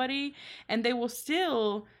with somebody, and they will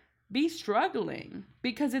still be struggling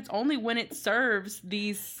because it's only when it serves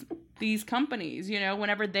these these companies, you know,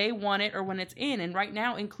 whenever they want it or when it's in. And right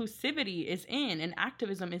now, inclusivity is in and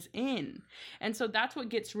activism is in. And so that's what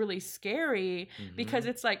gets really scary because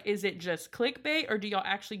it's like, is it just clickbait or do y'all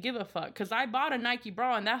actually give a fuck? Because I bought a Nike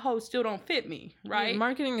bra and that hoe still don't fit me, right? Yeah,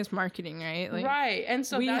 marketing is marketing, right? Like, right. And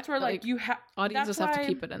so that's where like you have audiences have to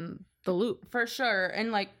keep it in the loop. For sure.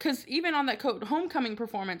 And like, because even on that homecoming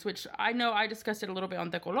performance, which I know I discussed it a little bit on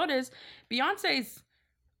De Colores, Beyonce's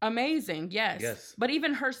amazing, yes. But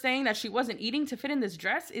even her saying that she wasn't eating to fit in this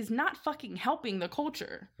dress is not fucking helping the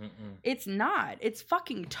culture. It's not. It's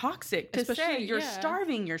fucking toxic to say you're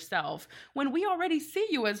starving yourself when we already see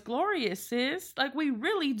you as glorious, sis. Like, we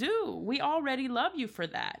really do. We already love you for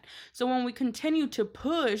that. So when we continue to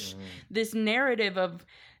push this narrative of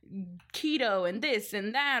keto and this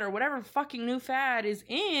and that or whatever fucking new fad is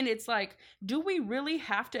in, it's like, do we really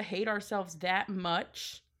have to hate ourselves that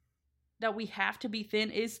much? That we have to be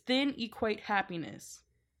thin? Is thin equate happiness?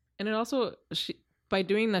 And it also, by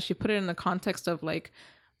doing that, she put it in the context of like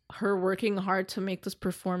her working hard to make this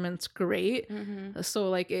performance great.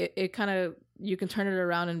 So like it kind of, you can turn it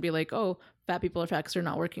around and be like, oh, fat people are fat because they're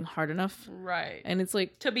not working hard enough. Right. And it's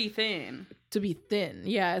like to be thin.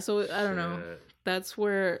 Yeah. So I don't know. That's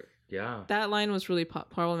where that line was really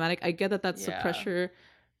problematic. I get that that's the pressure,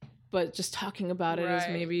 but just talking about it is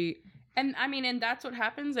maybe... And I mean, and that's what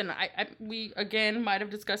happens. And we, again, might have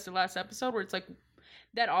discussed it last episode where it's like,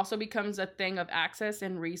 that also becomes a thing of access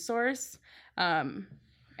and resource. And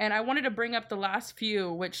I wanted to bring up the last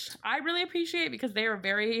few, which I really appreciate because they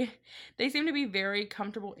seem to be very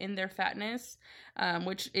comfortable in their fatness,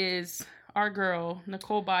 which is our girl,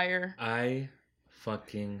 Nicole Byer. I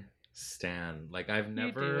fucking stan. Like, I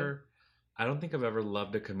don't think I've ever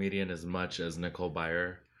loved a comedian as much as Nicole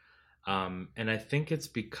Byer. And I think it's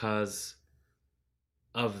because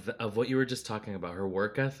of what you were just talking about. Her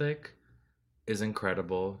work ethic is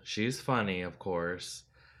incredible. She's funny, of course.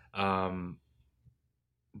 But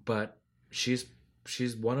she's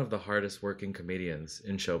one of the hardest working comedians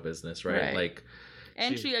in show business, right? Like,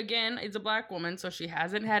 and she again is a Black woman, so she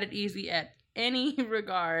hasn't had it easy at any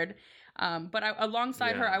regard. But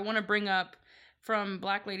alongside her, I want to bring up from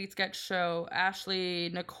Black Lady Sketch Show, Ashley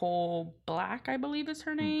Nicole Black, I believe is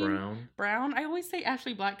her name. Brown. I always say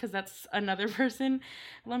Ashley Black because that's another person.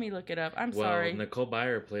 Let me look it up. I'm sorry. Nicole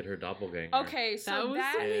Byer played her doppelganger. Okay, so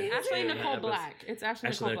that's Ashley Nicole Black. It's Ashley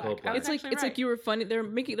Nicole Black. It's like you were funny.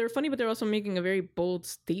 They're funny, but they're also making a very bold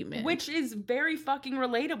statement, which is very fucking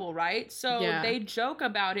relatable, right? So they joke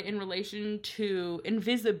about it in relation to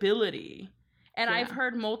invisibility. And I've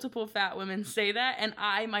heard multiple fat women say that. And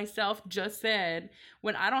I myself just said,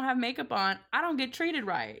 when I don't have makeup on, I don't get treated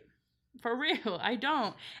right. For real, I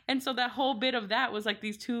don't. And so that whole bit of that was like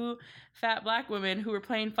these two fat Black women who were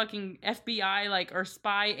playing fucking FBI like or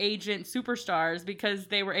spy agent superstars because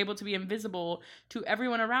they were able to be invisible to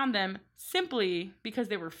everyone around them simply because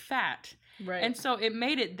they were fat. Right. And so it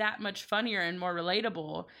made it that much funnier and more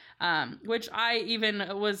relatable, which I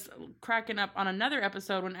even was cracking up on another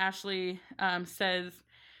episode when Ashley says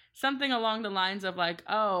something along the lines of like,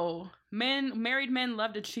 oh, married men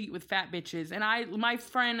love to cheat with fat bitches. And my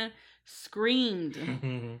friend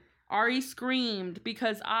screamed. Ari screamed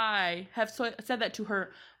because I have said that to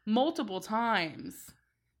her multiple times.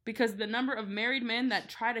 Because the number of married men that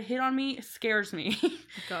try to hit on me scares me.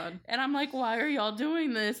 God. And I'm like, why are y'all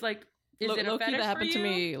doing this? Like, is it a fetish that happened for you? To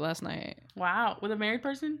me last night. Wow. With a married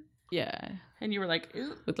person? Yeah. And you were like,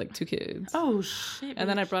 ew. With like 2 kids. Oh, shit. And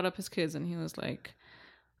then I brought up his kids and he was like,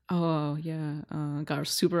 oh, yeah. Got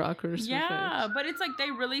super awkward. Yeah. But it's like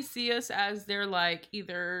they really see us as their like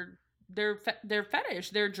either their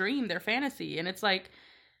fetish, their dream, their fantasy. And it's like,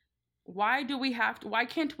 why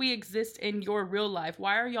can't we exist in your real life?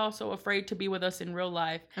 Why are y'all so afraid to be with us in real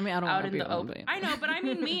life? I mean, I don't out want to in be the open. I know, but I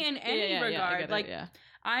mean me in any regard.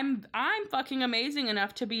 I'm fucking amazing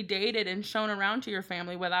enough to be dated and shown around to your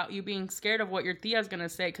family without you being scared of what your tia's gonna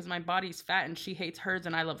say because my body's fat and she hates hers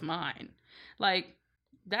and I love mine. Like,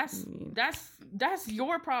 that's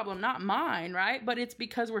your problem, not mine, right? But it's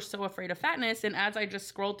because we're so afraid of fatness. And as I just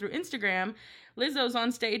scrolled through Instagram, Lizzo's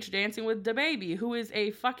on stage dancing with DaBaby, who is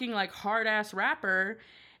a fucking like hard ass rapper.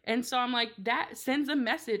 And so I'm like, that sends a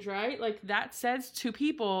message, right? Like that says to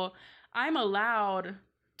people, I'm allowed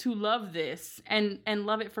to love this and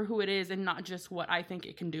love it for who it is and not just what I think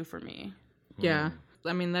it can do for me. Yeah.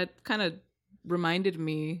 I mean, that kind of reminded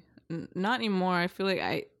me, not anymore. I feel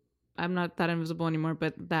like I'm not that invisible anymore,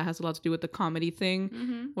 but that has a lot to do with the comedy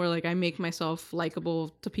thing where like I make myself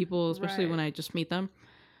likable to people, especially when I just meet them.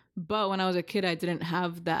 But when I was a kid, I didn't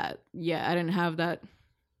have that. Yeah, I didn't have that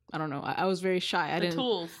I don't know. I was very shy.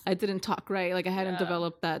 Tools. I didn't talk right. Like I hadn't Yeah.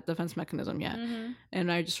 developed that defense mechanism yet. Mhm.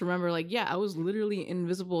 And I just remember like, yeah, I was literally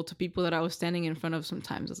invisible to people that I was standing in front of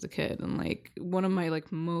sometimes as a kid. And like one of my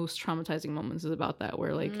like most traumatizing moments is about that,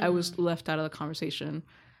 where like I was left out of the conversation,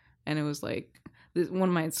 and it was like one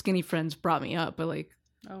of my skinny friends brought me up, but like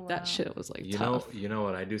Oh, wow. that shit was like You tough. know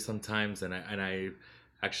what I do sometimes, and I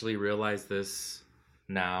actually realize this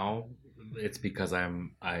now. It's because I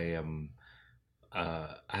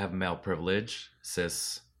have male privilege,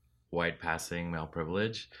 cis, white passing male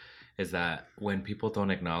privilege, is that when people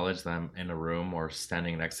don't acknowledge them in a room or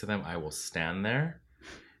standing next to them, I will stand there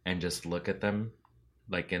and just look at them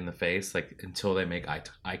like in the face, like until they make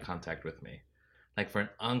eye contact with me, like for an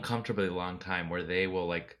uncomfortably long time, where they will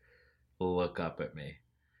like look up at me.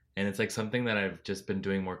 And it's like something that I've just been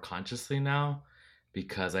doing more consciously now,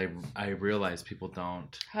 because I realize people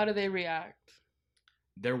don't. How do they react?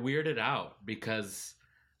 They're weirded out because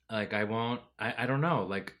like I don't know,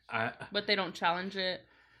 like But they don't challenge it.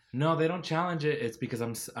 no, they don't challenge it. It's because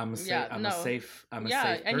I'm a safe no. safe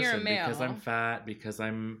Yeah, person, and you're a male. because I'm fat, because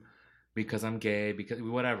I'm gay, because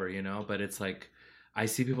whatever, you know. But it's like I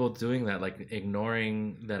see people doing that, like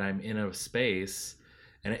ignoring that I'm in a space,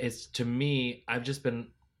 and it's, to me, I've just been,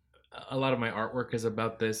 a lot of my artwork is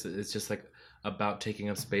about this. It's just like about taking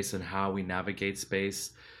up space and how we navigate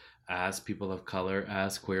space as people of color,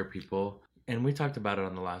 as queer people. And we talked about it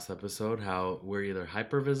on the last episode, how we're either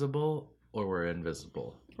hyper visible or we're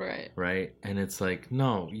invisible. Right. Right? And it's like,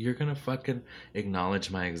 no, you're gonna fucking acknowledge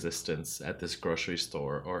my existence at this grocery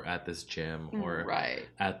store or at this gym or Right.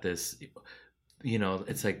 at this, you know,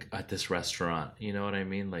 it's like at this restaurant. You know what I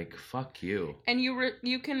mean? Like, fuck you. And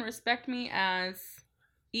you can respect me as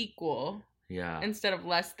equal Yeah. instead of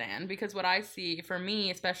less than, because what I see for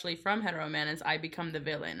me, especially from hetero men, is I become the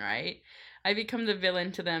villain, right? I become the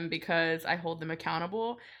villain to them because I hold them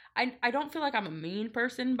accountable. I don't feel like I'm a mean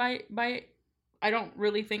person by I don't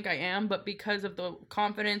really think I am, but because of the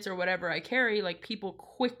confidence or whatever I carry, like people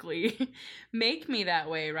quickly make me that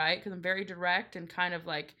way, right? Because I'm very direct and kind of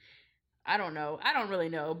like, I don't know. I don't really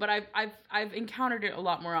know, but I've encountered it a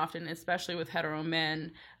lot more often, especially with hetero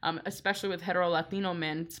men, especially with hetero Latino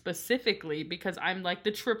men specifically, because I'm like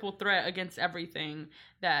the triple threat against everything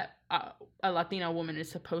that a Latina woman is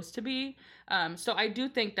supposed to be. So I do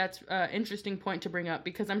think that's an interesting point to bring up,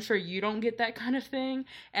 because I'm sure you don't get that kind of thing,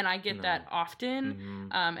 and I get that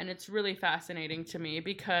often. And it's really fascinating to me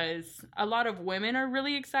because a lot of women are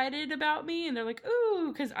really excited about me, and they're like,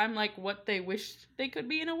 ooh, because I'm like what they wish they could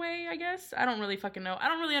be in a way, I guess. I don't really fucking know. I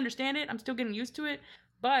don't really understand it. I'm still getting used to it.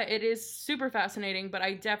 But it is super fascinating. But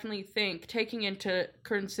I definitely think taking into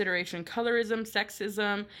consideration colorism,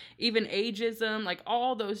 sexism, even ageism, like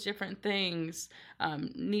all those different things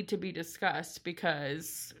need to be discussed,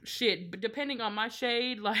 because shit, depending on my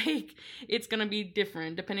shade, like it's going to be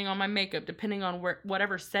different depending on my makeup, depending on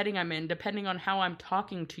whatever setting I'm in, depending on how I'm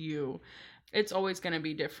talking to you. It's always going to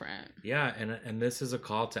be different. Yeah, and this is a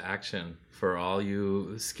call to action for all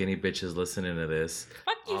you skinny bitches listening to this.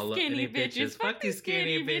 Fuck you, All skinny any bitches. Fuck you,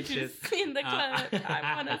 skinny bitches in the club.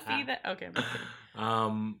 I want to see that. Okay. I'm just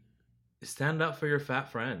kidding. Stand up for your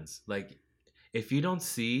fat friends. Like, if you don't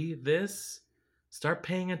see this, start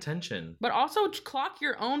paying attention. But also clock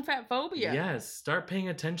your own fat phobia. Yes, start paying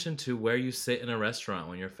attention to where you sit in a restaurant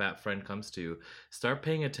when your fat friend comes to you. Start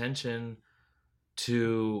paying attention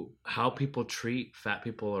to how people treat fat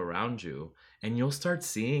people around you, and you'll start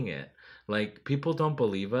seeing it. Like, people don't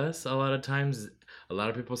believe us a lot of times. A lot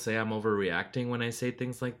of people say I'm overreacting when I say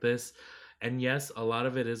things like this, and yes, a lot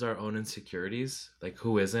of it is our own insecurities. Like,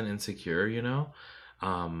 who isn't insecure, you know?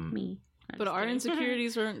 Me. I'm But just our kidding.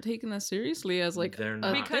 insecurities aren't taken as seriously as like They're a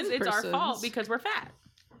not. because thin it's our person's. fault, because we're fat.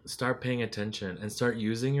 Start paying attention and start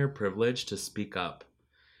using your privilege to speak up,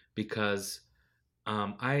 because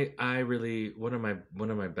I really, one of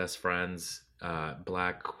my best friends,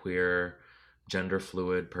 black, queer, gender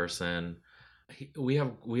fluid person, we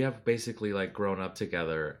have basically like grown up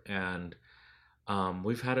together, and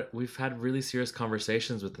we've had really serious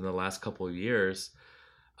conversations within the last couple of years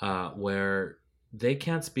where they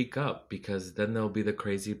can't speak up, because then they'll be the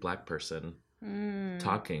crazy black person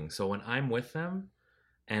talking. So when I'm with them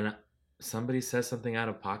and somebody says something out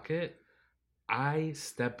of pocket, I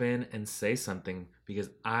step in and say something, because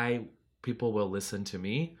people will listen to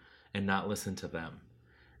me and not listen to them.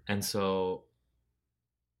 And so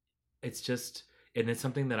it's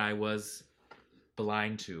something that I was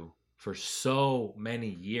blind to for so many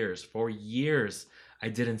years. For years, I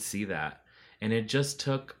didn't see that. And it just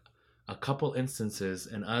took a couple instances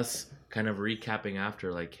and us kind of recapping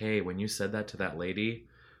after, like, hey, when you said that to that lady,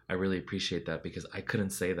 I really appreciate that, because I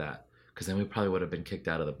couldn't say that. because then we probably would have been kicked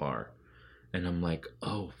out of the bar. And I'm like,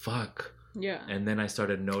 oh, fuck. Yeah. And then I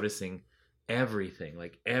started noticing everything,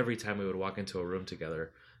 like every time we would walk into a room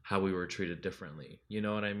together, how we were treated differently. You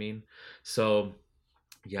know what I mean? So,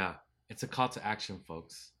 yeah, it's a call to action,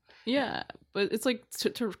 folks. Yeah, but it's like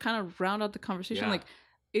to kind of round out the conversation, Yeah. like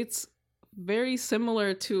it's very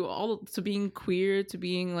similar to being queer, to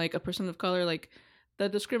being like a person of color. Like the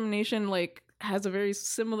discrimination like has a very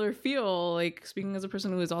similar feel, like speaking as a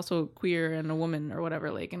person who is also queer and a woman or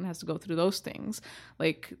whatever, like, and has to go through those things.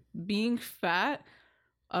 Like being fat,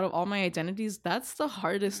 out of all my identities, that's the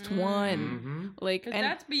hardest one. Mm-hmm. Like, 'Cause and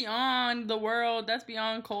that's beyond the world. That's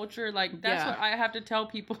beyond culture. Like, that's Yeah. what I have to tell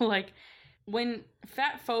people. Like, when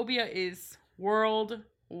fat phobia is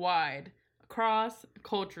worldwide, cross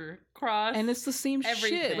culture, cross. and it's the same shit.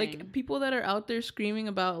 everything. Like people that are out there screaming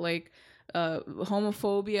about like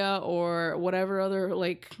homophobia or whatever other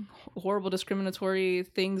like horrible discriminatory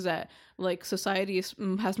things that like society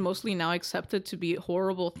has mostly now accepted to be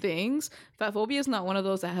horrible things. Fat phobia is not one of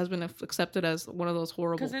those that has been accepted as one of those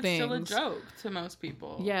horrible because it's things. still a joke to most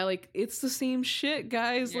people. Yeah, like it's the same shit,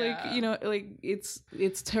 guys. Like, Yeah. you know, like it's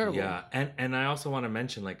terrible. Yeah, and I also want to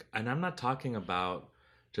mention, like, and I'm not talking about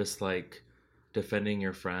just like defending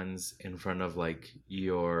your friends in front of like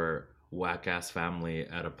your whack ass family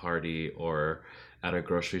at a party or at a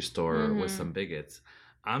grocery store with some bigots.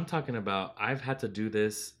 I'm talking about I've had to do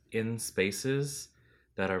this in spaces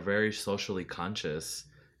that are very socially conscious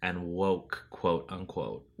and woke, quote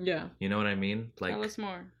unquote. Yeah. You know what I mean? Like, Tell us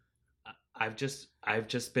more. I've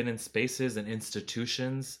just been in spaces and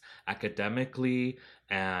institutions academically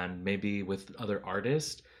and maybe with other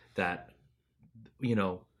artists that, you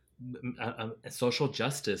know, social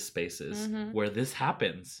justice spaces where this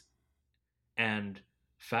happens, and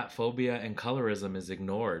fat phobia and colorism is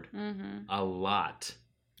ignored a lot,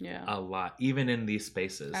 even in these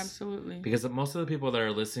spaces. Absolutely. Because most of the people that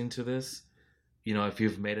are listening to this, you know, if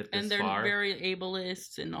you've made it this And they're far, very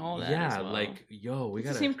ableist and all that. yeah, as well. like, yo, we It's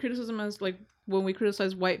gotta the same criticism as like when we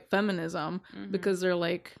criticize white feminism because they're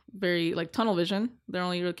like very like tunnel vision. They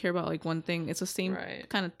only really care about like one thing. It's the same Right.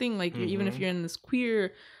 kind of thing. Like even if you're in this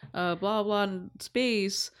queer blah blah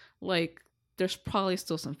space, like there's probably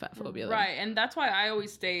still some fat phobia there. Right, and that's why I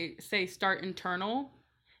always say start internal,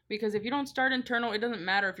 because if you don't start internal, it doesn't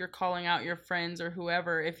matter if you're calling out your friends or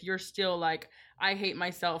whoever. If you're still like, I hate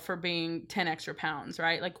myself for being 10 extra pounds,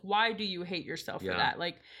 right? Like, why do you hate yourself for that?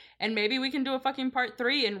 Like, and maybe we can do a fucking part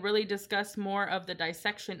 3 and really discuss more of the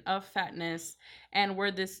dissection of fatness and where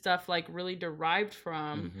this stuff like really derived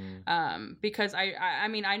from. Because I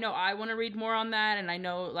mean, I know I want to read more on that, and I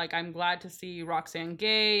know like I'm glad to see Roxane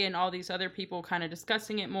Gay and all these other people kind of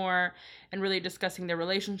discussing it more and really discussing their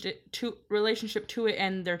relationship to it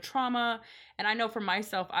and their trauma. And I know for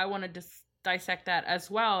myself, I want to dissect that as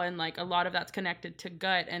well, and like a lot of that's connected to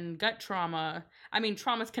gut and gut trauma. I mean,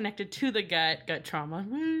 trauma's connected to the gut trauma.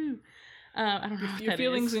 Woo. I don't know what Your that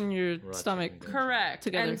feelings is. in your Right, stomach. Correct.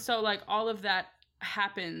 together. And so like all of that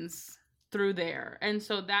happens through there, and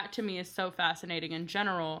so that to me is so fascinating in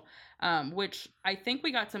general, which I think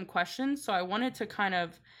we got some questions, so I wanted to kind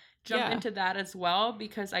of jump into that as well,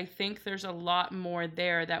 because I think there's a lot more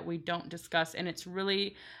there that we don't discuss, and it's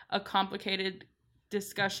really a complicated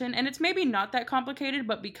discussion, and it's maybe not that complicated,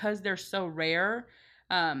 but because they're so rare,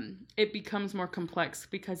 it becomes more complex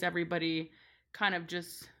because everybody kind of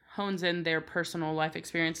just hones in their personal life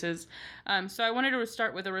experiences. So I wanted to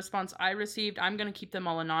start with a response I received. I'm going to keep them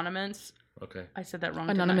all anonymous. Okay. I said that wrong.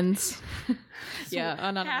 didn't I? Anonymous. Yeah,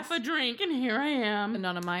 anonymous. Half a drink and here I am.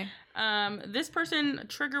 Anonymi. This person,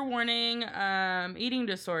 trigger warning, eating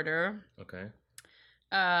disorder. Okay.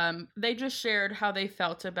 They just shared how they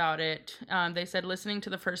felt about it. They said, listening to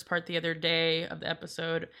the first part the other day of the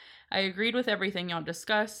episode, I agreed with everything y'all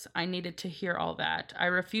discuss. I needed to hear all that. I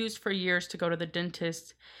refused for years to go to the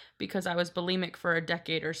dentist because I was bulimic for a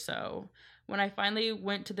decade or so. When I finally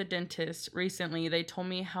went to the dentist recently, they told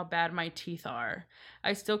me how bad my teeth are.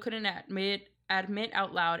 I still couldn't admit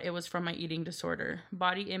out loud it was from my eating disorder.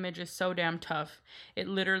 Body image is so damn tough. It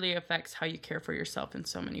literally affects how you care for yourself in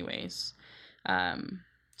so many ways.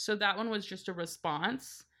 So that one was just a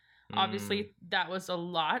response. Obviously, that was a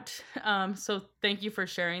lot. So thank you for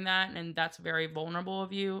sharing that, and that's very vulnerable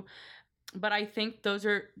of you. But I think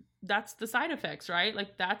that's the side effects, right?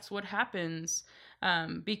 Like that's what happens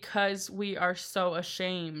because we are so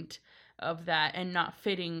ashamed of that and not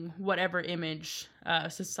fitting whatever image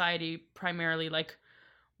society, primarily like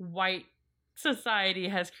white society,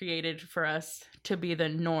 has created for us to be the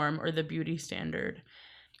norm or the beauty standard.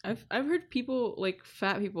 I've heard people, like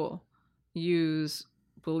fat people, use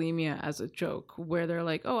bulimia as a joke where they're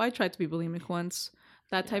like, oh, I tried to be bulimic once.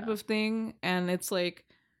 that type Yeah. of thing. And it's like,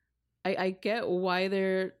 I get why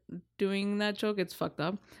they're doing that joke. It's fucked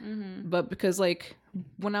up. Mm-hmm. But because like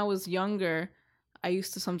when I was younger, I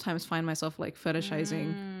used to sometimes find myself like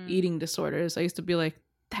fetishizing eating disorders. I used to be like,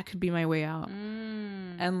 that could be my way out.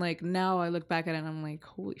 And like now I look back at it and I'm like,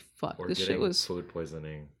 holy fuck, Or this getting shit was. food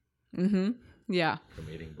poisoning Yeah, from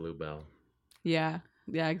eating Bluebell. yeah,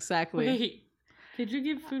 exactly. Wait, did you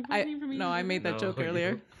get food poisoning from eating? No, I Bluebell? made that joke you-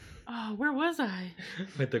 earlier. Oh, where was I?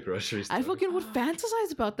 At the grocery store. I fucking would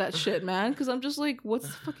fantasize about that shit, man. Because I'm just like, what's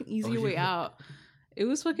the fucking easy way out? It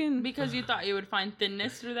was fucking Because you thought you would find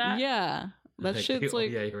thinness through that? yeah. That shit's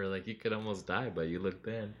like yeah, you were like, you could almost die, but you look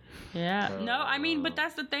thin. Yeah. No, I mean, but Oh.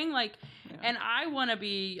 that's the thing. Like, and I want to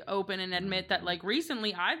be open and admit that, like,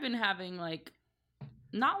 recently I've been having, like,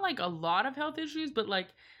 not like a lot of health issues, but like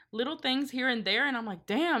little things here and there. And I'm like,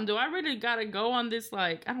 damn, do I really got to go on this?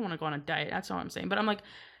 Like, I don't want to go on a diet. That's all I'm saying. But I'm like,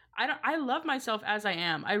 I love myself as I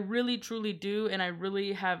am. I really, truly do. And I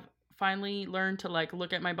really have finally learned to, like,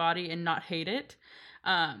 look at my body and not hate it.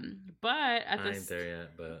 But at I this, ain't there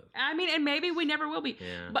yet, but I mean, and maybe we never will be.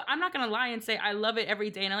 yeah. But I'm not gonna lie and say I love it every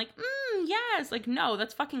day and I'm like, yes. Like, no,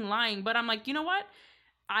 that's fucking lying. But I'm like, you know what?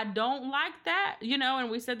 I don't like that, you know, and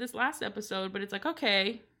we said this last episode, but it's like,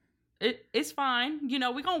 okay, it's fine. You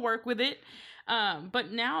know, we're gonna work with it.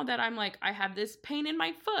 But now that I'm like, I have this pain in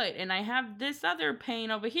my foot and I have this other pain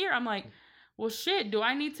over here, I'm like, well, shit, do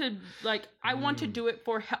I need to, like, I want to do it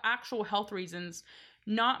for actual health reasons,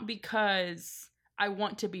 not because I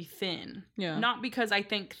want to be thin. Yeah. Not because I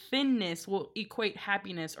think thinness will equate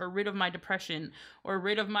happiness or rid of my depression or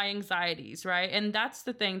rid of my anxieties, right? And that's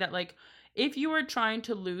the thing that, like, if you are trying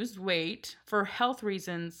to lose weight for health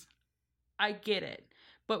reasons, I get it.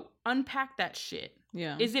 But unpack that shit.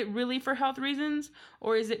 yeah. Is it really for health reasons?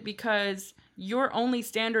 Or is it because your only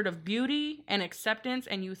standard of beauty and acceptance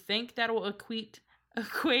and you think that will equate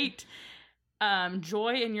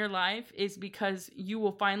joy in your life is because you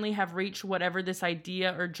will finally have reached whatever this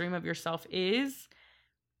idea or dream of yourself is?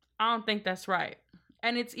 I don't think that's right.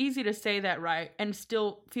 And it's easy to say that, right, and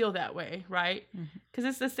still feel that way, right? Because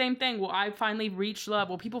it's the same thing. Will I finally reach love?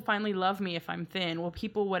 Will people finally love me if I'm thin? Will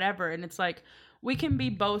people whatever? And it's like, we can be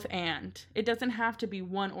both and. It doesn't have to be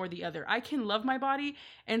one or the other. I can love my body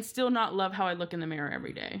and still not love how I look in the mirror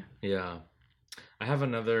every day. Yeah. I have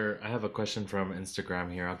a question from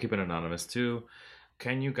Instagram here. I'll keep it anonymous too.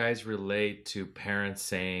 Can you guys relate to parents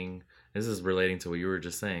saying, this is relating to what you were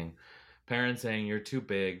just saying, parents saying you're too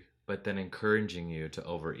big, but then encouraging you to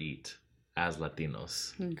overeat as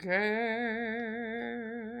Latinos?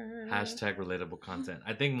 Girl. Hashtag relatable content.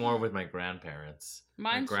 I think more with my grandparents.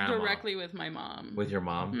 My Mine's grandma. directly with my mom. With your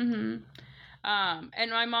mom?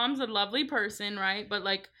 And my mom's a lovely person, right? But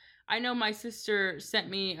like, I know my sister sent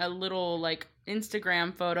me a little like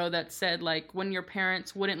Instagram photo that said like when your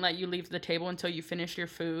parents wouldn't let you leave the table until you finished your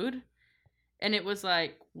food. And it was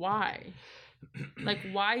like, why? Like,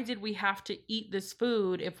 why did we have to eat this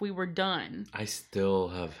food if we were done? I still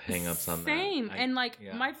have hang-ups on that. Same. And like,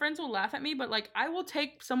 yeah. my friends will laugh at me, but like, I will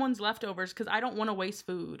take someone's leftovers because I don't want to waste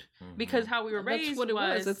food. Mhm. Because how we were raised That's what it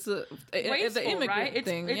was. It's wasteful, the immigrant right?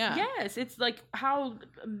 thing. Yes, it's like how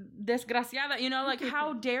desgraciada, you know, like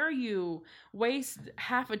how dare you waste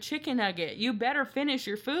half a chicken nugget? You better finish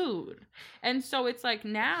your food. And so it's like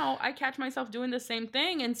now I catch myself doing the same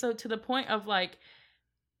thing, and so to the point of like,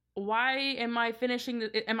 why am I finishing?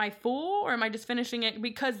 Am I full or am I just finishing it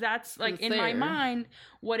because that's like It's in my there. mind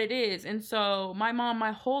what it is? And so my mom,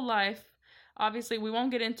 my whole life. Obviously, we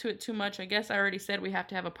won't get into it too much. I guess I already said we have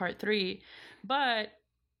to have a part 3, but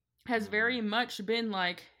has very much been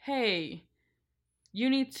like, hey, you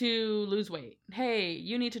need to lose weight. Hey,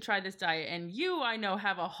 you need to try this diet. And you, I know,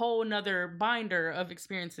 have a whole nother binder of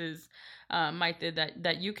experiences, Maite,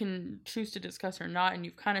 that you can choose to discuss or not. And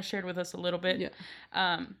you've kind of shared with us a little bit.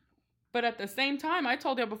 Yeah. But at the same time, I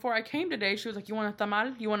told her before I came today, she was like, you want a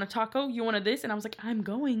tamal? You want a taco? You want a this? And I was like, I'm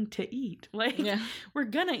going to eat. Like, Yeah. we're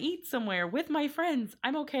going to eat somewhere with my friends.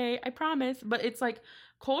 I'm okay. I promise. But it's like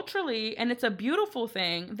culturally, and it's a beautiful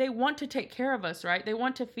thing. They want to take care of us, right? They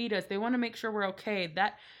want to feed us. They want to make sure we're okay.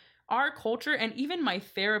 That our culture, and even my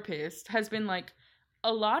therapist has been like,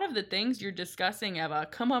 a lot of the things you're discussing, Eva,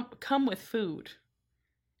 come with food.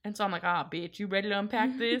 And so I'm like, bitch, you ready to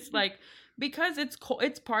unpack this? Like, because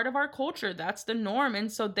it's part of our culture. That's the norm.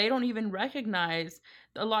 And so they don't even recognize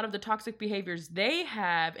a lot of the toxic behaviors they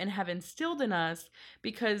have and have instilled in us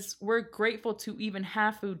because we're grateful to even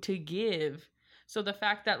have food to give. So the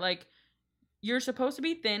fact that like you're supposed to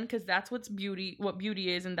be thin because that's what beauty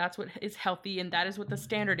is, and that's what is healthy, and that is what the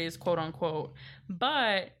standard is, quote unquote.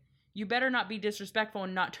 But you better not be disrespectful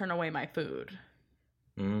and not turn away my food.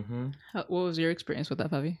 Mm-hmm. What was your experience with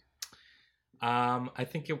that, Fabi? I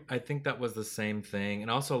think that was the same thing,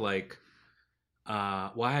 and also like,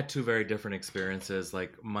 well, I had two very different experiences.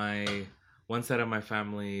 Like my one side of my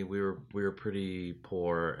family, we were pretty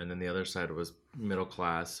poor, and then the other side was middle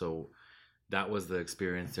class. So that was the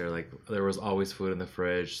experience there. Like there was always food in the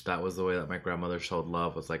fridge. That was the way that my grandmother showed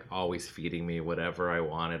love. Was like always feeding me whatever I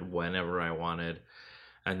wanted, whenever I wanted.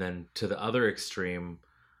 And then to the other extreme,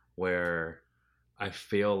 where I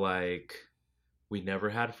feel like we never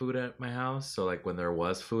had food at my house. So like when there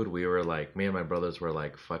was food, we were like, me and my brothers were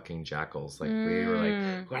like fucking jackals. Like we were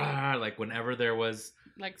like, "Rah!" Like whenever there was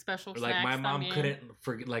Like special like snacks. my mom couldn't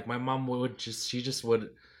forget. Like my mom she just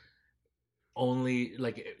would only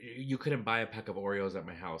like you couldn't buy a pack of Oreos at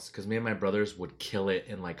my house because me and my brothers would kill it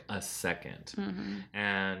in like a second. Mm-hmm.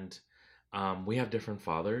 And we have different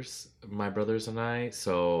fathers, my brothers and I.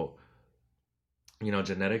 So you know,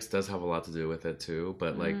 genetics does have a lot to do with it too.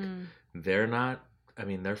 But like they're not. I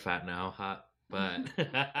mean, they're fat now, hot. But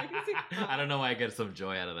I don't know why I get some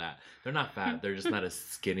joy out of that. They're not fat. They're just not as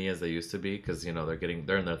skinny as they used to be because you know they're in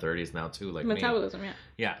their 30s now too, like Metabolism, me. yeah.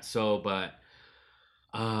 Yeah. So, but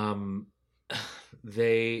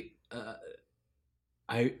they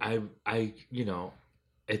I you know,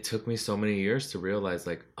 it took me so many years to realize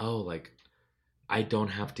like, oh, like I don't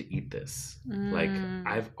have to eat this. Like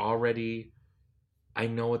I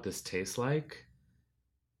know what this tastes like.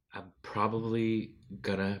 I'm probably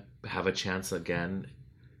gonna have a chance again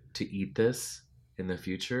to eat this in the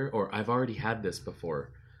future, or I've already had this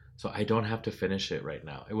before, so I don't have to finish it right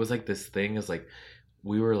now. It was like this thing is like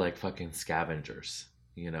we were like fucking scavengers,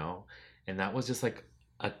 you know, and that was just like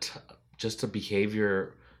just a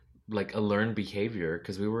behavior, like a learned behavior,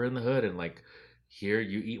 because we were in the hood and like here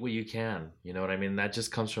you eat what you can, you know what I mean? That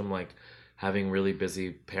just comes from like having really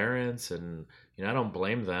busy parents, and you know I don't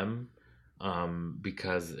blame them.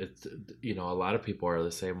 Because it's, you know, a lot of people are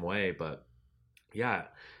the same way, but yeah,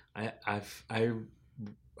 I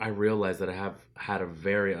realized that I have had a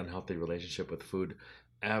very unhealthy relationship with food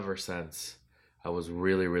ever since I was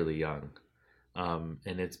really, really young. And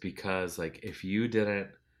it's because like, if you didn't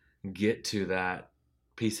get to that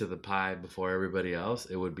piece of the pie before everybody else,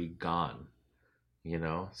 it would be gone, you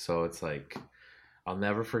know? So it's like, I'll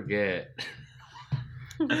never forget.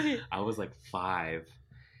 I was like 5.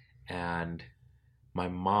 And my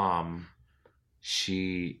mom,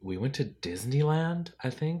 we went to Disneyland, I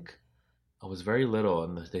think. I was very little,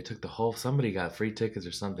 and they took somebody got free tickets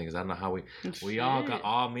or something, because I don't know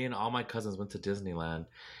how me and all my cousins went to Disneyland.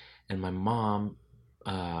 And my mom,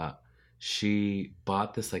 she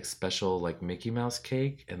bought this like special like Mickey Mouse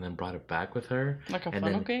cake and then brought it back with her. Like a and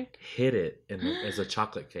funnel then cake? Hid it as a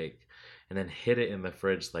chocolate cake. And then hid it in the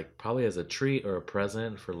fridge, like probably as a treat or a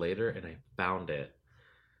present for later. And I found it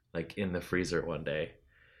like in the freezer one day,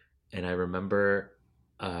 and I remember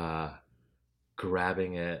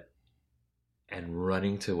grabbing it and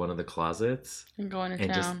running to one of the closets And going to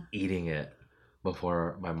and town. just eating it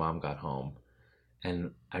before my mom got home.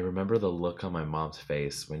 And I remember the look on my mom's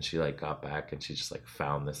face when she like got back and she just like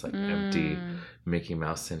found this like empty Mickey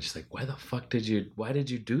Mouse tin. She's like, why did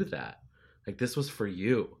you do that? Like, this was for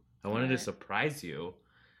you. I wanted to surprise you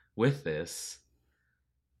with this,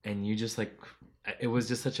 and you just like, it was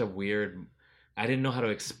just such a weird, I didn't know how to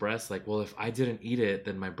express like, well, if I didn't eat it,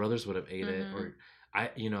 then my brothers would have ate it, or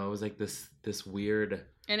it was like this weird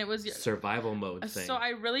and it was survival mode thing. So I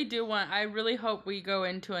really hope we go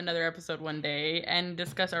into another episode one day and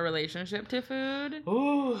discuss our relationship to food.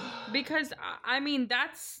 Ooh. Because I mean,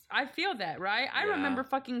 I feel that, right? I remember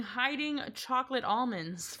fucking hiding chocolate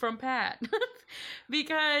almonds from Pat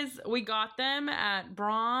because we got them at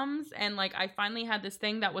Brahms, and like I finally had this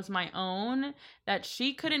thing that was my own that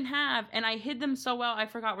she couldn't have, and I hid them so well I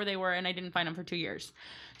forgot where they were, and I didn't find them for 2 years.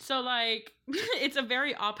 So like it's a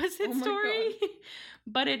very opposite story.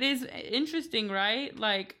 But it is interesting, right?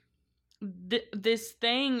 Like this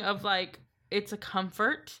thing of like, it's a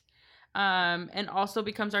comfort, and also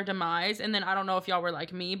becomes our demise. And then I don't know if y'all were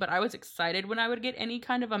like me, but I was excited when I would get any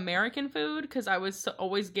kind of American food, because I was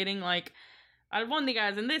always getting like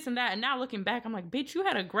albondigas and this and that. And now looking back, I'm like, bitch, you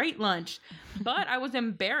had a great lunch. But I was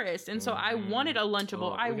embarrassed, and so I wanted a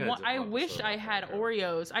Lunchable. I wish I had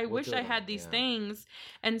Oreos. I wish I had these things.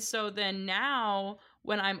 And so then now,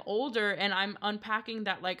 when I'm older and I'm unpacking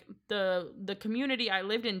that, like the community I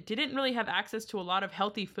lived in didn't really have access to a lot of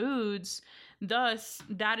healthy foods. Thus,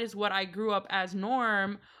 that is what I grew up as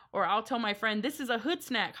norm. Or I'll tell my friend, this is a hood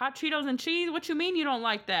snack, hot Cheetos and cheese. What you mean you don't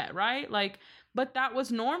like that, right? Like, but that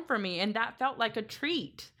was norm for me, and that felt like a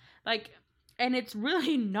treat. Like, and it's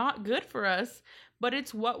really not good for us, but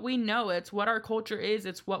it's what we know. It's what our culture is.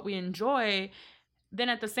 It's what we enjoy. then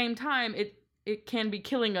at the same time, it can be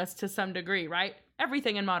killing us to some degree, right?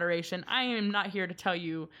 Everything in moderation. I am not here to tell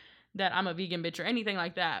you that I'm a vegan bitch or anything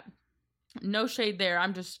like that. No shade there.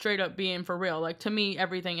 I'm just straight up being for real. Like, to me,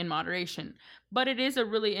 everything in moderation. But it is a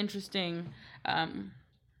really interesting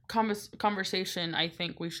conversation I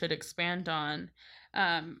think we should expand on.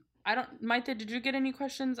 Maite, did you get any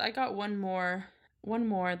questions? I got one more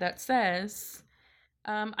that says,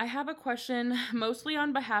 I have a question mostly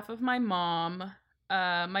on behalf of my mom.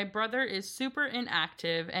 My brother is super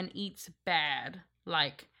inactive and eats bad,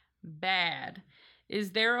 like bad.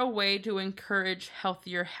 Is there a way to encourage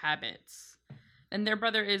healthier habits? And their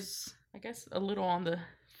brother is, I guess, a little on the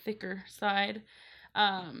thicker side.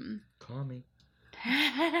 Call me.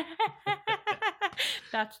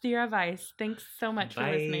 That's your advice. Thanks so much for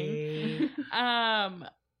listening.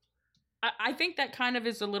 I think that kind of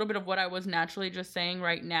is a little bit of what I was naturally just saying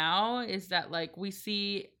right now, is that like we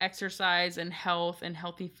see exercise and health and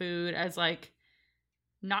healthy food as like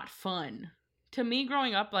not fun. To me,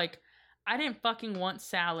 growing up, like I didn't fucking want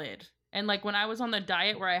salad. And like when I was on the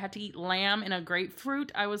diet where I had to eat lamb and a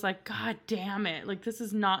grapefruit, I was like, God damn it. Like this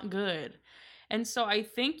is not good. And so I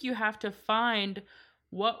think you have to find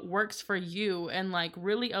what works for you and like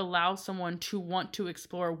really allow someone to want to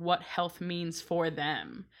explore what health means for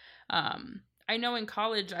them. I know in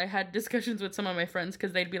college I had discussions with some of my friends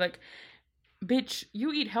because they'd be like, bitch,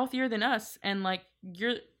 you eat healthier than us and like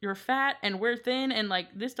you're fat and we're thin and like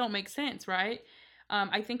this don't make sense, right?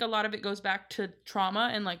 I think a lot of it goes back to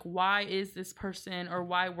trauma and like why is this person or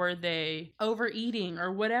why were they overeating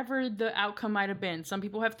or whatever the outcome might have been. Some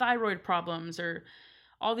people have thyroid problems or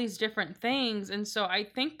all these different things. And so I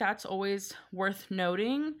think that's always worth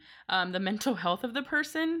noting, the mental health of the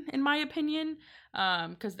person, in my opinion,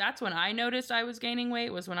 because that's when I noticed I was gaining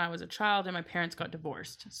weight was when I was a child and my parents got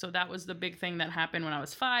divorced. So that was the big thing that happened when I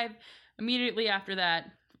was 5. Immediately after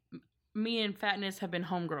that, me and fatness have been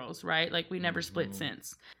homegirls, right? Like we never split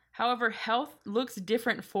since. However, health looks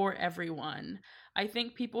different for everyone. I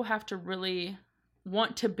think people have to really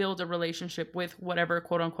want to build a relationship with whatever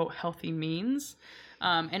quote unquote healthy means.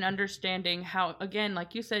 And understanding how, again,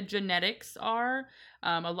 like you said, genetics are,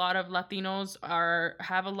 a lot of Latinos are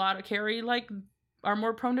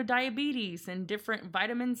more prone to diabetes and different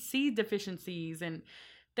vitamin C deficiencies and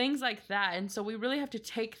things like that. And so we really have to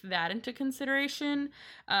take that into consideration.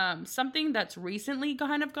 Something that's recently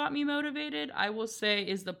kind of got me motivated, I will say,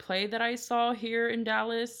 is the play that I saw here in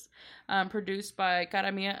Dallas, produced by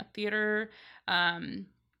Caramia Theater. And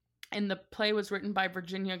the play was written by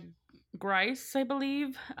Virginia Grice, I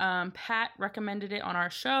believe. Pat recommended it on our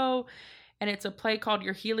show, and it's a play called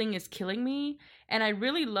Your Healing is Killing Me. And I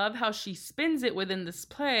really love how she spins it within this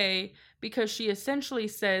play, because she essentially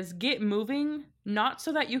says, get moving, not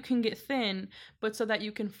so that you can get thin, but so that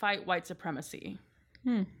you can fight white supremacy.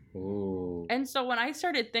 Ooh. And so when I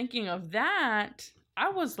started thinking of that, I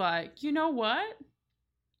was like, you know what?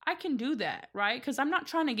 I can do that, right? Because I'm not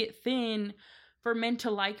trying to get thin for men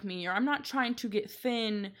to like me, or I'm not trying to get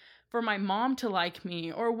thin for my mom to like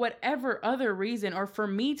me, or whatever other reason, or for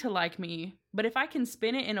me to like me. But if I can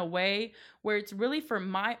spin it in a way where it's really for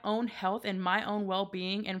my own health and my own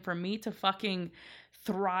well-being, and for me to fucking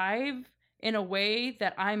thrive in a way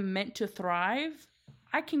that I'm meant to thrive,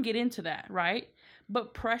 I can get into that, right?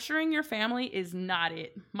 But pressuring your family is not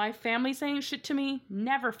it. My family saying shit to me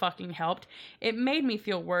never fucking helped. It made me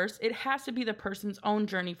feel worse. It has to be the person's own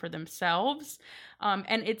journey for themselves.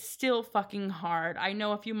 And it's still fucking hard. I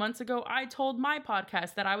know a few months ago, I told my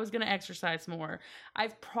podcast that I was going to exercise more.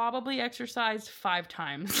 I've probably exercised 5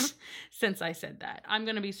 times since I said that. I'm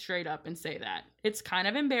going to be straight up and say that. It's kind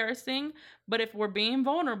of embarrassing, but if we're being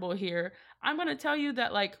vulnerable here, I'm going to tell you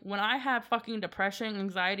that like when I have fucking depression,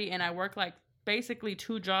 anxiety, and I work like basically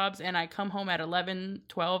 2 jobs and I come home at 11,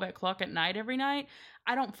 12 o'clock at night every night,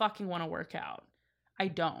 I don't fucking want to work out. I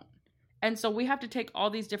don't. And so we have to take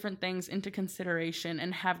all these different things into consideration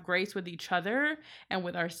and have grace with each other and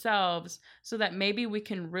with ourselves, so that maybe we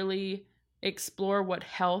can really explore what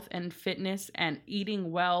health and fitness and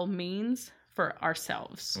eating well means for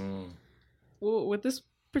ourselves. Well, with this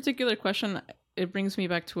particular question, it brings me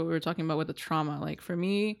back to what we were talking about with the trauma. Like for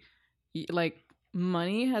me, like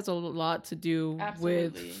money has a lot to do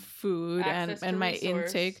with food and my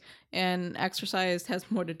intake, and exercise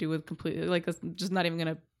has more to do with completely, like, just not even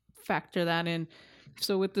gonna factor that in.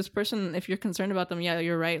 So with this person, if you're concerned about them, yeah,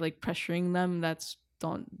 you're right, like pressuring them, that's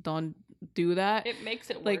don't do that. It makes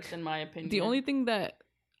it worse, like, in my opinion. The only thing that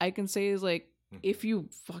I can say is like, if you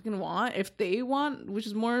fucking want, if they want, which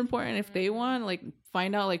is more important, if they want, like,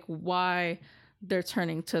 find out like why they're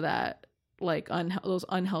turning to that, like those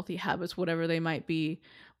unhealthy habits, whatever they might be.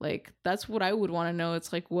 Like, that's what I would want to know.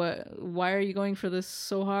 It's like, why are you going for this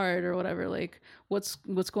so hard or whatever? Like, what's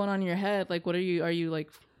going on in your head? Like, are you like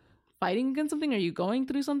fighting against something? Are you going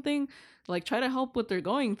through something? Like, try to help what they're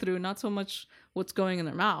going through, not so much what's going in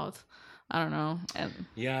their mouth. I don't know. And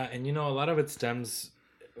and a lot of it stems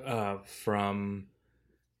from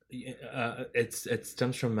it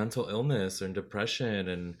stems from mental illness and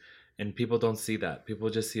depression, and people don't see that. People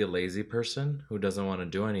just see a lazy person who doesn't want to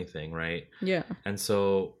do anything, right? Yeah. And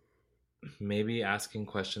so maybe asking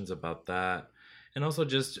questions about that, and also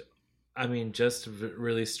just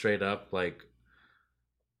really straight up, like,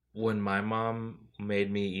 when my mom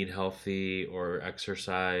made me eat healthy or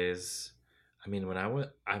exercise, my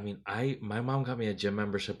mom got me a gym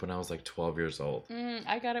membership when I was like 12 years old.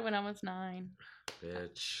 I got it when I was 9.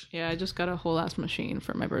 Bitch. Yeah, I just got a whole ass machine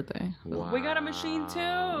for my birthday. Wow. We got a machine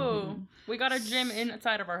too. We got a gym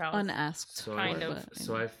inside of our house. Unasked. So kind of.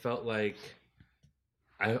 So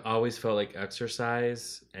I always felt like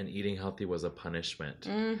exercise and eating healthy was a punishment.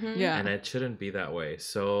 Mm-hmm. Yeah. And it shouldn't be that way.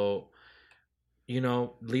 So,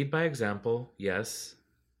 lead by example, yes.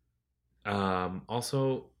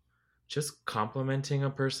 Also, just complimenting a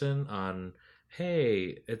person on,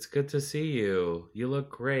 hey, it's good to see you. You look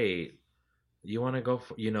great. You want to go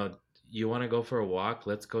for a walk?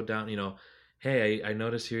 Let's go down. Hey, I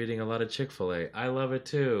noticed you're eating a lot of Chick-fil-A. I love it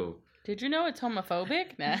too. Did you know it's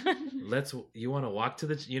homophobic? Nah. You want to walk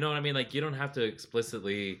to you know what I mean? Like, you don't have to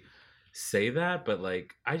explicitly say that, but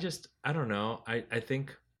like, I don't know. I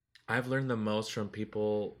think I've learned the most from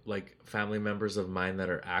people, like family members of mine that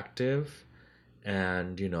are active,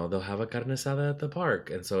 and they'll have a carne asada at the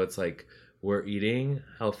park, and so it's like we're eating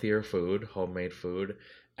healthier food, homemade food,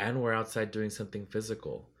 and we're outside doing something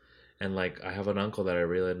physical. And like, I have an uncle that I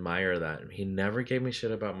really admire, that he never gave me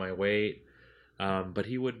shit about my weight, but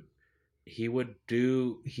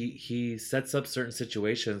he sets up certain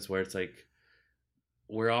situations where it's like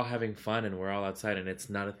we're all having fun and we're all outside, and it's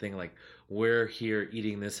not a thing like we're here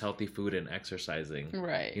eating this healthy food and exercising.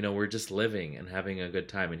 Right. We're just living and having a good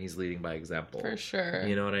time, and he's leading by example. For sure.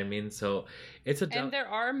 You know what I mean? So it's and there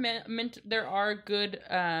are good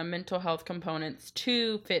mental health components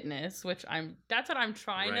to fitness, which that's what I'm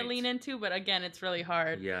trying to lean into, but again, it's really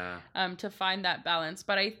hard. Yeah. To find that balance.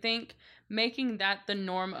 But I think making that the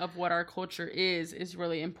norm of what our culture is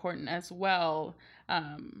really important as well.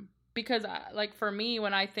 Because like, for me,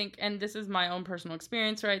 when I think, and this is my own personal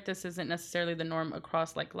experience, right? This isn't necessarily the norm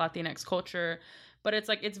across like Latinx culture, but it's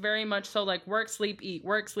like, it's very much so like work, sleep, eat,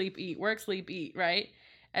 work, sleep, eat, work, sleep, eat, right?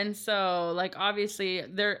 And so like, obviously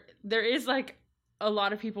there is like a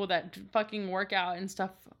lot of people that fucking work out and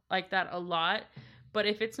stuff like that a lot. But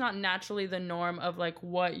if it's not naturally the norm of like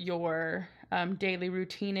what your daily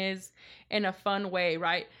routine is in a fun way,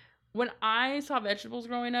 right? When I saw vegetables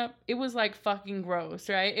growing up, it was like fucking gross,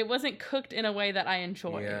 right? It wasn't cooked in a way that I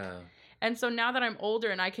enjoyed. Yeah. And so now that I'm older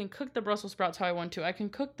and I can cook the Brussels sprouts how I want to, I can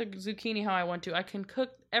cook the zucchini how I want to, I can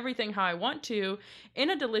cook everything how I want to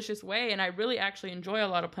in a delicious way, and I really actually enjoy a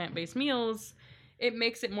lot of plant-based meals, it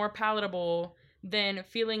makes it more palatable than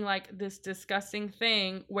feeling like this disgusting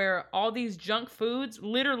thing where all these junk foods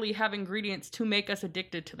literally have ingredients to make us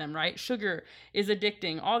addicted to them, right? Sugar is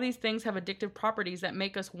addicting. All these things have addictive properties that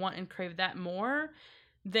make us want and crave that more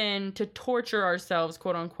than to torture ourselves,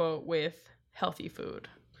 quote unquote, with healthy food.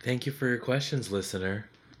 Thank you for your questions, listener.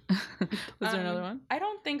 Was there another one? I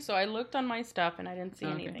don't think so. I looked on my stuff and I didn't see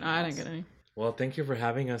anything. I didn't get any. Well, thank you for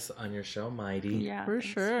having us on your show, Mighty. Yeah, for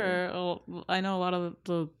sure. Well, I know a lot of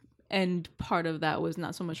the end part of that was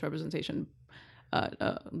not so much representation,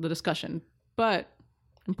 the discussion, but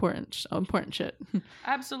important shit.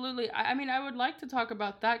 Absolutely. I mean, I would like to talk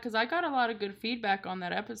about that because I got a lot of good feedback on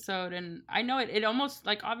that episode, and I know it almost,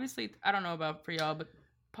 like, obviously, I don't know about for y'all, but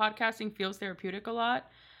podcasting feels therapeutic a lot.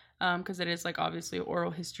 Because it is like obviously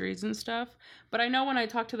oral histories and stuff. But I know when I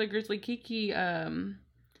talked to the Grizzly Kiki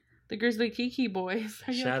boys.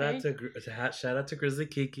 Shout out to Grizzly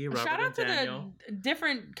Kiki, Robert Shout out and to Daniel. the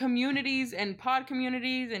different communities and pod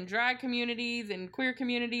communities and drag communities and queer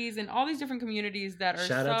communities and all these different communities that are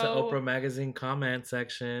Shout out to Oprah Magazine comment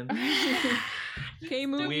section.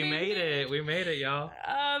 K-Movie. We made it, y'all.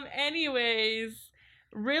 Anyways,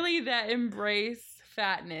 really that embrace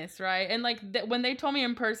fatness, right? And like when they told me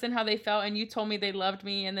in person how they felt, and you told me they loved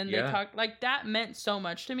me, and then they talked, like, that meant so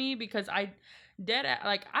much to me because I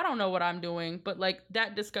don't know what I'm doing, but like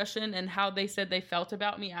that discussion and how they said they felt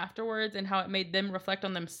about me afterwards and how it made them reflect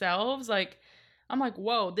on themselves, like, I'm like,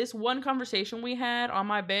 whoa, this one conversation we had on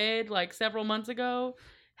my bed like several months ago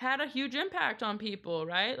had a huge impact on people,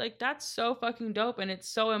 right? Like, that's so fucking dope, and it's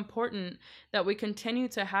so important that we continue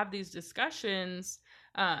to have these discussions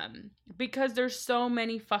because there's so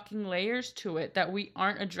many fucking layers to it that we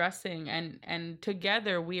aren't addressing, and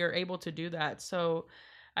together we are able to do that. So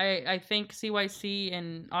I think CYC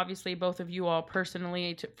and obviously both of you all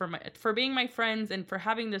personally for being my friends and for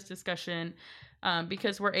having this discussion,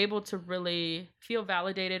 because we're able to really feel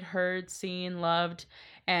validated, heard, seen, loved,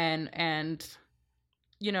 and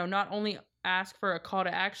not only ask for a call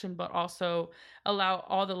to action, but also allow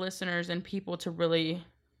all the listeners and people to really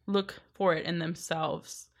look for it in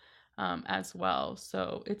themselves as well.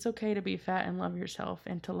 So it's okay to be fat and love yourself,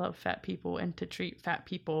 and to love fat people, and to treat fat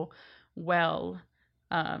people well,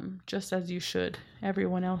 just as you should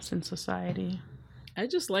everyone else in society. I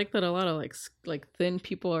just like that a lot of like thin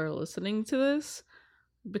people are listening to this,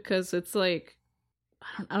 because it's like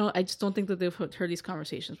I just don't think that they've heard these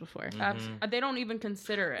conversations before. They don't even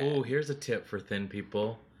consider it. Oh, here's a tip for thin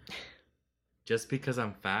people. Just because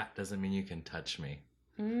I'm fat doesn't mean you can touch me.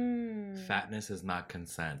 Fatness is not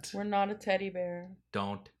consent. We're not a teddy bear.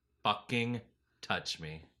 Don't fucking touch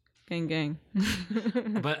me. Gang gang.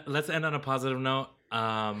 But let's end on a positive note.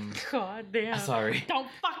 God damn. Sorry. Don't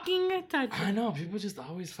fucking touch it. I know, people just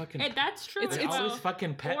always fucking... Hey, that's true. They always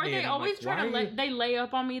fucking pet or me. they always like, try to they lay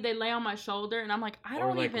up on me, they lay on my shoulder, and I'm like, I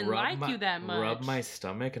don't even like you that much. Rub my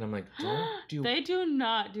stomach, and I'm like, don't do... They do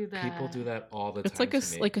not do that. People do that all the It's time.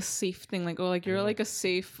 It's like a safe thing, like you're like a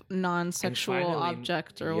safe non-sexual finally,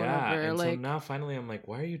 object or yeah, whatever. And like so now finally I'm like,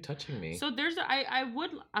 why are you touching me? So there's I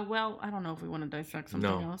don't know if we want to dissect something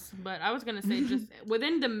else, but I was gonna say just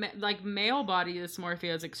within the male body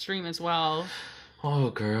dysmorphia is extreme as well.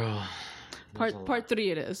 Oh girl. Part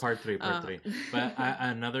 3 it is. Part 3. But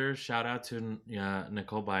another shout out to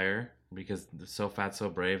Nicole Byer, because So Fat So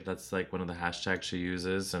Brave, that's like one of the hashtags she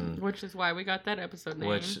uses, and which is why we got that episode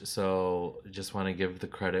name. So just want to give the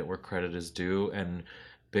credit where credit is due, and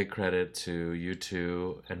big credit to you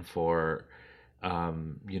two, and for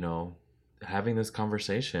having this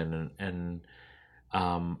conversation, and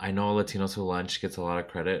I know Latinos Who Lunch gets a lot of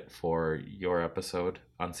credit for your episode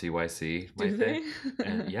on CYC. Do they?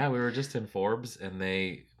 And yeah, we were just in Forbes, and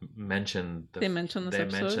they mentioned this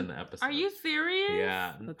episode? mentioned the episode. Are you serious?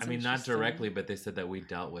 Yeah. That's I mean, not directly, but they said that we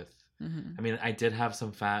dealt with... Mm-hmm. I mean, I did have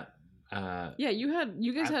some fat... yeah, you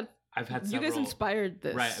guys several... inspired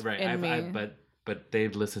this. Right. In me. But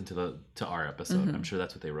they've listened to our episode. Mm-hmm. I'm sure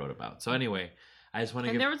that's what they wrote about. So anyway... I just want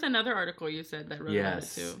to give... there was another article you said that wrote about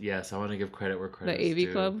it too. Yes, I want to give credit where credit is due. The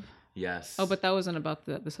AV Club? Yes. Oh, but that wasn't about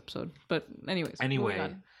this episode. But anyways.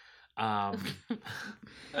 Anyway.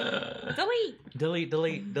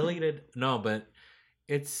 Deleted. No, but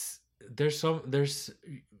I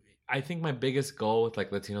think my biggest goal with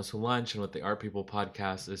like Latinos Who Lunch and with the Art People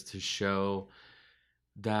podcast is to show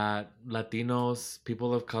that Latinos,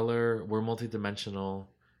 people of color, we're multidimensional,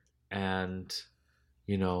 and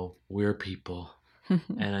we're people.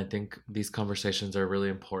 And I think these conversations are really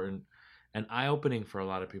important and eye-opening for a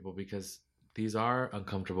lot of people, because these are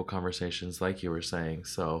uncomfortable conversations, like you were saying.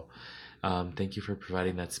 So thank you for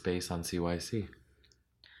providing that space on CYC.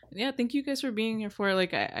 Yeah, thank you guys for being here for it.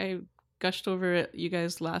 Like I gushed over it you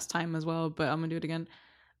guys last time as well, but I'm gonna do it again.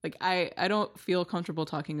 Like I don't feel comfortable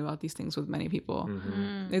talking about these things with many people.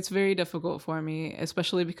 Mm-hmm. It's very difficult for me,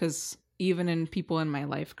 especially because even in people in my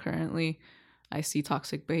life currently, I see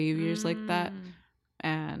toxic behaviors like that.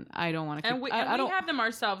 And I don't want to. And we have them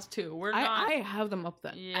ourselves too. We're not. I have them up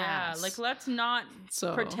the ass. Like let's not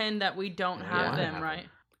pretend that we don't have them, right?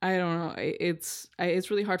 I don't know. It's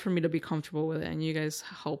really hard for me to be comfortable with it, and you guys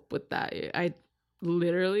help with that. I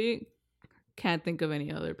literally can't think of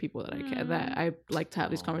any other people that I like to have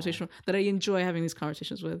these conversations, that I enjoy having these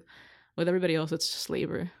conversations with. With everybody else, it's just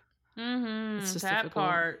labor. Mm-hmm. It's just that difficult.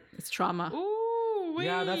 part. It's trauma. Ooh.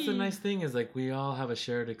 Yeah, that's the nice thing, is like we all have a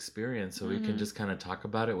shared experience, so we can just kind of talk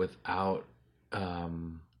about it without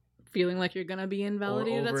feeling like you're gonna be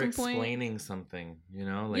invalidated at some point. Explaining something,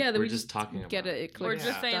 like yeah, we're just talking about it. We're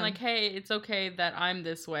just saying like, hey, it's okay that I'm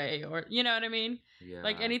this way, or you know what I mean? Yeah.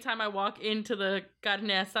 Like anytime I walk into the carne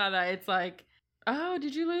asada, it's like, oh,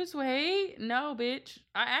 did you lose weight? No, bitch,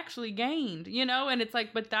 I actually gained, and it's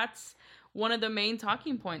like, but that's one of the main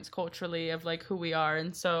talking points culturally of like who we are.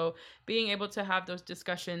 And so being able to have those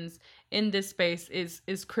discussions in this space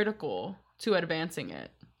is critical to advancing it.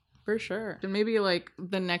 For sure. And maybe like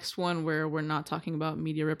the next one where we're not talking about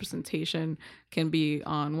media representation can be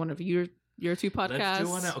on one of your two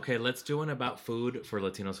podcasts. Let's do one about food for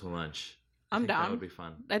Latinos Who Lunch. I'm down. That would be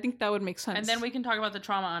fun. I think that would make sense. And then we can talk about the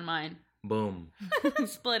trauma on mine. Boom.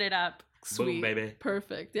 Split it up. Sweet. Boom, baby.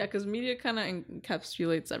 Perfect. Yeah, because media kind of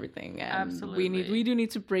encapsulates everything. And absolutely. We do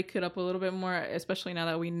need to break it up a little bit more, especially now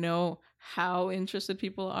that we know how interested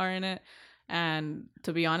people are in it. And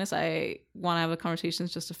to be honest, I want to have the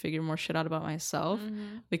conversations just to figure more shit out about myself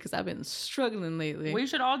because I've been struggling lately. We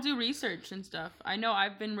should all do research and stuff. I know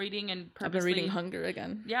I've been reading and I've been reading Hunger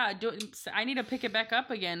again. Yeah, I need to pick it back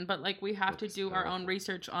up again, but like we have to do our own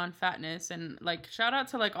research on fatness, and like shout out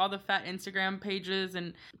to like all the fat Instagram pages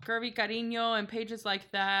and Curvy Cariño and pages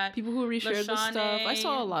like that. People who reshared the stuff. I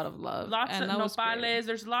saw a lot of love. Lots of nopales.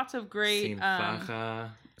 There's lots of great. Sin Faja.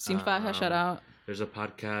 Sin Faja, shout out. There's a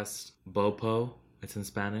podcast, Bopo. It's in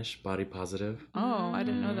Spanish, Body Positive. Oh, I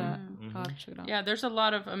didn't know that. I'll have to check it out. Yeah, there's a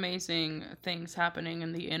lot of amazing things happening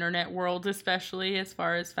in the internet world, especially as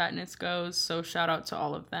far as fatness goes. So shout out to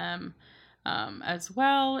all of them as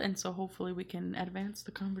well. And so hopefully we can advance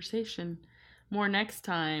the conversation more next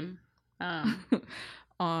time.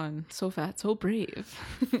 On So Fat, So Brave.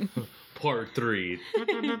 Part 3.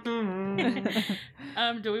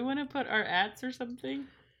 Do we want to put our ads or something?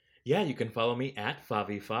 Yeah, you can follow me at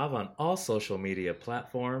Favi5 on all social media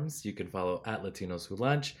platforms. You can follow at Latinos Who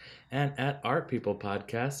Lunch and at Art People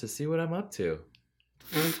Podcast to see what I'm up to.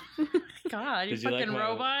 God, you Did you like fucking my-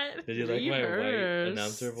 robot. Did you like my white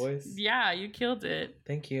announcer voice? Yeah, you killed it.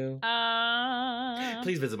 Thank you. Uh,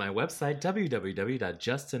 Please visit my website,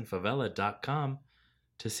 www.justinfavela.com,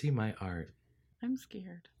 to see my art. I'm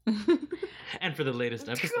scared. And for the latest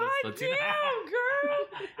episodes, God damn, girl!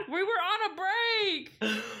 We were on a break.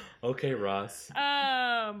 Okay, Ross.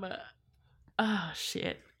 Oh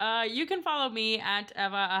shit. You can follow me at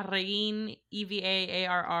Eva Arreguin,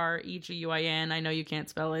 EVAARREGUIN. I know you can't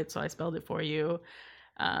spell it, so I spelled it for you.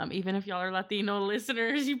 Even if y'all are Latino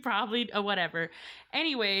listeners, you probably whatever.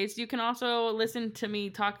 Anyways, you can also listen to me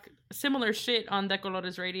talk similar shit on De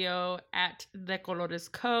Colores Radio at De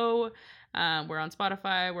Colores Co. We're on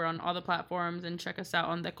Spotify, we're on all the platforms, and check us out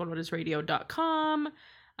on decoloresradio.com.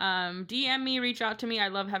 DM me, reach out to me. I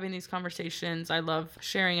love having these conversations. I love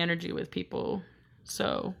sharing energy with people.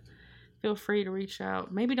 So feel free to reach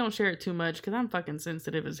out. Maybe don't share it too much because I'm fucking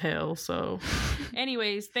sensitive as hell. So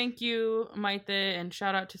anyways, thank you, Maite, and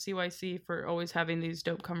shout out to CYC for always having these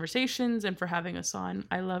dope conversations and for having us on.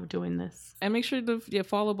 I love doing this. And make sure to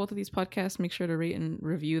follow both of these podcasts. Make sure to rate and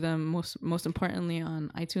review them, most importantly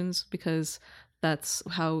on iTunes, because that's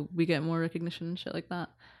how we get more recognition and shit like that.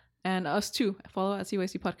 And us too. Follow at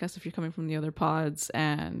CYC Podcast if you're coming from the other pods,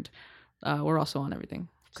 and we're also on everything.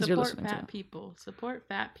 Support fat people. Support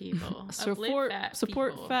fat people. Support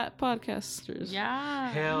people. fat podcasters. Yeah.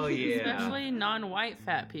 Hell yeah. Especially non-white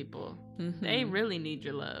fat people. Mm-hmm. They really need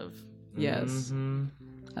your love. Yes. Mhm.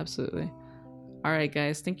 Absolutely. All right,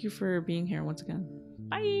 guys. Thank you for being here once again.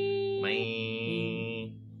 Bye.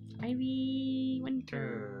 Bye. Ivy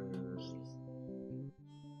Winters.